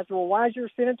 I said, well, why is your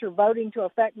senator voting to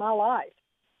affect my life?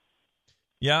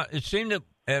 Yeah, it seemed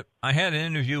that I had an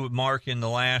interview with Mark in the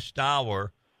last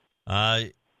hour.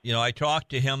 I talked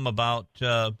to him about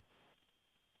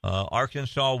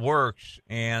Arkansas Works,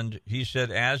 and he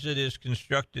said as it is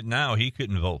constructed now, he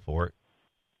couldn't vote for it.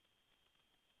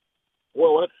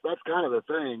 Well, that's kind of the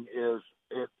thing, is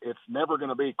it's never going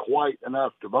to be quite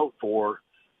enough to vote for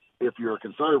if you're a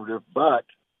conservative, but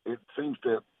it seems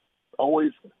to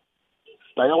always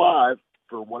stay alive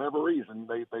for whatever reason.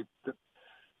 They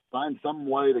find some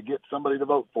way to get somebody to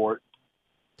vote for it.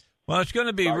 Well, it's going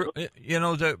to be,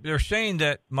 they're saying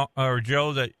that,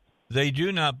 Joe, that they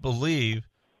do not believe,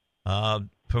 from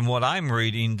what I'm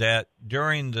reading, that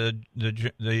during the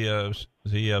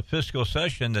fiscal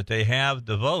session that they have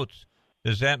the votes.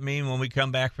 Does that mean when we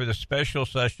come back for the special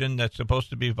session that's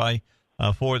supposed to be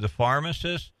for the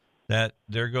pharmacists, that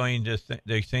they're going to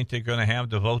they think they're going to have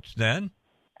the votes then?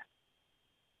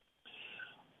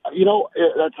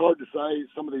 That's hard to say.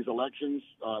 Some of these elections,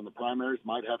 the primaries,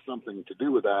 might have something to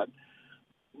do with that.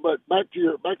 But back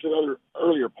to the other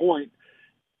earlier point,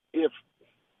 if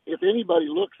anybody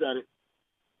looks at it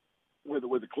with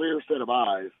a clear set of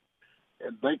eyes,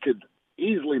 they could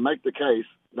easily make the case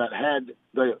that had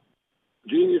the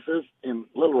geniuses in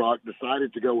Little Rock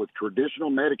decided to go with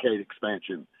traditional Medicaid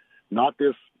expansion, not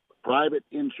this private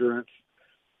insurance,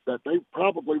 that they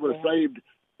probably would have saved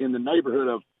in the neighborhood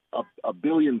of $1.2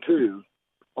 billion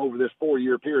over this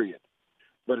 4-year period.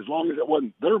 But as long as it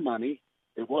wasn't their money,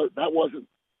 that wasn't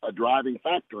a driving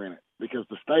factor in it, because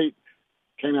the state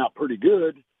came out pretty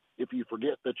good if you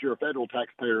forget that you're a federal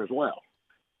taxpayer as well.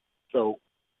 So,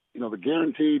 the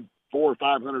guaranteed $400 or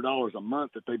 $500 a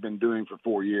month that they've been doing for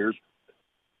 4 years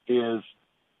is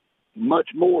much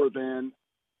more than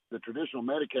the traditional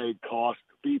Medicaid cost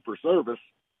fee for service,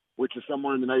 which is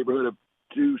somewhere in the neighborhood of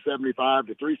 $275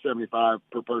 to $375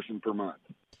 per person per month.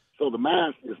 So the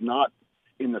math is not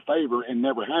in the favor, and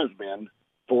never has been,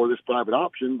 for this private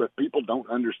option, but people don't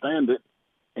understand it,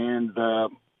 and the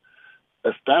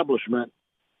establishment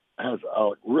has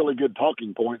really good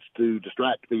talking points to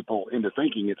distract people into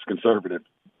thinking it's conservative.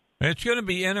 It's going to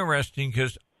be interesting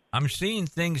because I'm seeing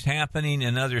things happening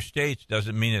in other states.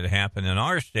 Doesn't mean it happened in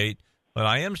our state, but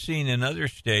I am seeing in other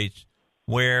states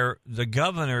where the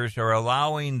governors are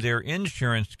allowing their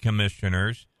insurance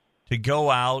commissioners to go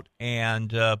out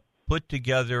and put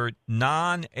together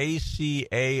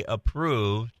non-ACA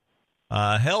approved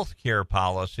health care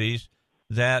policies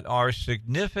that are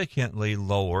significantly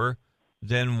lower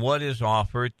than what is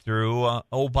offered through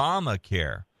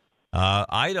Obamacare.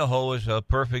 Idaho is a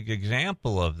perfect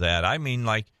example of that. I mean,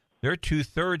 they're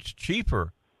 2/3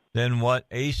 cheaper than what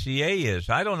ACA is.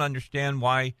 I don't understand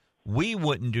why we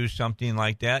wouldn't do something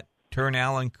like that, turn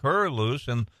Alan Kerr loose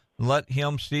and let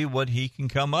him see what he can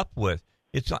come up with.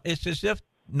 It's as if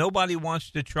nobody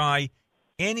wants to try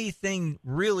anything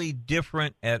really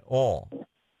different at all.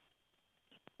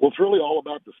 Well, it's really all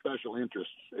about the special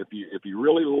interests. If you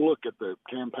really look at the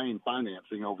campaign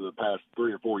financing over the past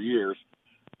 3 or 4 years,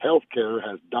 healthcare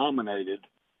has dominated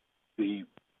the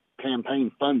campaign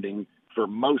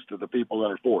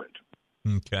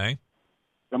Okay.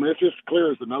 I mean, it's just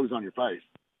clear as the nose on your face.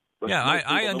 But yeah,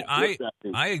 I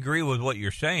I agree with what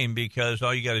you're saying, because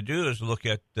all you got to do is look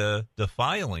at the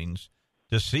filings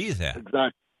to see that.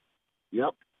 Exactly.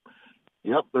 Yep.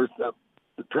 There's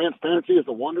the transparency is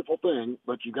a wonderful thing,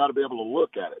 but you got to be able to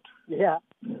look at it. Yeah.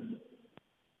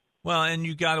 Well, and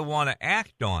you got to want to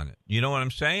act on it. You know what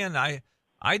I'm saying? I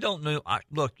don't know.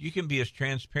 Look, you can be as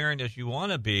transparent as you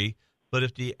want to be, but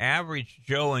if the average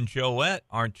Joe and Joette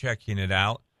aren't checking it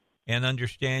out and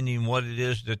understanding what it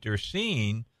is that they're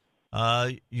seeing,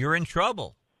 you're in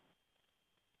trouble.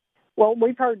 Well,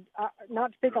 we've heard,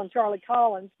 not to pick on Charlie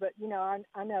Collins, but,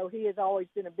 I know he has always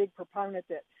been a big proponent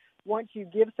that once you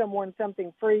give someone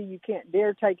something free, you can't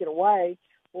dare take it away.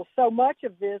 Well, so much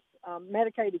of this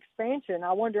Medicaid expansion,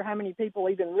 I wonder how many people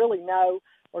even really know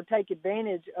or take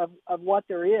advantage of what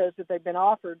there is that they've been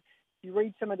offered. If you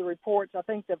read some of the reports, I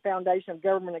think the Foundation of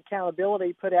Government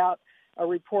Accountability put out a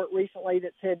report recently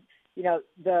that said,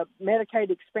 the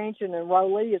Medicaid expansion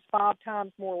enrollee is 5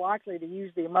 times more likely to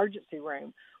use the emergency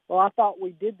room. Well, I thought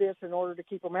we did this in order to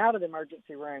keep them out of the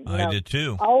emergency room. I did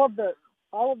too. All of the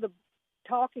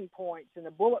talking points and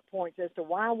the bullet points as to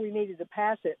why we needed to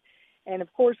pass it. And,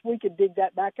 of course, we could dig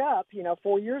that back up.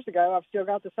 4 years ago, I've still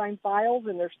got the same files,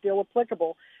 and they're still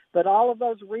applicable. But all of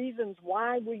those reasons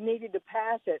why we needed to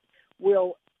pass it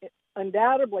will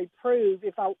undoubtedly prove,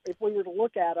 if we were to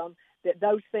look at them, that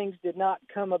those things did not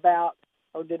come about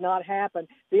or did not happen.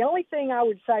 The only thing I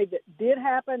would say that did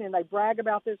happen, and they brag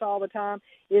about this all the time,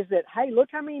 is that, hey, look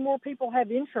how many more people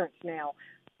have insurance now.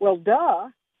 Well, duh.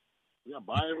 Yeah,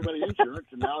 buy everybody insurance,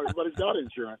 and now everybody's got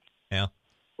insurance. Yeah.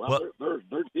 Well, they're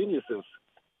geniuses.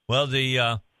 Well,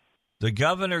 the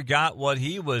governor got what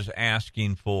he was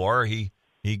asking for. He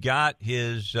got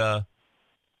his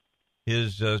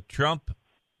Trump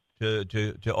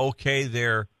to okay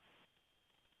their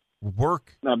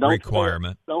work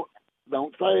requirement. Don't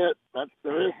say it.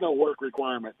 There is no work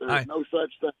requirement. There is no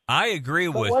such thing. I agree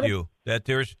with you that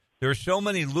there's so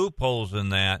many loopholes in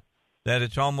that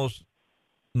it's almost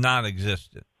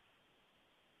non-existent.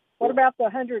 What about the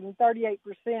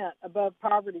 138% above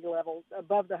poverty levels,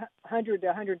 above the 100 to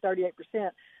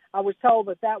 138%? I was told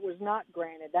that was not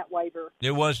granted, that waiver. It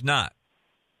was not.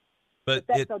 So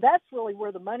that's really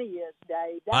where the money is,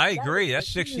 Dave. I agree. That's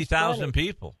 60,000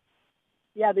 people.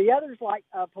 Yeah, the others like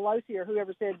Pelosi or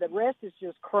whoever said the rest is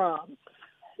just crumbs.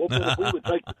 Well, but if we would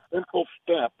take the simple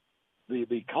step,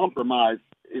 the compromise,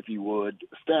 if you would,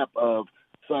 step of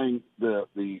saying the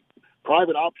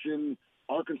private option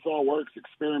Arkansas Works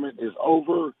experiment is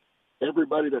over.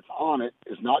 Everybody that's on it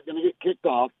is not going to get kicked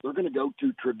off. They're going to go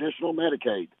to traditional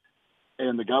Medicaid,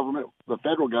 and the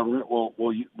federal government will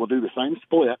do the same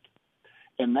split.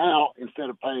 And now, instead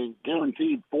of paying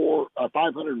guaranteed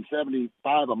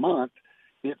 $575 a month,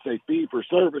 it's a fee for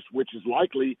service, which is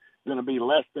likely going to be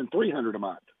less than $300 a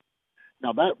month.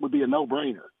 Now that would be a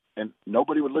no-brainer, and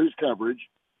nobody would lose coverage,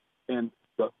 and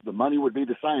the money would be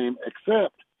the same,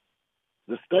 except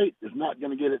the state is not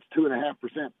going to get its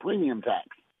 2.5% premium tax.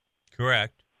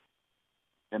 Correct.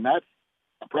 And that's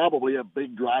probably a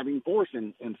big driving force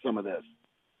in some of this.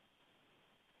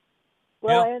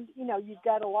 Well, yeah. And, you've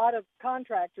got a lot of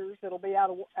contractors that'll be out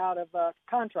of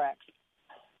contracts.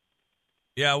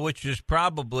 Yeah, which is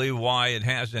probably why it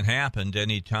hasn't happened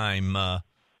any time,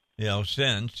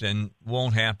 since, and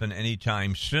won't happen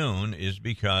anytime soon, is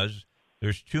because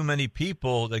there's too many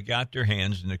people that got their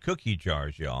hands in the cookie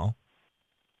jars, y'all.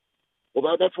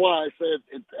 Well, that's why I said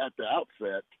at the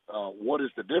outset, what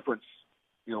is the difference?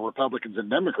 Republicans and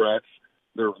Democrats,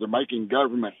 they're making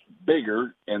government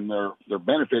bigger, and they're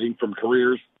benefiting from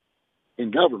careers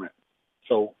in government.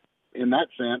 So in that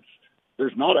sense,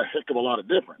 there's not a heck of a lot of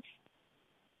difference.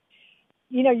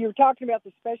 You're talking about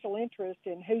the special interest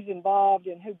and who's involved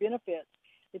and who benefits.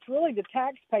 It's really the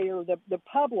taxpayer, the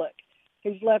public,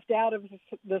 who's left out of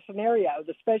the scenario,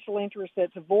 the special interest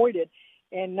that's avoided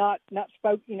and not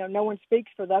spoke. No one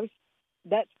speaks for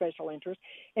that special interest,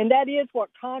 and that is what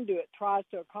Conduit tries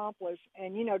to accomplish.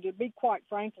 And to be quite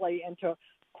frankly, and to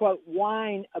quote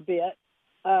whine a bit,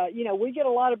 we get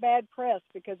a lot of bad press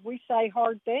because we say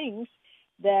hard things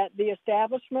that the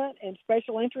establishment and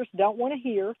special interests don't want to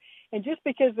hear, and just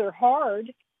because they're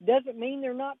hard doesn't mean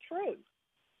they're not true.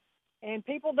 And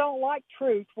people don't like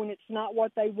truth when it's not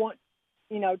what they want,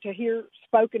 to hear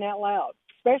spoken out loud,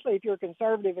 especially if you're a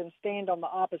conservative and stand on the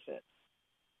opposite.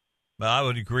 Well, I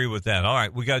would agree with that. All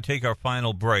right, we got to take our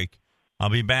final break. I'll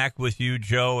be back with you,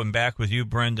 Joe, and back with you,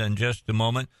 Brenda, in just a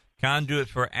moment.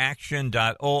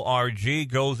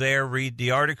 Conduitforaction.org. Go there, read the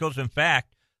articles. In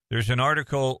fact, there's an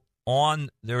article on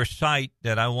their site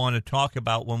that I want to talk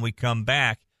about when we come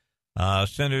back.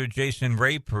 Senator Jason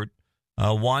Rapert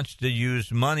wants to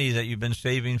use money that you've been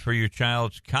saving for your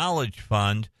child's college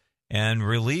fund and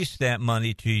release that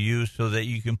money to you so that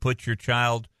you can put your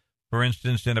child, for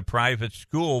instance, in a private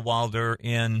school while they're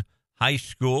in high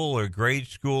school or grade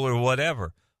school or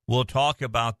whatever. We'll talk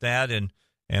about that and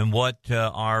what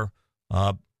our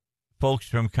folks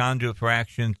from Conduit for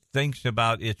Action thinks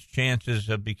about its chances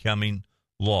of becoming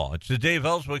law. It's the Dave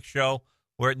Elswick Show.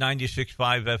 We're at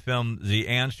 96.5 FM, The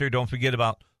Answer. Don't forget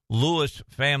about Lewis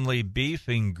Family Beef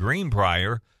in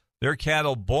Greenbrier. Their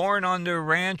cattle born on their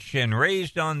ranch and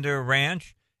raised on their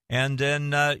ranch, and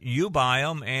then you buy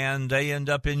them, and they end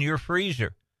up in your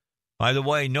freezer. By the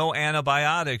way, no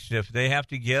antibiotics. If they have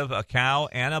to give a cow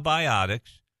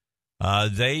antibiotics,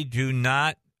 they do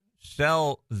not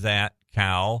sell that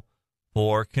cow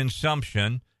for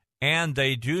consumption, and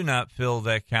they do not fill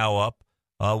that cow up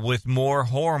with more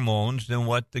hormones than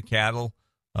what the cattle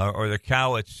or the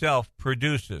cow itself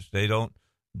produces. They don't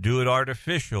do it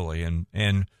artificially, and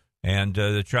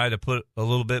they try to put a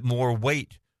little bit more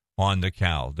weight on the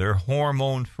cow. They're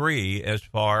hormone-free as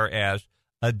far as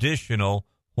additional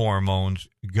hormones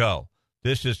go.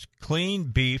 This is clean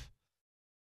beef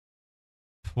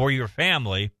for your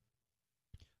family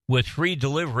with free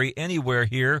delivery anywhere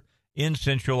here in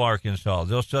Central Arkansas.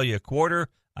 They'll sell you a quarter,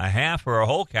 a half, or a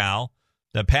whole cow.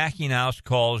 The packing house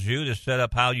calls you to set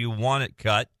up how you want it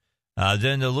cut.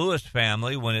 Then the Lewis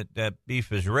family, when that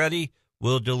beef is ready,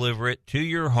 will deliver it to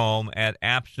your home at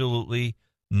absolutely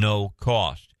no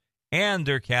cost. And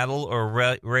their cattle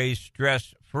are raised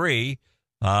stress-free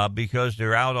because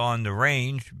they're out on the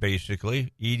range,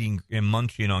 basically, eating and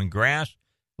munching on grass,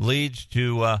 leads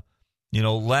to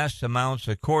less amounts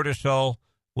of cortisol,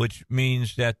 which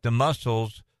means that the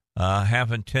muscles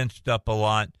haven't tensed up a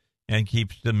lot and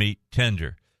keeps the meat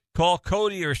tender. Call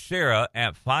Cody or Sarah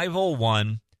at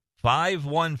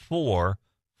 501-514-1494,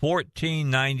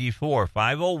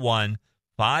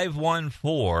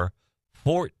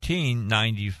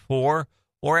 501-514-1494,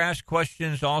 or ask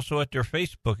questions also at their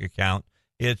Facebook account.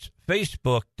 It's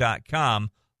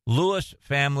facebook.com, Lewis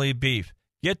Family Beef.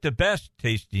 Get the best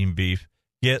tasting beef.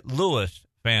 Get Lewis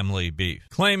Family Beef.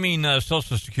 Claiming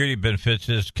Social Security benefits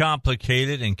is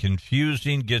complicated and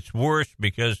confusing, gets worse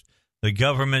because the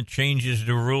government changes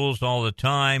the rules all the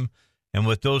time, and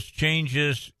with those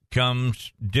changes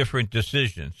comes different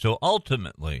decisions. So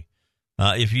ultimately,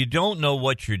 if you don't know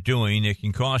what you're doing, it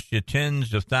can cost you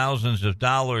tens of thousands of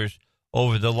dollars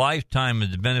over the lifetime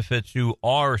of the benefits you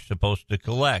are supposed to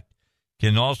collect. It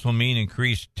can also mean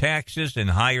increased taxes and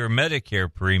higher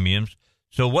Medicare premiums.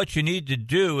 So what you need to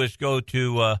do is go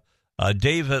to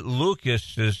David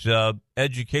Lucas's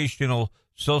educational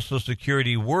Social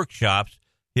Security workshops.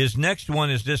 His next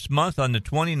one is this month on the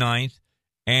 29th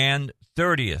and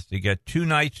 30th. You got 2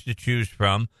 nights to choose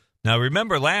from. Now,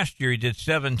 remember last year he did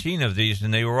 17 of these,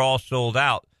 and they were all sold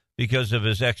out because of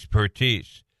his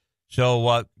expertise.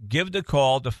 So give the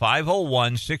call to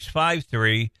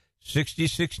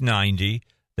 501-653-6690.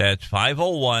 That's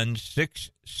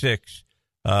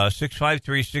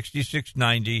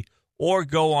 501-653-6690. Or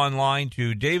go online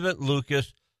to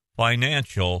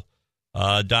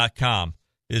davidlucasfinancial.com.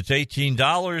 It's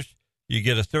 $18. You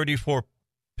get a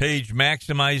 34-page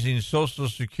Maximizing Social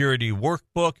Security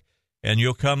workbook, and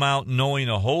you'll come out knowing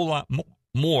a whole lot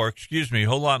more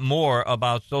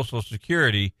about Social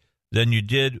Security than you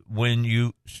did when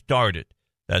you started.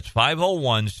 That's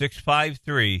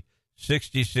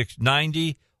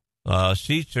 501-653-6690.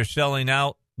 Seats are selling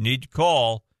out. Need to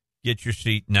call. Get your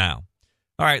seat now.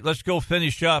 All right, let's go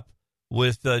finish up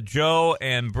with Joe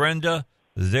and Brenda.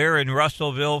 They're in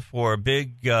Russellville for a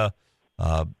big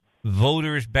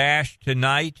voters bash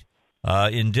tonight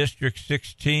in District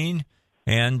 16.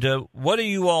 And what do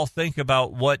you all think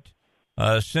about what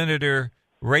Senator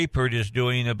Rayford is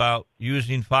doing about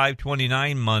using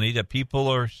 529 money that people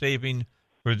are saving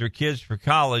for their kids for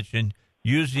college and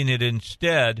using it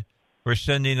instead for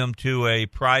sending them to a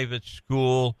private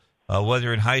school,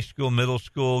 whether in high school, middle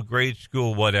school, grade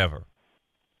school, whatever?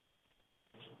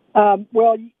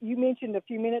 Well, you mentioned a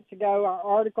few minutes ago our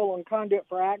article on Conduit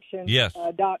for Action, yes.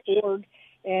 .org,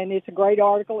 and it's a great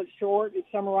article. It's short. It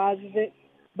summarizes it.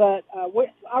 But I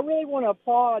really want to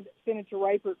applaud Senator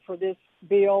Rayford for this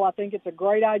bill. I think it's a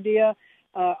great idea.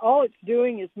 All it's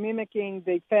doing is mimicking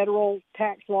the federal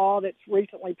tax law that's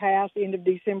recently passed, end of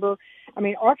December. I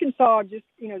mean, Arkansas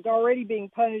is already being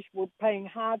punished. We're paying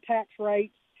high tax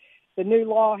rates. The new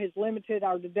law has limited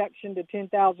our deduction to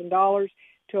 $10,000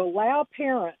 to allow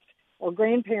parents or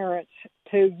grandparents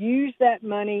to use that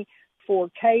money for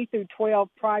K through 12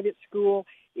 private school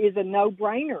is a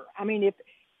no-brainer. I mean, if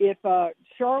if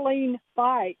Charlene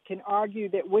Fight can argue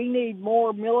that we need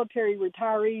more military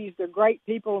retirees, they're great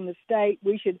people in the state,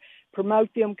 we should promote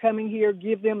them coming here,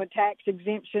 give them a tax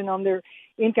exemption on their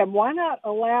income. Why not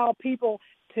allow people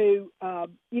to,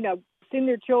 send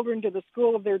their children to the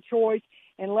school of their choice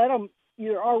and let them,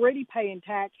 you're already paying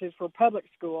taxes for public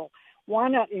school. Why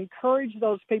not encourage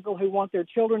those people who want their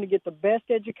children to get the best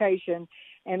education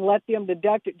and let them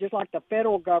deduct it just like the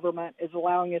federal government is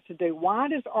allowing us to do? Why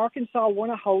does Arkansas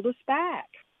want to hold us back?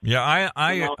 Yeah,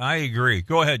 I agree.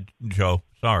 Go ahead, Joe.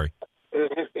 Sorry.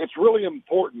 It's really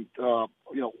important,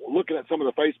 looking at some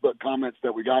of the Facebook comments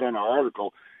that we got in our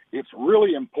article, it's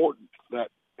really important that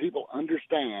people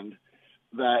understand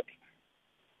that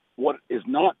what is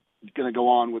not going to go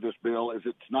on with this bill is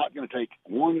it's not going to take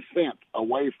 1 cent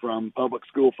away from public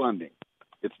school funding.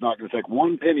 It's not going to take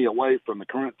 1 penny away from the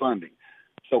current funding.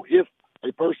 So if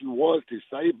a person was to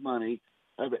save money,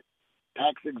 have it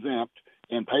tax exempt,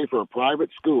 and pay for a private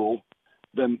school,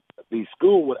 then the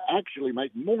school would actually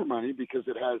make more money because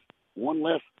it has one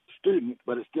less student,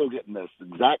 but it's still getting the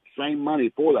exact same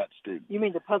money for that student. You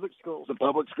mean the public schools? The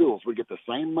public schools would get the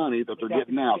same money that they're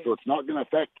getting now. So it's not going to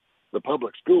affect the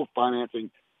public school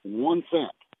financing 1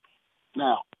 cent.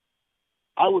 Now,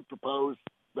 I would propose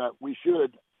that we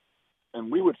should,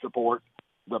 and we would support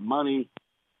the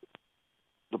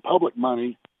public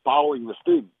money following the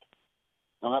student.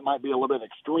 Now, that might be a little bit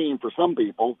extreme for some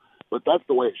people, but that's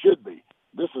the way it should be.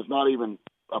 This is not even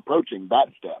approaching that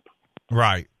step.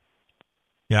 Right.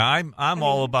 Yeah, I'm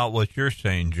all about what you're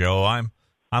saying, Joe.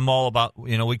 I'm all about,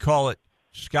 we call it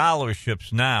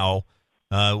scholarships now.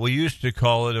 We used to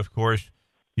call it, of course,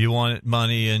 you wanted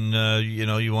money and,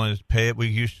 you wanted to pay it. We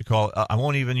used to call it, I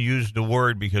won't even use the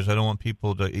word because I don't want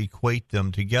people to equate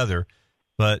them together,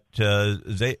 but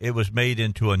it was made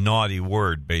into a naughty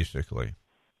word, basically.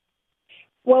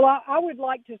 Well, I would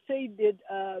like to see, did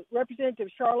Representative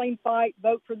Charlene Fight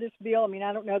vote for this bill? I mean,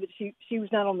 I don't know that she was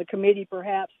not on the committee,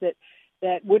 perhaps, that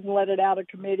wouldn't let it out of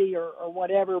committee or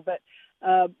whatever. But,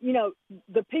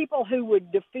 the people who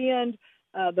would defend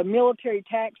the military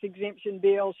tax exemption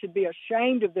bill should be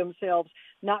ashamed of themselves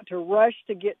not to rush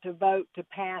to get to vote to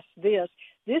pass this.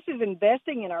 This is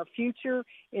investing in our future.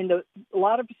 A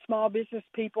lot of small business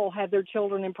people have their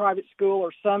children in private school,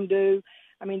 or some do.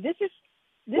 I mean, this is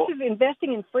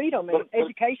investing in freedom and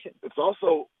education. It's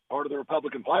also part of the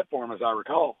Republican platform, as I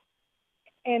recall.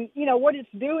 And, what it's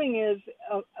doing is,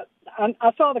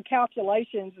 I saw the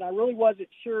calculations, and I really wasn't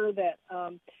sure that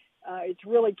it's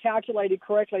really calculated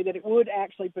correctly, that it would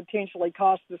actually potentially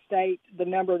cost the state the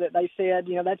number that they said.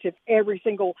 That's if every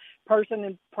single person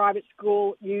in private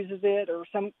school uses it, or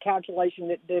some calculation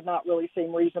that did not really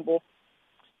seem reasonable.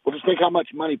 Well, just think how much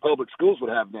money public schools would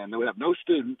have then. They would have no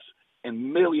students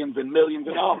and millions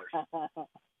of dollars.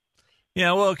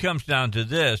 Yeah, well, it comes down to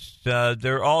this.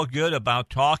 They're all good about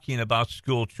talking about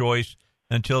school choice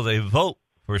until they vote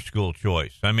for school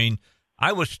choice. I mean,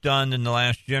 I was stunned in the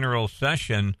last general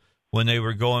session when they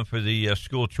were going for the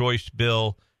school choice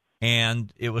bill,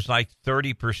 and it was like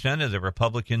 30% of the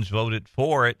Republicans voted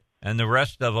for it, and the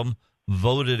rest of them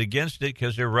voted against it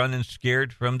because they're running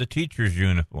scared from the teacher's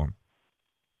uniform.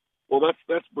 Well,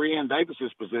 that's Breanne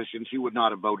Davis's position. She would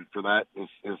not have voted for that,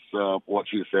 is what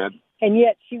she said. And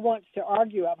yet she wants to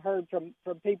argue, I've heard from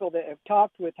people that have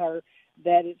talked with her,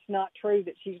 that it's not true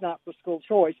that she's not for school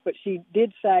choice. But she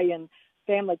did say in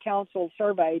Family Council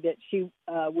survey that she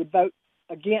would vote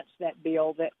against that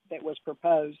bill that was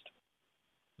proposed.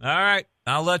 All right.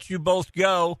 I'll let you both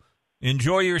go.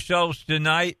 Enjoy yourselves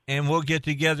tonight, and we'll get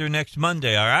together next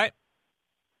Monday, all right?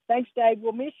 Thanks, Dave.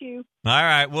 We'll miss you. All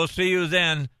right. We'll see you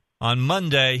then on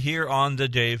Monday here on the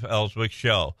Dave Elswick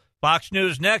Show. Fox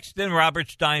News next, then Robert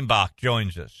Steinbach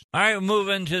joins us. All right, we'll move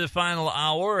into the final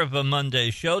hour of a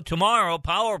Monday show. Tomorrow,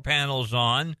 Power Panel's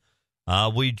on.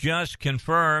 We just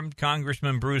confirmed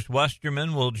Congressman Bruce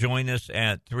Westerman will join us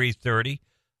at 3:30.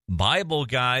 Bible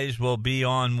Guys will be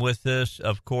on with us,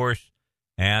 of course,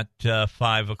 at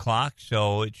 5 o'clock.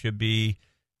 So it should be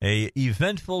a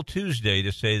eventful Tuesday,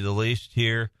 to say the least,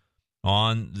 here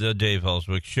on the Dave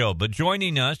Elswick Show. But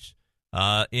joining us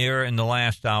here in the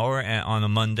last hour on a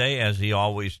Monday, as he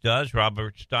always does,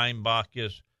 Robert Steinbach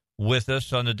is with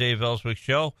us on the Dave Elswick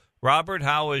Show. Robert,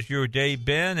 how has your day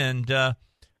been, and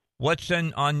what's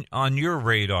on your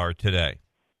radar today?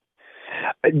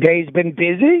 Day's been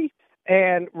busy,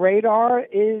 and radar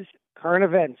is current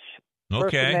events.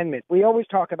 Okay. First Amendment. We always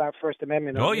talk about First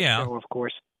Amendment on this show, of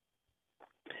course.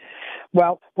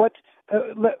 Well, what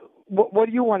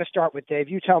do you want to start with, Dave?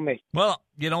 You tell me. Well,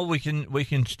 we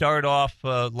can start off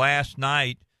last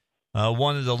night.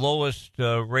 One of the lowest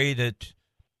rated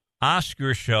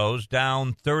Oscar shows,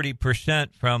 down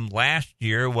 30% from last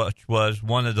year, which was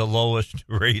one of the lowest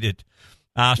rated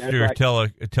Oscar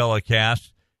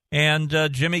telecasts. And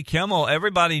Jimmy Kimmel,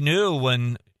 everybody knew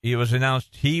when it was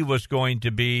announced he was going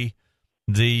to be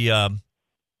the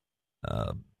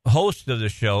host of the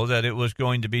show that it was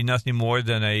going to be nothing more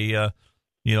than a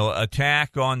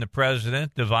attack on the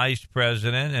president, the vice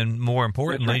president, and more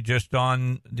importantly, just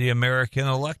on the American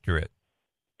electorate.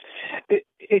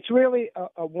 It's really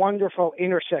a wonderful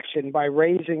intersection by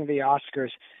raising the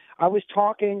Oscars. I was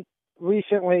talking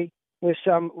recently with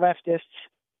some leftists,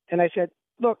 and I said,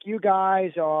 look, you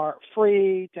guys are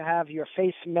free to have your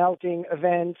face-melting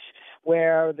events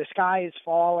where the sky is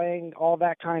falling, all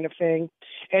that kind of thing.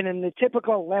 And in the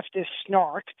typical leftist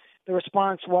snark, the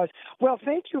response was, well,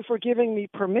 thank you for giving me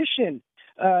permission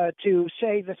to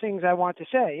say the things I want to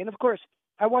say. And, of course,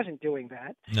 I wasn't doing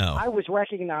that. No. I was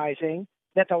recognizing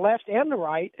that the left and the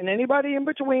right and anybody in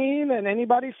between and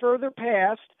anybody further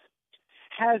past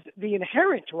has the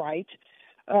inherent right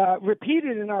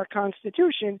repeated in our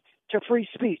Constitution to free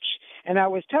speech. And I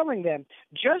was telling them,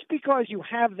 just because you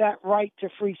have that right to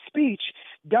free speech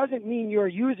doesn't mean you're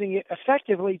using it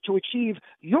effectively to achieve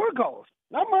your goals,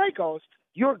 not my goals,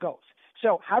 your goals.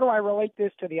 So how do I relate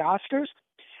this to the Oscars?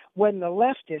 When the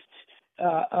leftists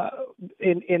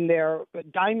in their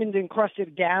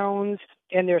diamond-encrusted gowns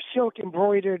and their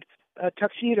silk-embroidered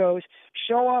tuxedos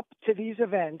show up to these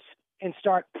events and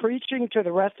start preaching to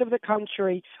the rest of the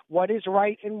country what is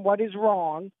right and what is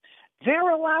wrong, they're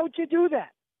allowed to do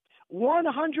that,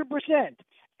 100%.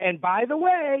 And by the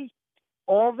way,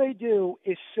 all they do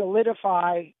is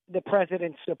solidify the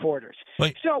president's supporters.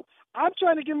 Wait. So I'm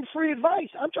trying to give them free advice.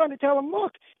 I'm trying to tell them,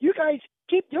 look, you guys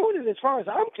keep doing it as far as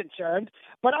I'm concerned,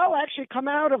 but I'll actually come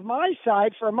out of my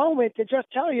side for a moment to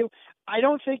just tell you, I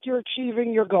don't think you're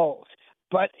achieving your goals.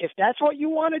 But if that's what you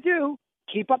want to do,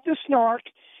 keep up the snark,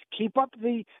 keep up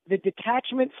the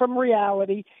detachment from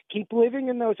reality, keep living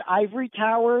in those ivory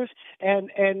towers and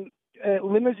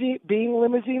being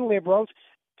limousine liberals,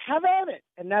 have at it.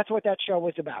 And that's what that show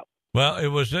was about. Well, it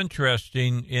was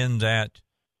interesting in that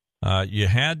you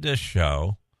had this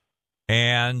show,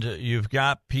 and you've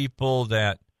got people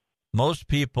that most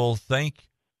people think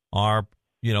are,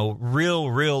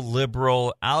 real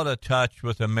liberal, out of touch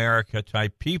with America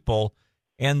type people,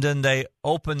 and then they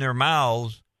open their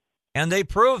mouths and they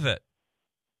prove it.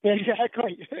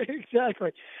 Exactly.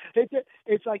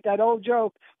 It's like that old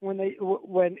joke when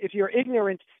if you're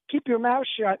ignorant, keep your mouth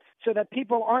shut so that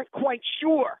people aren't quite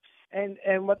sure.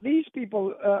 And what these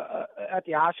people at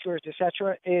the Oscars,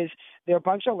 etc., is they're a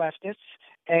bunch of leftists,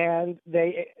 and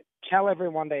they tell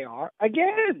everyone they are.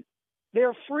 Again,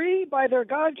 they're free by their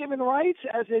God-given rights,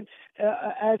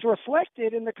 as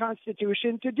reflected in the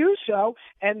Constitution, to do so.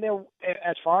 And they're,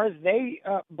 as far as they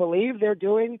believe, they're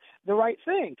doing the right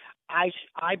thing. I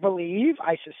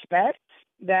suspect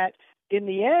that in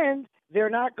the end, they're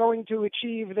not going to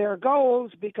achieve their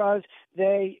goals because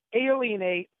they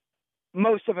alienate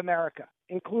most of America,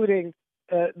 including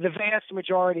the vast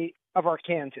majority of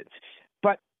Arkansans.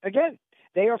 But again,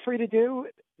 they are free to do,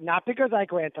 not because I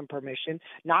grant them permission,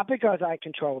 not because I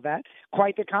control that,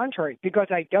 quite the contrary, because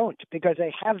I don't, because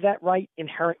they have that right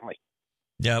inherently.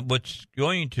 Yeah, what's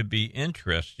going to be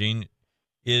interesting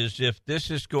is if this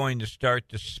is going to start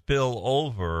to spill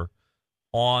over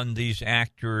on these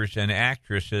actors and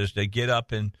actresses that get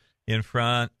up in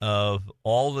front of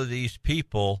all of these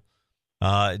people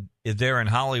there in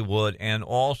Hollywood and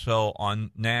also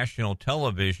on national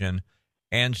television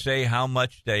and say how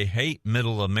much they hate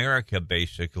middle America,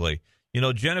 basically.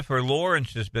 Jennifer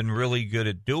Lawrence has been really good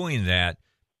at doing that,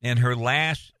 and her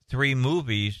last 3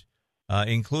 movies,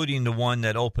 including the one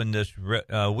that opened this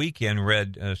weekend,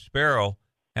 Red Sparrow,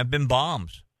 have been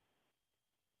bombs.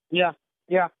 Yeah.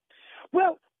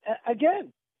 Well,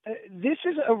 again, this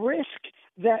is a risk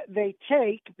that they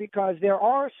take because there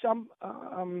are some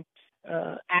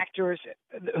actors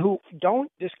who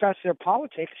don't discuss their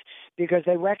politics because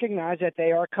they recognize that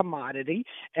they are a commodity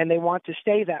and they want to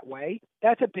stay that way.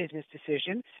 That's a business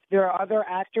decision. There are other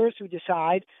actors who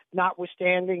decide,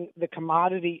 notwithstanding the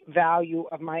commodity value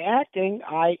of my acting,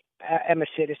 I am a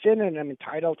citizen and I'm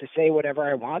entitled to say whatever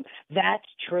I want. That's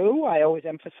true. I always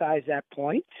emphasize that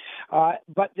point.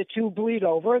 But the two bleed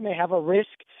over, and they have a risk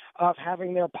of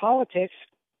having their politics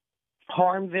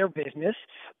harm their business.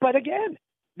 But again,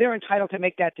 they're entitled to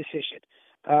make that decision.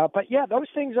 But yeah, those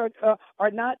things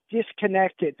are not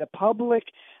disconnected. The public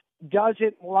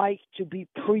doesn't like to be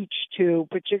preached to,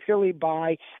 particularly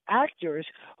by actors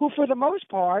who, for the most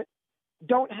part,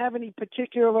 don't have any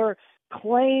particular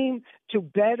claim to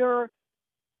better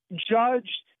judge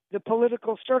the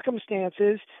political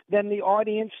circumstances than the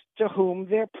audience to whom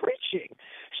they're preaching.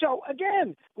 So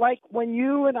again, like when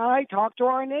you and I talk to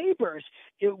our neighbors,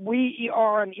 we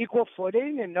are on equal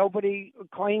footing and nobody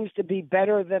claims to be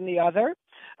better than the other.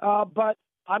 But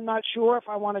I'm not sure if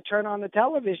I want to turn on the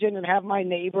television and have my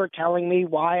neighbor telling me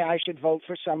why I should vote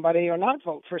for somebody or not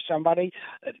vote for somebody,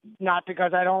 not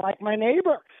because I don't like my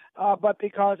neighbor, but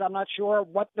because I'm not sure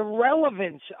what the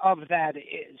relevance of that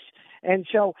is. And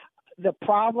so the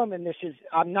problem, and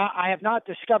I have not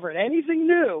discovered anything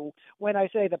new when I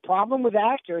say the problem with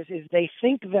actors is they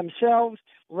think themselves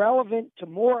relevant to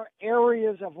more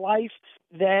areas of life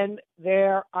than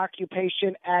their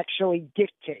occupation actually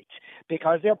dictates,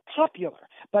 because they're popular,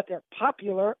 but they're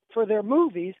popular for their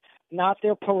movies, not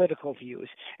their political views.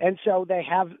 And so they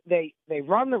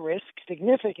run the risk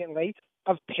significantly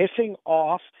of pissing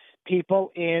off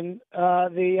people in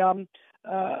the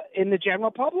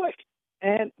general public.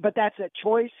 But that's a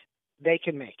choice they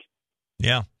can make.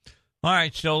 Yeah. All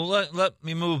right. So let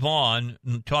me move on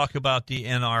and talk about the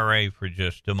NRA for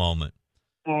just a moment.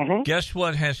 Mm-hmm. Guess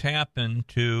what has happened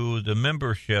to the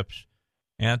memberships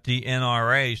at the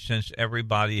NRA since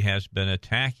everybody has been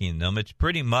attacking them? It's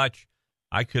pretty much,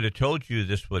 I could have told you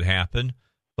this would happen,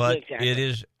 but exactly. It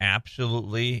is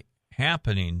absolutely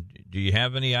happening. Do you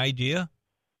have any idea?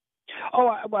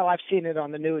 Oh, well, I've seen it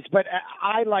on the news, but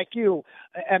I, like you,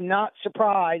 am not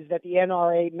surprised that the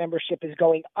NRA membership is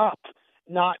going up,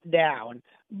 not down,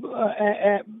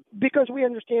 because we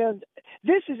understand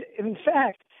this is, in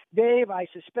fact, Dave, I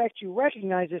suspect you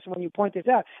recognize this when you point this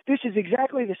out. This is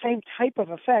exactly the same type of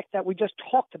effect that we just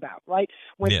talked about, right?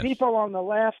 When Yes. people on the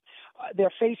left,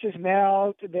 their faces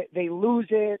melt, they lose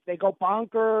it, they go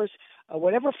bonkers,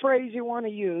 whatever phrase you want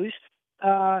to use.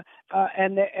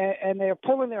 And they're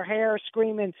pulling their hair,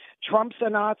 screaming Trump's a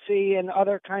Nazi and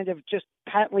other kind of just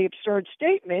patently absurd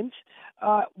statements.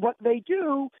 What they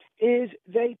do is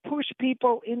they push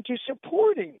people into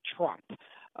supporting Trump.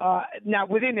 Now,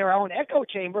 within their own echo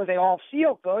chamber, they all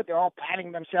feel good. They're all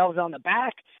patting themselves on the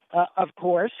back, of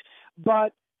course.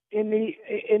 But in the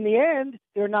end,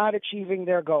 they're not achieving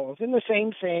their goals. And the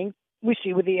same thing we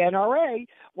see with the NRA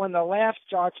when the left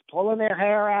starts pulling their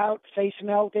hair out, face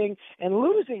melting, and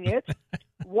losing it.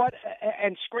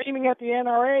 And screaming at the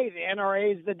NRA. The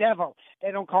NRA is the devil.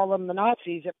 They don't call them the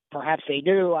Nazis. Perhaps they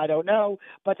do. I don't know.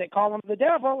 But they call them the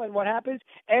devil. And what happens?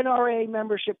 NRA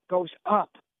membership goes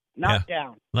up, not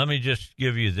down. Let me just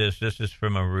give you this. This is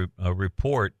from a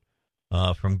report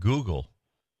from Google.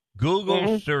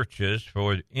 Google searches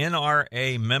for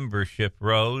NRA membership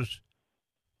rose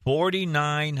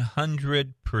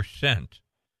 4,900%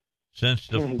 since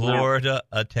the Florida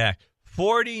attack.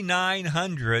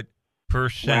 4,900%.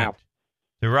 Wow.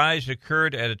 The rise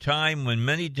occurred at a time when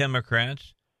many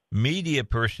Democrats, media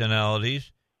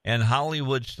personalities, and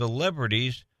Hollywood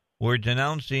celebrities were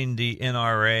denouncing the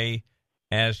NRA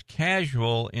as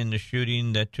casual in the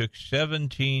shooting that took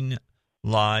 17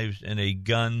 lives in a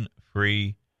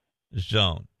gun-free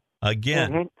zone.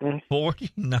 Again,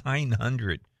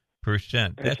 4,900%.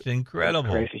 That's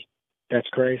incredible. That's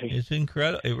crazy. It's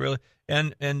incredible. It really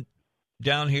and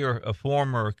down here, a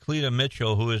former Cleta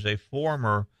Mitchell, who is a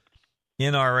former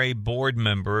NRA board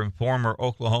member and former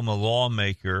Oklahoma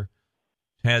lawmaker,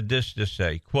 had this to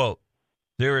say, quote,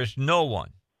 "There is no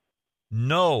one,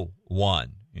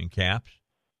 in caps,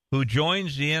 who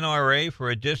joins the NRA for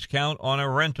a discount on a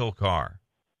rental car.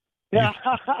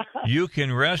 You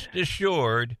can rest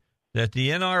assured that the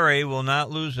NRA will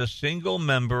not lose a single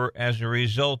member as a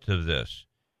result of this.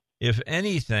 If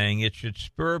anything, it should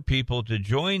spur people to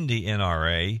join the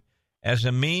NRA as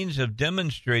a means of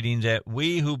demonstrating that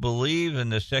we who believe in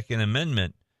the Second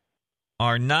Amendment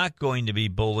are not going to be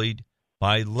bullied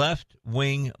by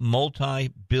left-wing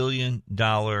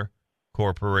multi-billion-dollar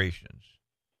corporations."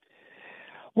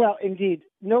 Well, indeed,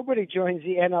 nobody joins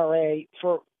the NRA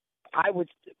for, I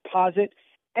would posit,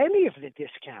 any of the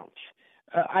discounts.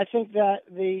 I think that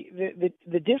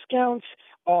the discounts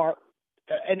are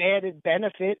an added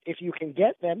benefit if you can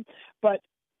get them, but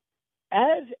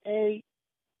as a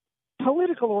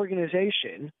political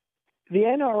organization, the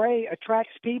NRA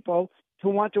attracts people who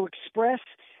want to express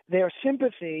their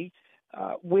sympathy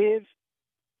with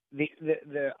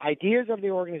the ideas of the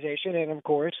organization and, of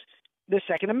course, the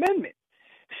Second Amendment.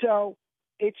 So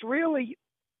it's really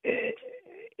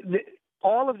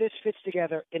all of this fits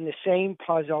together in the same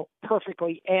puzzle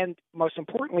perfectly and, most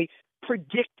importantly,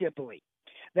 predictably.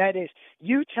 That is,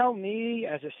 you tell me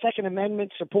as a Second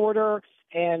Amendment supporter,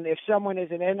 and if someone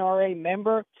is an NRA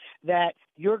member, that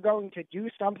you're going to do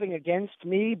something against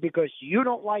me because you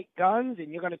don't like guns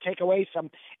and you're going to take away some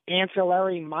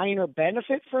ancillary minor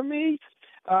benefit from me,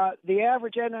 the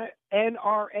average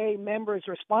NRA member's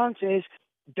response is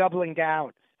doubling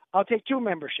down. I'll take 2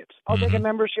 memberships. I'll take a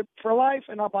membership for life,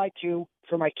 and I'll buy 2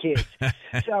 for my kids.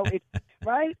 So it's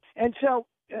right, and so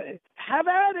have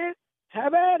at it.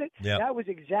 Have at it. Yep. That was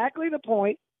exactly the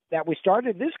point that we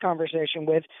started this conversation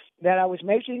with, that I was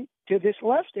making to this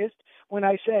leftist when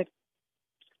I said,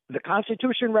 the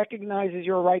Constitution recognizes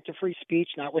your right to free speech,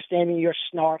 notwithstanding your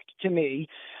snark to me,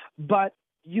 but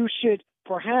you should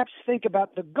perhaps think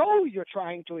about the goal you're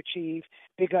trying to achieve,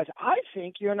 because I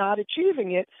think you're not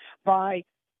achieving it by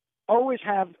always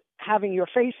having your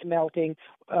face melting.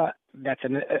 That's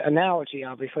an analogy,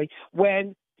 obviously,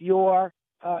 when you're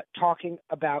talking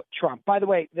about Trump. By the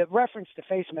way, the reference to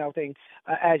face melting,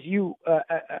 as you,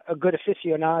 a good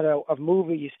aficionado of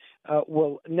movies,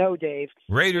 will know, Dave.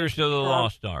 Raiders of the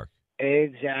Lost Ark.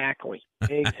 Exactly.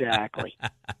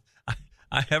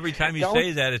 Every time you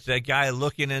say that, it's that guy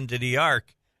looking into the ark.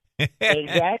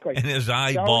 Exactly. And his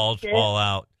eyeballs fall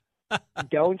out.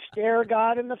 Don't stare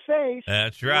God in the face.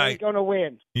 That's right. You're going to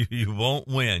win. You won't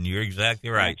win. You're exactly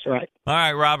right. That's right. All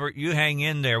right, Robert, you hang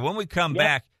in there. When we come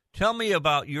back, tell me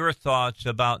about your thoughts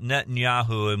about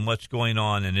Netanyahu and what's going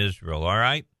on in Israel, all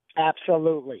right?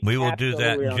 Absolutely. We will do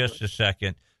that in just a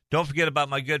second. Don't forget about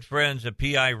my good friends at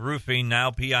PI Roofing,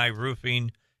 now PI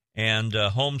Roofing and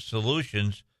Home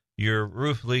Solutions, your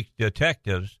roof leak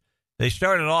detectives. They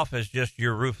started off as just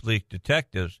your roof leak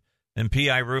detectives, and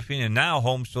PI Roofing, and now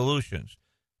Home Solutions.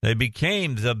 They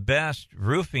became the best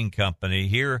roofing company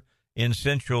here in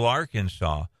Central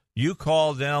Arkansas. You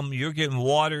call them, you're getting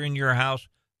water in your house,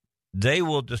 they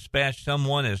will dispatch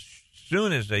someone as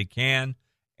soon as they can,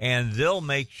 and they'll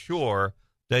make sure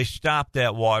they stop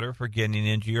that water from getting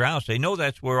into your house. They know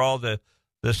that's where all the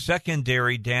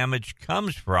secondary damage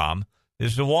comes from,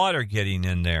 is the water getting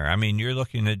in there. I mean, you're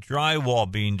looking at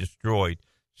drywall being destroyed,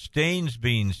 stains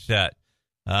being set,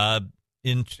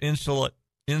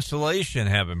 insulation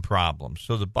having problems.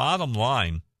 So the bottom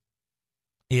line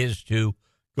is to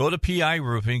go to PI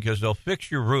Roofing, because they'll fix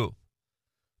your roof.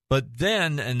 But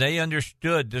then, and they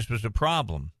understood this was a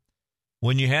problem,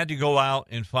 when you had to go out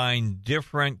and find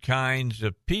different kinds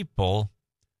of people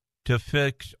to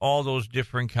fix all those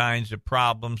different kinds of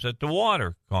problems that the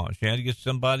water caused. You had to get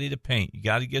somebody to paint. You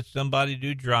got to get somebody to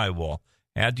do drywall.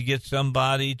 Had to get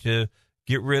somebody to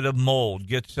get rid of mold,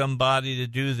 get somebody to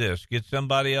do this, get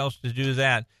somebody else to do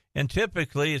that. And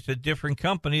typically it's a different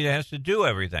company that has to do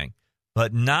everything,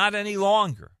 but not any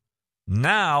longer.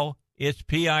 Now it's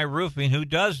PI Roofing who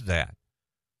does that.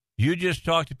 You just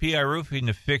talk to PI Roofing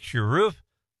to fix your roof,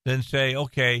 then say,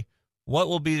 okay, what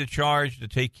will be the charge to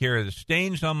take care of the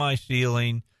stains on my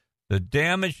ceiling, the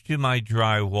damage to my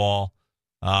drywall,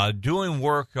 doing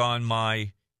work on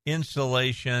my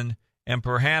insulation, and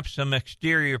perhaps some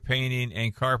exterior painting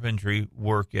and carpentry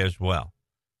work as well.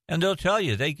 And they'll tell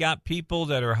you they got people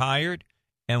that are hired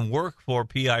and work for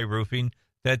PI Roofing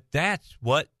that's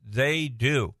what they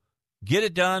do. Get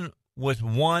it done with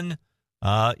one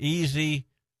easy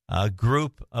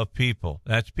group of people.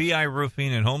 That's PI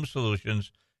Roofing and Home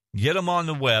Solutions. Get them on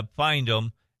the web. Find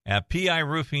them at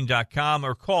piroofing.com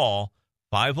or call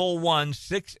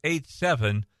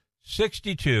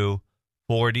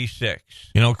 501-687-6246.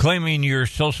 You know, claiming your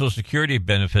Social Security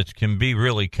benefits can be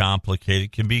really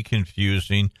complicated, can be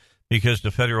confusing, because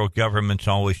the federal government's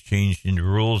always changing the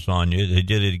rules on you. They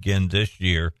did it again this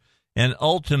year, and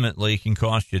ultimately can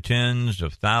cost you tens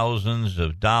of thousands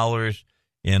of dollars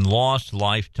in lost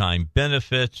lifetime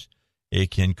benefits.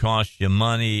 It can cost you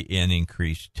money in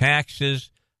increased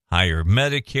taxes, higher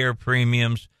Medicare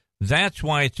premiums. That's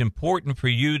why it's important for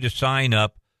you to sign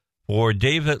up for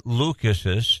David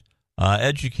Lucas's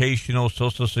educational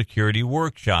Social Security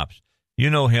workshops. You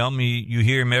know him. You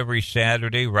hear him every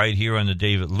Saturday right here on the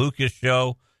David Lucas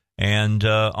Show and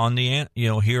on the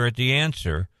here at The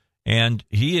Answer. And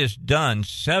he has done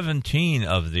 17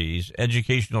 of these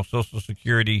educational Social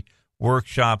Security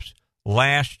workshops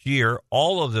last year.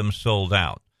 All of them sold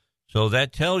out. So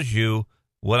that tells you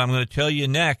what I'm going to tell you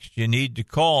next. You need to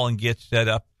call and get set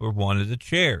up for one of the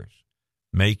chairs.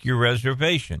 Make your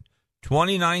reservation.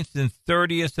 29th and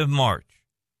 30th of March.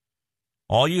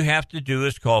 All you have to do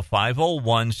is call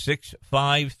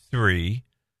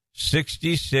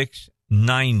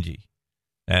 501-653-6690.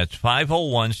 That's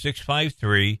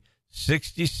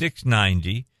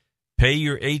 501-653-6690. Pay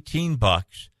your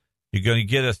 $18. You're going to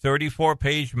get a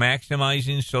 34-page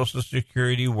Maximizing Social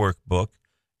Security workbook.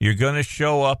 You're going to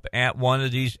show up at one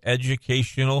of these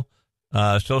educational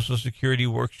Social Security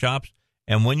workshops.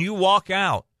 And when you walk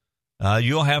out,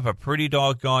 you'll have a pretty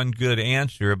doggone good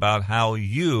answer about how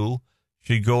you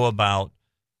should go about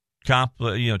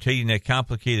taking that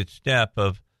complicated step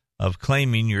of of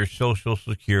claiming your Social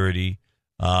Security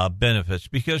benefits,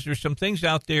 because there's some things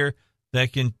out there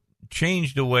that can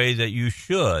change the way that you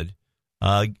should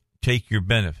take your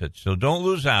benefits. So don't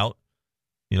lose out.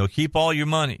 Keep all your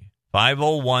money.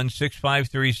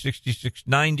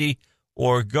 501-653-6690,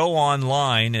 or go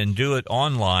online and do it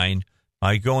online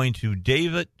by going to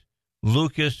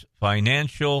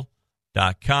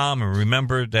davidlucasfinancial.com. And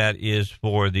remember, that is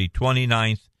for the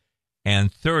 29th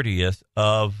and 30th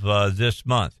of this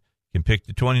month. You can pick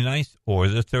the 29th or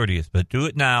the 30th, but do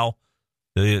it now.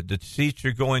 The seats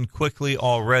are going quickly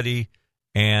already,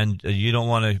 and you don't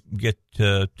want to get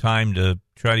time to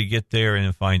try to get there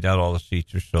and find out all the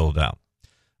seats are sold out.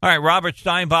 All right, Robert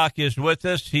Steinbach is with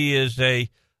us. He is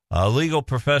a legal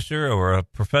professor or a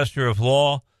professor of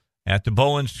law at the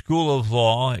Bowen School of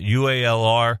Law,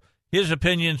 UALR. His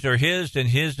opinions are his and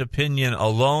his opinion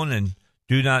alone, and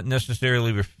do not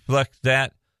necessarily reflect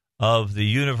that of the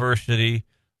university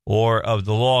or of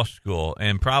the law school,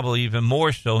 and probably even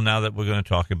more so now that we're going to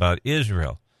talk about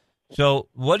Israel. So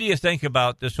what do you think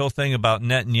about this whole thing about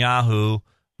Netanyahu,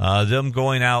 them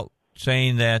going out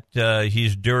saying that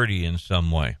he's dirty in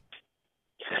some way?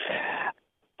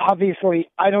 Obviously,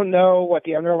 I don't know what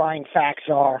the underlying facts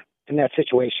are in that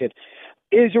situation.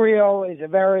 Israel is a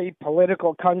very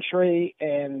political country,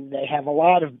 and they have a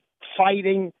lot of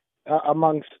fighting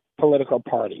amongst political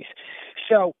parties.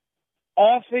 So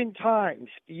oftentimes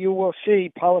you will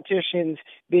see politicians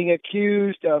being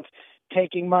accused of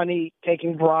taking money,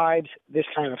 taking bribes, this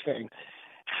kind of thing.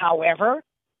 However,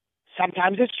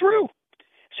 sometimes it's true.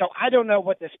 So I don't know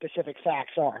what the specific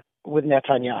facts are with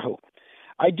Netanyahu.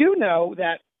 I do know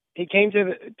that he came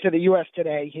to the U.S.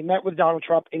 today. He met with Donald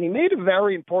Trump, and he made a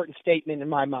very important statement in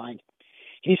my mind.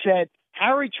 He said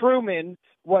Harry Truman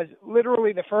was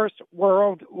literally the first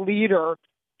world leader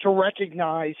to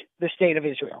recognize the state of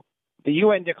Israel. The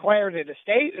UN declared it a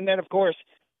state, and then, of course,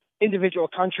 individual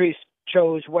countries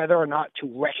chose whether or not to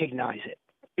recognize it.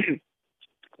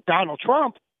 Donald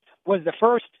Trump was the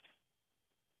first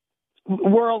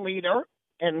world leader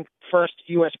and first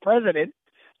U.S. president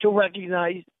to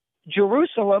recognize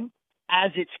Jerusalem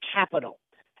as its capital.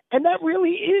 And that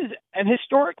really is an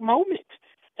historic moment.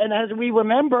 And as we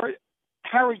remember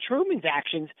Harry Truman's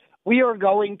actions, we are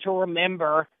going to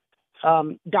remember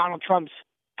Donald Trump's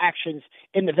actions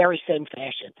in the very same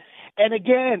fashion. And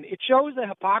again, it shows the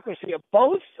hypocrisy of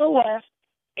both the left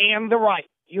and the right.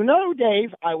 You know,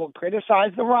 Dave, I will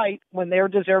criticize the right when they're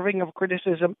deserving of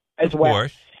criticism as well. Of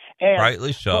course,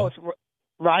 rightly so. Both,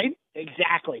 right?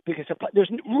 Exactly. Because there's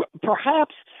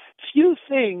perhaps few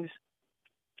things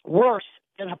worse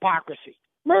than hypocrisy.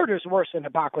 Murder's worse than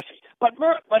hypocrisy. But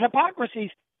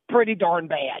hypocrisy's pretty darn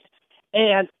bad.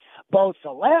 And both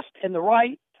the left and the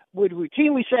right would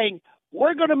routinely saying,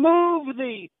 we're going to move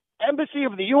the embassy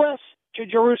of the U.S. to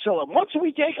Jerusalem once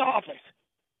we take office.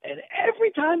 And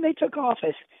every time they took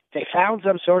office, they found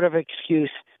some sort of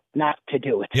excuse not to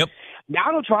do it. Yep.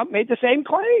 Donald Trump made the same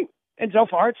claim. And so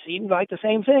far, it seemed like the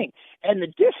same thing. And the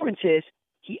difference is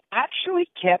he actually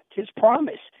kept his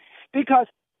promise. Because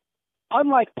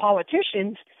unlike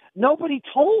politicians, nobody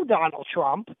told Donald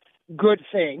Trump, good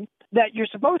thing, that you're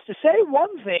supposed to say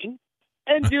one thing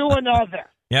and do another.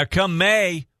 Yeah, come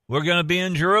May, we're going to be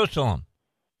in Jerusalem.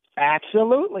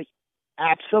 Absolutely.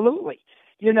 Absolutely.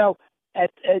 You know,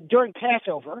 during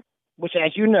Passover, which,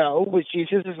 as you know, was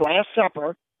Jesus' Last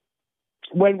Supper,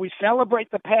 when we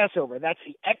celebrate the Passover, that's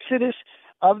the exodus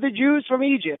of the Jews from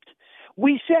Egypt,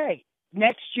 we say,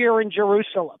 next year in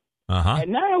Jerusalem. Uh-huh.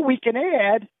 And now we can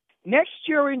add, next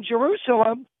year in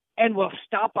Jerusalem, and we'll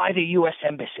stop by the U.S.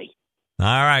 Embassy. All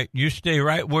right. You stay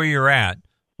right where you're at.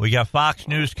 We got Fox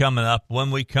News coming up.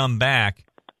 When we come back,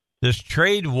 this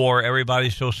trade war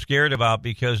everybody's so scared about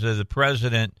because of the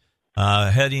president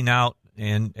heading out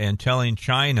and telling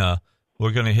China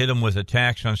we're going to hit them with a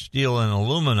tax on steel and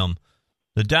aluminum.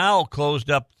 The Dow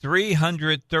closed up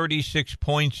 336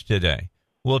 points today.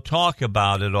 We'll talk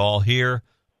about it all here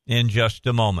in just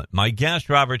a moment. My guest,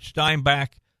 Robert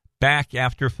Steinbach, back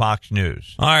after Fox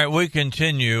News. All right, we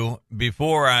continue.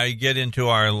 Before I get into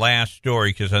our last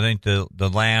story, because I think the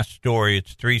last story,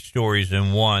 it's three stories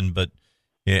in one, but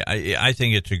I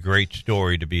think it's a great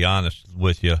story, to be honest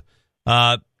with you.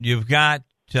 You've got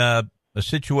a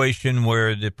situation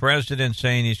where the president's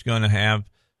saying he's going to have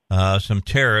some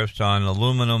tariffs on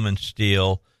aluminum and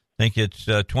steel. I think it's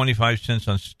 25 cents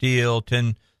on steel,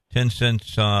 10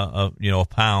 cents a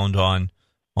pound on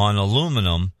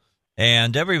aluminum.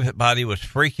 And everybody was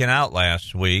freaking out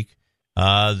last week.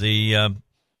 The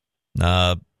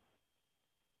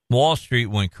Wall Street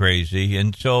went crazy,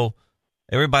 and so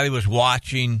everybody was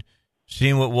watching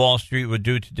seeing what Wall Street would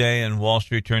do today, and Wall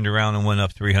Street turned around and went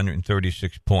up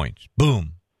 336 points.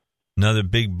 Boom. Another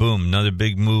big boom, another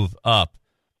big move up.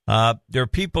 There are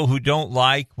people who don't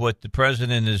like what the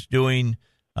president is doing,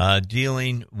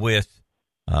 dealing with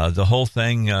the whole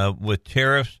thing with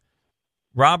tariffs.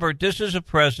 Robert, this is a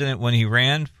president, when he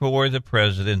ran for the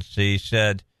presidency,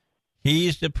 said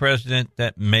he's the president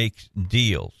that makes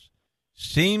deals.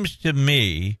 Seems to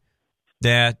me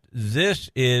that this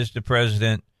is the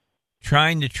president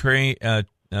trying to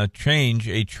change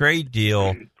a trade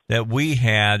deal that we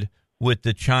had with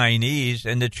the Chinese,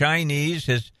 and the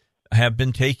Chinese have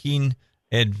been taking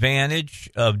advantage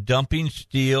of dumping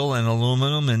steel and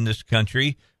aluminum in this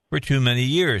country for too many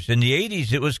years. In the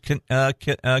 80s, it was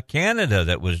Canada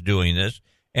that was doing this,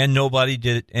 and nobody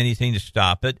did anything to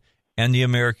stop it, and the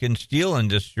American steel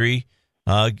industry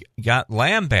got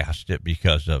lambasted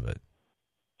because of it.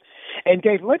 And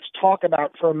Dave, let's talk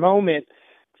about for a moment,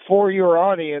 for your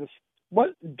audience, what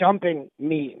dumping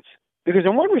means. Because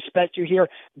in one respect, you hear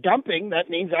dumping, that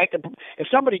means if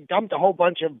somebody dumped a whole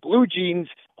bunch of blue jeans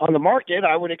on the market,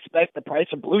 I would expect the price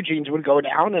of blue jeans would go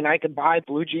down and I could buy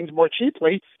blue jeans more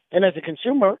cheaply. And as a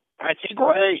consumer, I'd say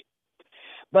great.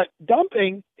 But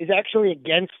dumping is actually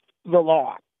against the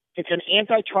law. It's an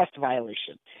antitrust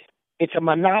violation. It's a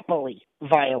monopoly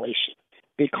violation.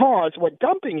 Because what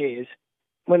dumping is,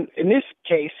 in this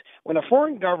case, when a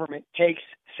foreign government takes,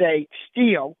 say,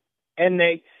 steel and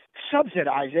they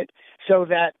subsidize it so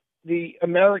that the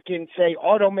American, say,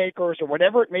 automakers or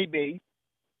whatever it may be,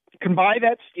 can buy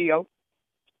that steel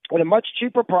at a much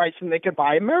cheaper price than they could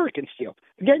buy American steel.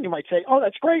 Again, you might say, oh,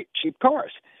 that's great, cheap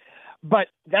cars. But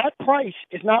that price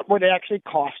is not what it actually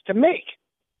costs to make.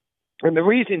 And the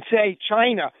reason, say,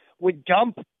 China would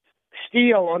dump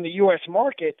steel on the U.S.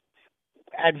 market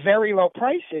at very low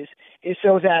prices is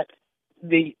so that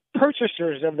the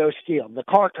purchasers of those steel, the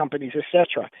car companies,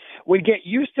 etc., would get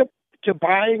used to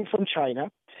buying from China.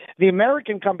 The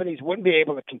American companies wouldn't be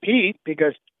able to compete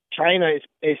because China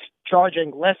is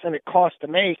charging less than it costs to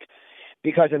make,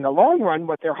 because in the long run,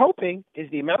 what they're hoping is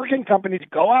the American companies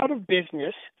go out of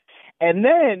business, and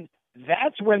then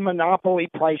that's when monopoly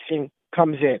pricing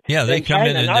comes in. Yeah, they come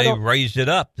in and they raise it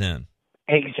up then.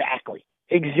 Exactly.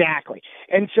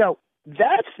 And so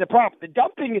that's the problem. The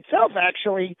dumping itself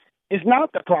actually is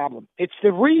not the problem. It's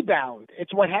the rebound.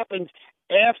 It's what happens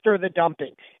after the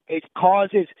dumping. It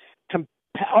causes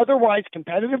otherwise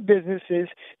competitive businesses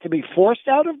to be forced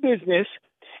out of business,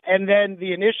 and then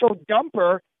the initial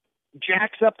dumper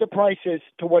jacks up the prices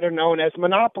to what are known as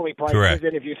monopoly prices. Correct.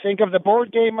 And if you think of the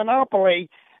board game Monopoly,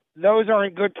 those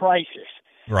aren't good prices.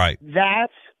 Right.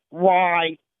 That's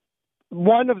why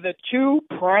one of the two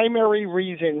primary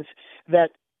reasons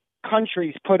that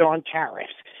countries put on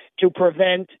tariffs to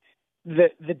prevent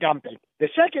the dumping. The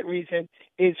second reason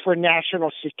is for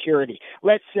national security.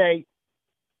 Let's say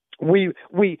we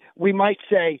might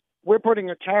say we're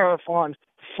putting a tariff on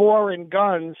foreign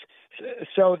guns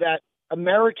so that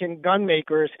American gun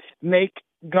makers make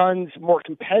guns more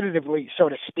competitively, so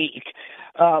to speak,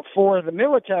 for the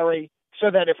military, so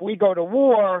that if we go to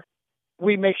war,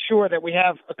 we make sure that we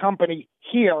have a company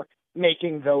here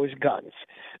making those guns.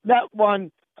 That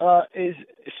one is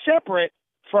separate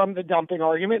from the dumping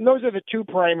argument, and those are the two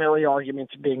primary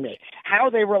arguments being made. How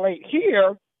they relate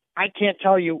here, I can't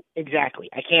tell you exactly.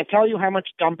 I can't tell you how much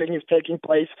dumping is taking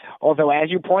place, although, as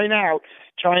you point out,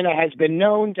 China has been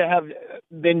known to have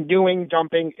been doing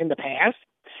dumping in the past.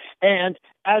 And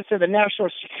as to the national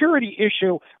security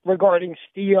issue regarding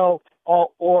steel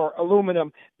or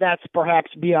aluminum, that's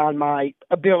perhaps beyond my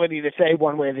ability to say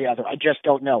one way or the other. I just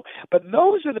don't know. But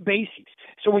those are the bases.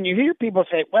 So when you hear people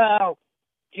say, well,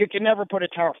 you can never put a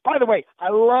tariff. By the way, I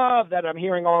love that I'm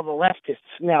hearing all the leftists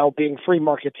now being free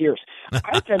marketeers.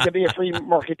 I tend to be a free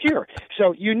marketeer.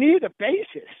 So you need a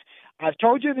basis. I've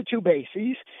told you the two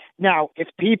bases. Now, if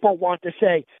people want to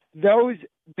say those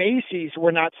bases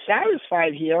were not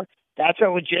satisfied here, that's a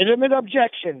legitimate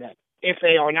objection then. If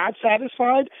they are not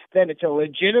satisfied, then it's a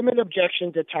legitimate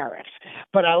objection to tariffs.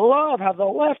 But I love how the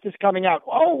left is coming out,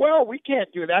 oh, well, we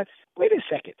can't do that. Wait a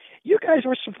second. You guys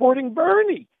were supporting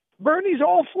Bernie. Bernie's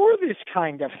all for this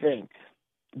kind of thing.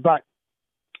 But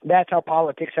that's how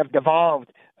politics have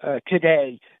devolved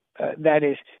today. That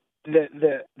is,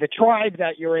 the tribe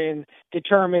that you're in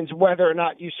determines whether or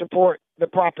not you support the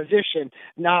proposition,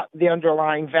 not the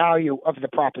underlying value of the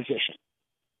proposition.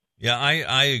 Yeah,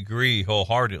 I agree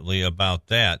wholeheartedly about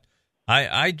that.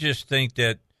 I just think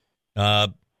that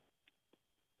that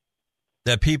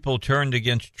people turned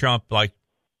against Trump like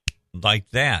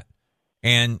that.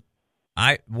 And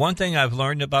one thing I've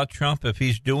learned about Trump, if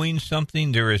he's doing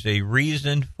something, there is a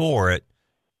reason for it.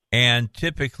 And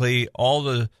typically all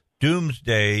the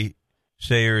doomsday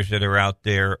sayers that are out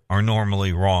there are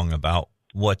normally wrong about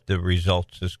what the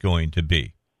results is going to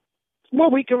be. Well,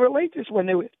 we can relate this when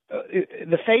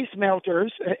the face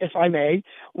melters, if I may,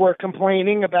 were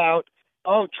complaining about,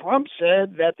 Trump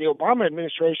said that the Obama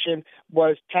administration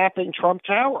was tapping Trump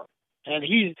Tower. And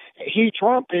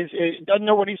Trump doesn't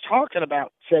know what he's talking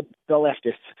about, said the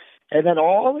leftists. And then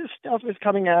all this stuff is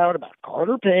coming out about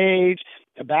Carter Page,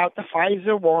 about the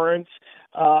FISA warrants,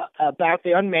 about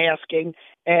the unmasking.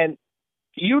 And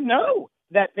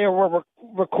that there were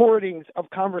recordings of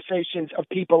conversations of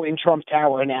people in Trump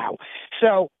Tower now.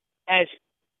 So as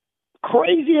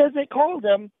crazy as they called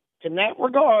him in that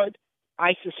regard,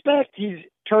 I suspect he's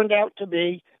turned out to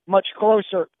be much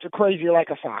closer to crazy like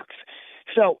a fox.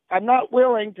 So I'm not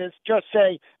willing to just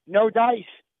say no dice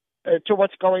to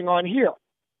what's going on here.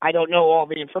 I don't know all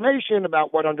the information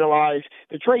about what underlies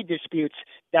the trade disputes.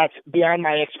 That's beyond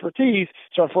my expertise.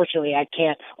 So unfortunately, I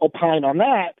can't opine on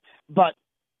that. But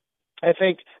I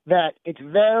think that it's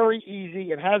very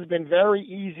easy, it has been very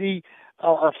easy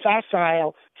or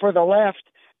facile for the left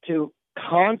to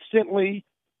constantly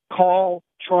call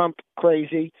Trump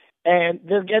crazy, and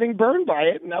they're getting burned by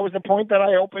it. And that was the point that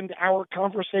I opened our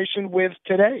conversation with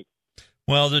today.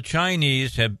 Well, the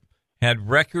Chinese have had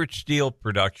record steel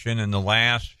production in the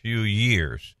last few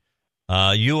years.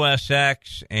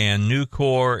 USX and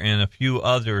Nucor and a few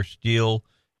other steel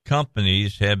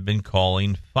companies have been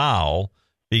calling foul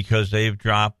because they've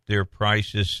dropped their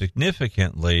prices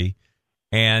significantly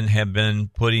and have been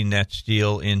putting that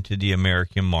steel into the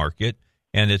American market.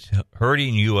 And it's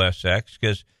hurting USX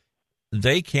because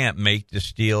they can't make the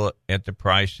steel at the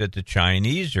price that the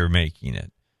Chinese are making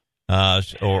it,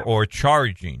 or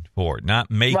charging for it. Not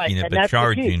making it, but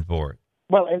charging for it.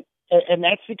 Well, and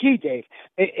that's the key, Dave.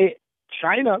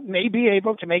 China may be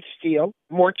able to make steel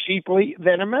more cheaply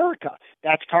than America.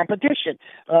 That's competition.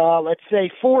 Let's say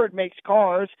Ford makes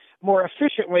cars more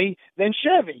efficiently than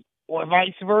Chevy, or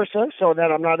vice versa, so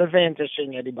that I'm not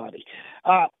advantaging anybody.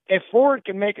 If Ford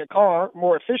can make a car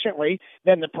more efficiently,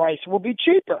 then the price will be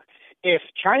cheaper. If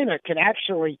China can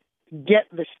actually get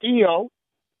the steel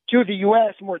to the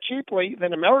U.S. more cheaply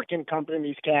than American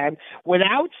companies can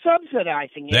without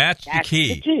subsidizing it, that's the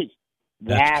key.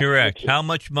 That's correct. The key. How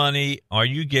much money are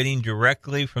you getting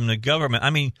directly from the government? I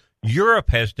mean, Europe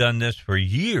has done this for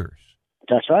years.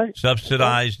 That's right.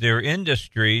 Subsidize their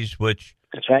industries, which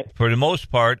that's right. For the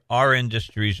most part, our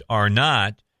industries are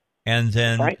not. And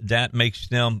then that makes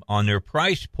them, on their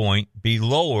price point, be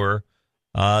lower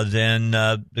than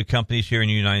the companies here in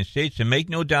the United States. And make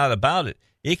no doubt about it,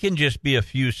 it can just be a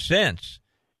few cents.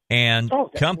 And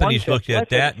companies look at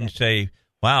that and say,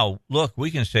 wow, look, we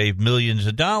can save millions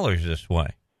of dollars this way.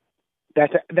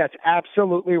 That's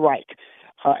absolutely right.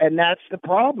 And that's the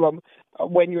problem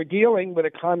when you're dealing with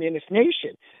a communist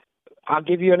nation. I'll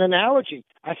give you an analogy.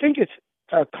 I think it's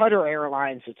Qatar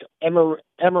Airlines. It's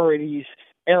Emirates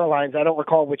Airlines. I don't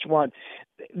recall which one.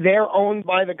 They're owned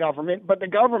by the government, but the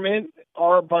government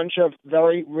are a bunch of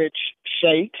very rich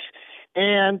sheikhs,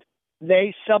 and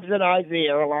they subsidize the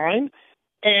airline,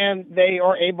 and they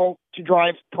are able to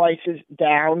drive prices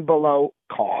down below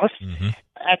cost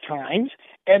at times.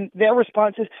 And their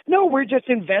response is, no, we're just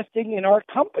investing in our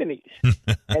companies.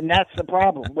 And that's the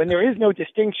problem. When there is no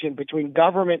distinction between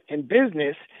government and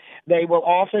business, they will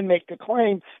often make the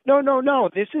claim, no,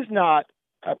 this is not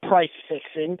price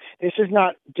fixing. This is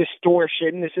not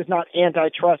distortion. This is not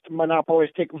antitrust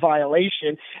monopolistic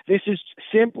violation. This is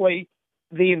simply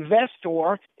the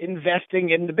investor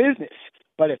investing in the business.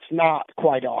 But it's not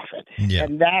quite often. Yeah.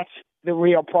 And that's the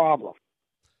real problem.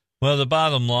 Well, the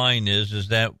bottom line is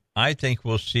that I think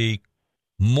we'll see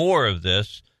more of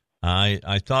this.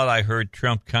 I thought I heard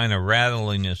Trump kind of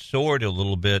rattling his sword a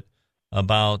little bit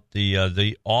about the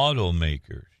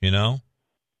automakers, you know?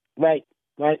 Right.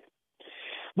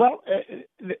 Well,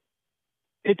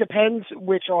 it depends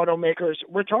which automakers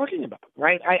we're talking about,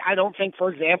 right? I don't think, for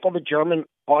example, the German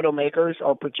automakers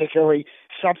are particularly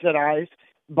subsidized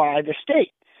by the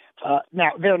state.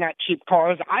 Now, they're not cheap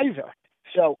cars either.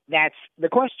 So that's the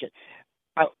question.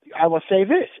 I will say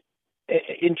this,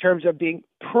 in terms of being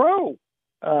pro-trade,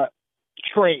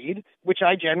 which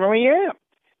I generally am.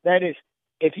 That is,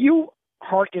 if you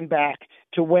hearken back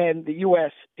to when the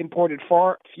U.S. imported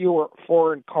far fewer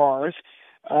foreign cars,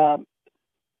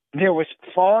 there was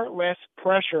far less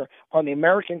pressure on the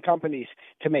American companies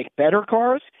to make better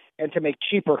cars and to make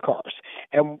cheaper cars.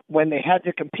 And when they had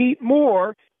to compete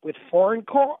more with foreign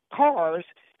cars,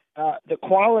 the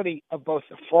quality of both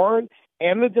the foreign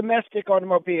and the domestic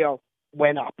automobile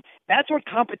went up. That's what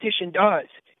competition does.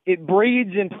 It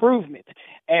breeds improvement.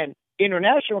 And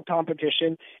international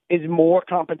competition is more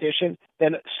competition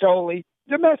than solely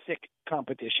domestic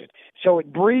competition. So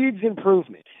it breeds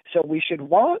improvement. So we should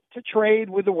want to trade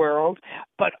with the world,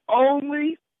 but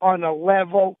only on a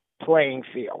level playing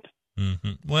field.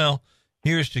 Mm-hmm. Well,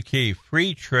 here's the key.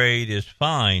 Free trade is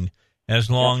fine as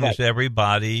long as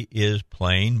everybody is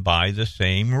playing by the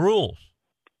same rules.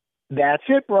 That's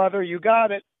it, brother. You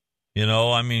got it. You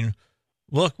know, I mean,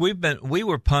 look, we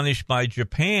were punished by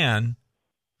Japan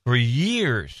for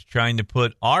years trying to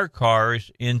put our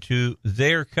cars into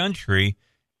their country,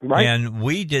 and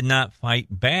we did not fight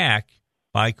back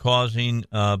by putting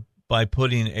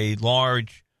a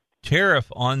large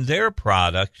tariff on their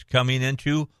products coming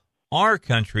into our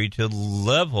country to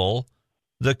level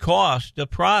the cost of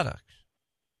products.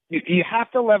 You have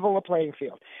to level a playing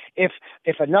field. If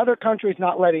another country is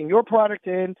not letting your product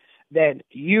in, then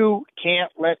you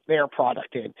can't let their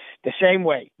product in. The same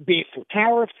way, be it through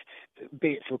tariffs,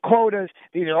 be it through quotas,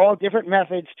 these are all different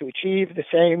methods to achieve the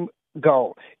same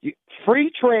goal.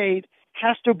 Free trade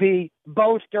has to be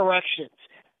both directions.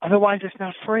 Otherwise, it's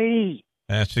not free.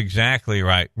 That's exactly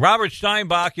right. Robert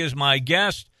Steinbach is my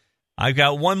guest. I've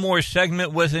got one more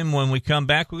segment with him. When we come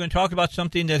back, we're going to talk about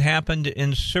something that happened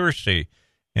in Searcy.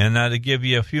 And to give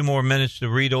you a few more minutes to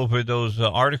read over those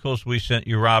articles we sent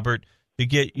you, Robert, to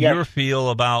get your feel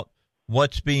about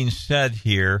what's being said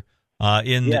here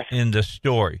in the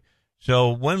story.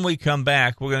 So when we come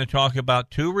back, we're going to talk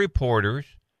about two reporters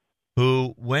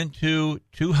who went to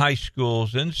two high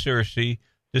schools in Searcy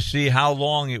to see how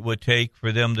long it would take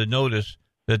for them to notice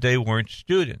that they weren't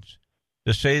students.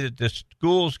 To say that the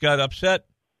schools got upset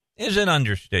is an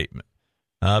understatement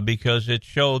because it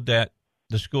showed that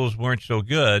the schools weren't so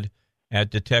good at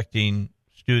detecting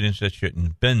students that shouldn't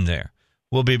have been there.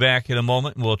 We'll be back in a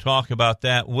moment, and we'll talk about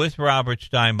that with Robert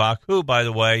Steinbach, who, by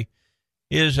the way,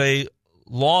 is a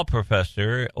law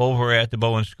professor over at the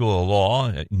Bowen School of Law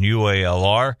at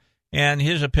UALR, and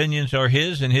his opinions are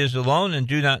his and his alone and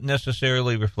do not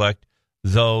necessarily reflect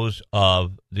those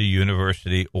of the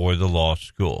university or the law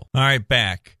school. All right,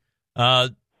 back.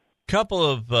 Couple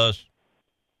of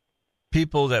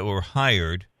people that were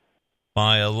hired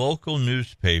by a local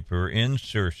newspaper in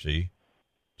Searcy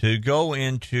to go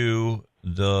into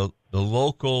a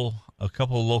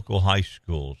couple of local high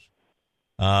schools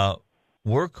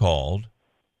were called,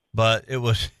 but it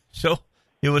was so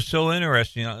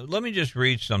interesting. Let me just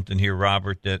read something here,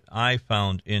 Robert, that I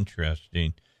found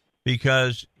interesting,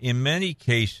 because in many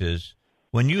cases,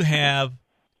 when you have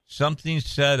something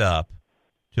set up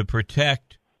to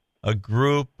protect a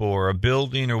group or a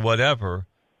building or whatever,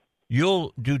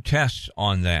 you'll do tests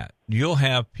on that. You'll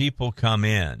have people come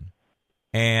in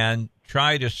and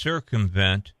try to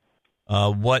circumvent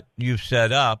what you've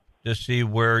set up to see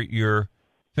where your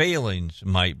failings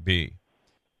might be.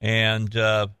 And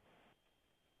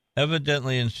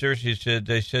evidently in Searcy,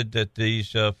 they said that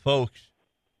these folks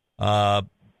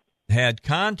had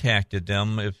contacted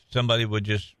them if somebody would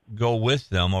just go with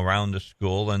them around the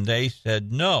school, and they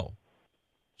said no.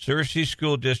 Searcy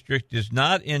School District is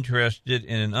not interested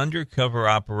in an undercover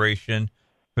operation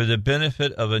for the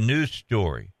benefit of a news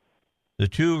story. The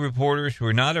two reporters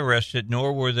were not arrested,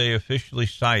 nor were they officially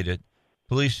cited.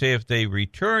 Police say if they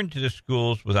returned to the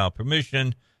schools without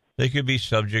permission, they could be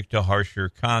subject to harsher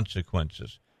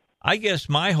consequences. I guess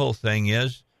my whole thing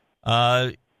is,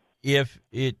 if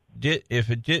it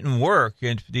didn't work,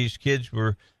 and if these kids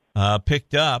were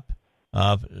picked up,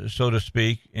 so to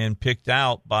speak, and picked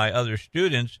out by other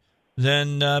students,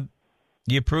 then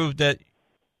you prove that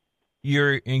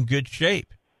you're in good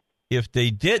shape. If they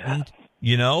didn't,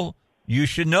 you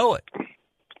should know it.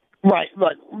 Right,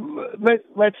 but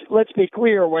let's be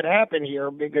clear what happened here,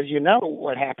 because you know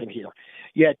what happened here.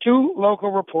 You had two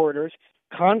local reporters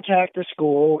contact the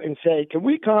school and say, can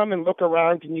we come and look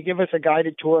around? Can you give us a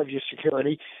guided tour of your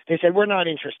security? They said, we're not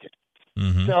interested.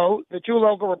 Mm-hmm. So the two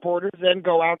local reporters then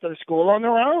go out to the school on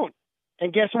their own.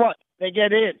 And guess what? They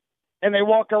get in and they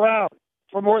walk around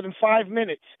for more than 5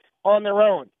 minutes on their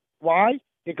own. Why?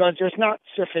 Because there's not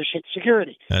sufficient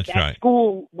security. That's that right.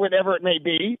 School, whatever it may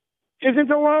be,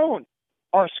 isn't alone.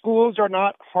 Our schools are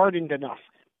not hardened enough.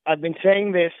 I've been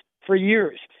saying this for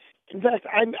years. In fact,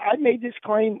 I made this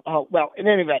claim, in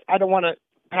any event, I don't want to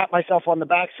pat myself on the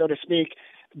back, so to speak,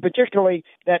 particularly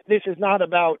that this is not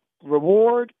about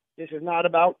reward. This is not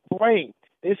about blame.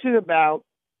 This is about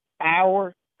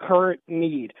our current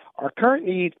need. Our current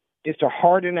need is to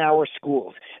harden our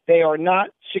schools. They are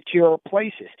not secure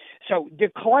places. So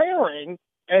declaring,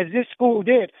 as this school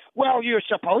did, well, you're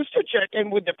supposed to check in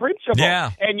with the principal,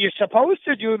 and you're supposed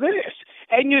to do this,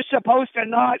 and you're supposed to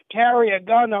not carry a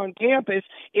gun on campus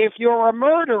if you're a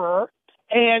murderer.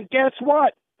 And guess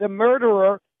what? the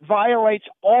murderer violates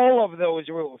all of those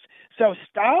rules. So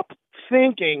stop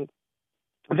thinking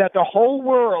that the whole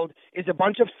world is a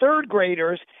bunch of third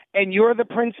graders and you're the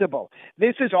principal.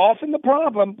 This is often the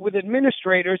problem with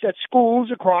administrators at schools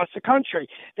across the country.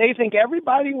 They think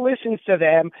everybody listens to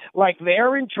them like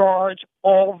they're in charge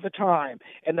all the time.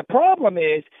 And the problem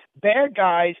is bad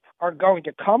guys are going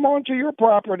to come onto your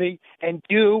property and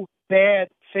do bad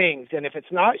things. And if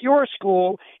it's not your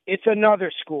school, it's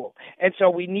another school. And so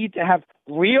we need to have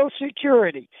real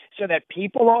security so that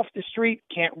people off the street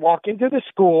can't walk into the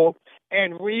school,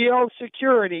 and real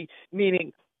security,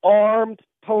 meaning armed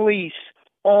police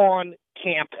on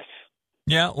campus.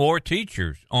 Yeah, or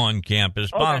teachers on campus.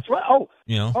 Oh, that's right.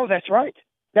 Oh, that's right.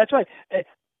 That's right.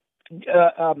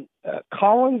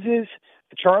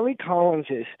 Charlie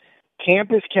Collins's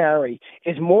campus carry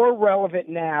is more relevant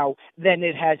now than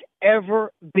it has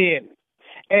ever been.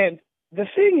 And the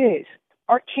thing is,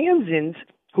 Arkansans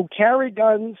who carry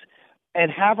guns and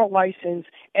have a license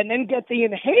and then get the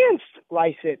enhanced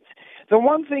license, the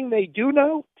one thing they do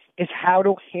know is how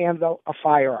to handle a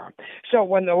firearm. So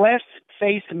when the left's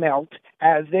face melt,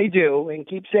 as they do, and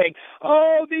keep saying,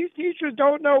 oh, these teachers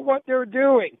don't know what they're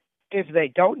doing. If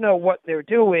they don't know what they're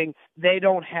doing, they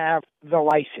don't have the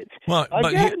license. Well,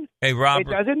 again, hey, Robert,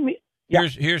 it doesn't mean...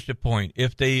 Here's the point.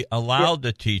 If they allowed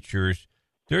the teachers,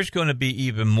 there's going to be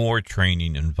even more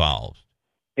training involved.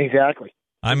 Exactly.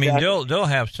 I mean, they'll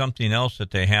have something else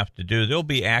that they have to do. There'll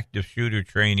be active shooter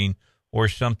training or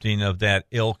something of that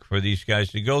ilk for these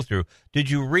guys to go through. Did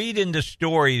you read in the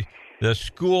story the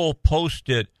school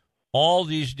posted all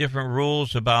these different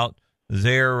rules about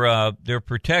their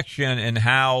protection and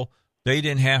how they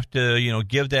didn't have to,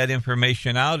 give that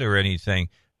information out or anything?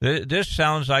 This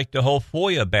sounds like the whole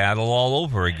FOIA battle all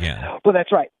over again. Well,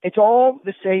 that's right. It's all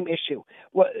the same issue.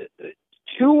 Well,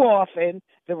 too often,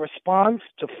 the response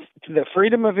to the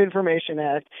Freedom of Information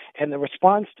Act and the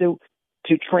response to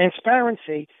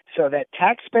transparency so that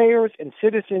taxpayers and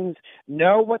citizens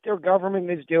know what their government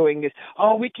is doing is,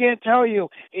 oh, we can't tell you.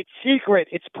 It's secret.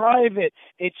 It's private.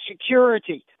 It's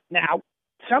security. Now,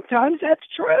 sometimes that's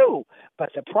true, but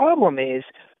the problem is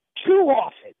too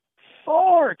often,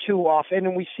 far too often,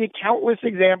 and we see countless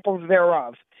examples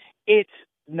thereof, it's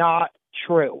not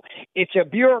true. It's a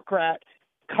bureaucrat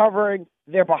covering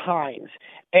their behinds.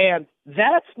 And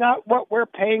that's not what we're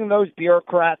paying those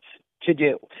bureaucrats to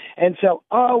do. And so,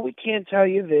 we can't tell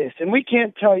you this and we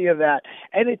can't tell you that.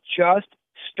 And it just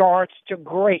starts to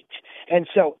grate. And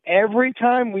so every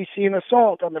time we see an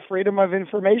assault on the Freedom of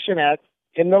Information Act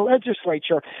in the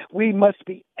legislature, we must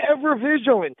be ever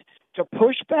vigilant to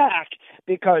push back,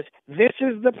 because this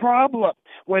is the problem.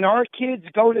 When our kids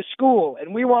go to school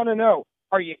and we want to know,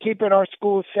 are you keeping our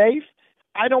schools safe?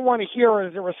 I don't want to hear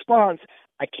as a response,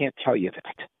 I can't tell you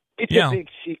that. It's a big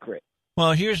secret.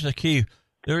 Well, here's the key.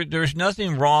 There's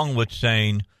nothing wrong with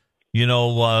saying,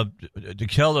 to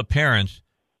tell the parents,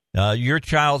 your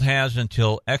child has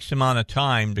until X amount of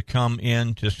time to come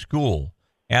into school.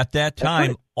 At that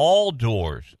time, all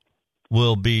doors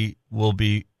will be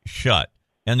shut.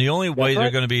 And the only way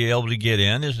they're going to be able to get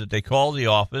in is that they call the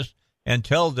office and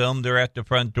tell them they're at the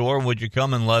front door. Would you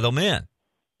come and let them in?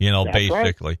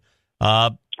 Basically.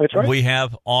 We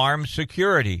have armed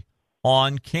security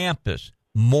on campus,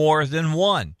 more than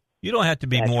one. You don't have to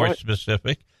be more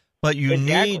specific, but you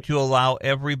need to allow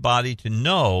everybody to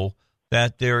know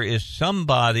that there is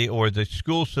somebody or the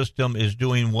school system is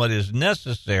doing what is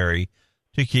necessary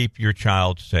to keep your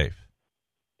child safe.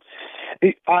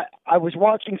 I was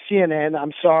watching CNN.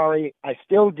 I'm sorry. I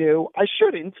still do. I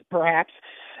shouldn't, perhaps.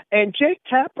 And Jake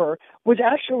Tapper was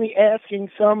actually asking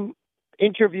some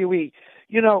interviewee,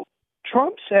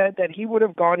 Trump said that he would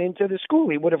have gone into the school.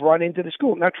 He would have run into the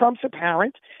school. Now, Trump's a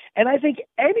parent, and I think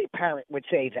any parent would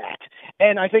say that.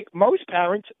 And I think most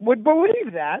parents would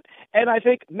believe that. And I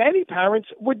think many parents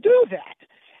would do that.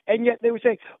 And yet they would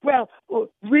say, well,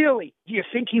 really, do you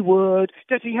think he would?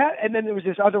 Does he have? And then there was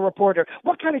this other reporter,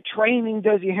 what kind of training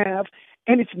does he have?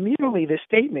 And it's merely the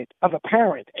statement of a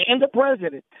parent and a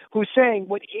president who's saying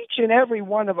what each and every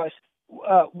one of us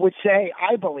would say,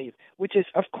 I believe, which is,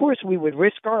 of course, we would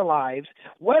risk our lives,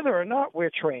 whether or not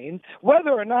we're trained,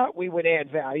 whether or not we would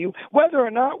add value, whether or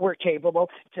not we're capable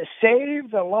to save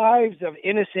the lives of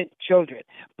innocent children.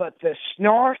 But the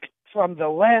snark from the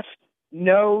left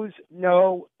knows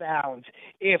no bounds.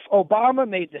 If Obama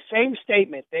made the same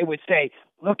statement, they would say,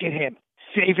 look at him,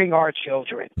 saving our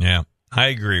children. Yeah, I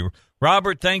agree.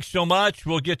 Robert, thanks so much.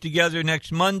 We'll get together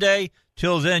next Monday.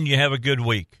 Till then, you have a good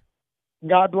week.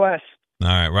 God bless. All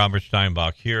right, Robert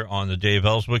Steinbach here on the Dave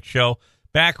Elswick Show.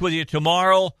 Back with you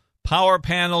tomorrow. Power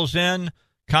panel's in.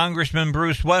 Congressman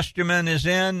Bruce Westerman is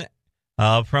in.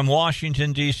 from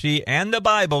Washington, D.C., and the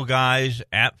Bible guys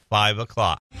at 5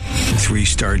 o'clock.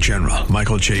 3-star General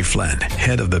Michael J. Flynn,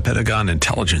 head of the Pentagon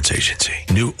Intelligence Agency,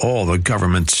 knew all the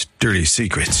government's dirty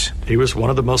secrets. He was one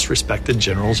of the most respected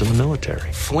generals in the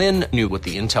military. Flynn knew what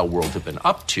the intel world had been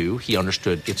up to. He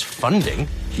understood its funding.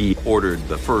 He ordered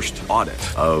the first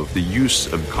audit of the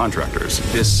use of contractors.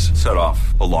 This set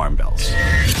off alarm bells.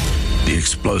 The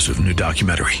explosive new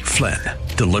documentary, Flynn,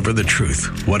 Deliver the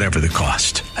Truth, Whatever the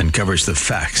Cost, uncovers the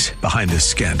facts behind this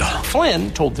scandal.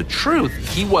 Flynn told the truth.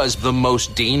 He was the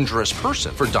most dangerous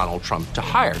person for Donald Trump to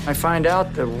hire. I find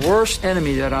out the worst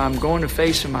enemy that I'm going to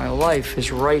face in my life is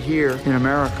right here in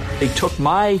America. They took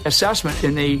my assessment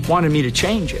and they wanted me to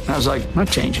change it. And I was like, I'm not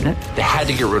changing it. They had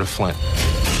to get rid of Flynn.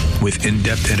 With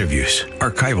in-depth interviews,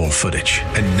 archival footage,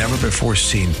 and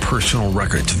never-before-seen personal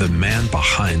records of the man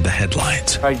behind the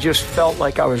headlines. I just felt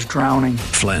like I was drowning.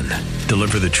 Flynn,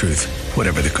 Deliver the Truth,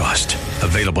 Whatever the Cost.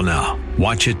 Available now.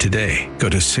 Watch it today. Go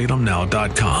to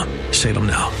salemnow.com.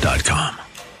 salemnow.com.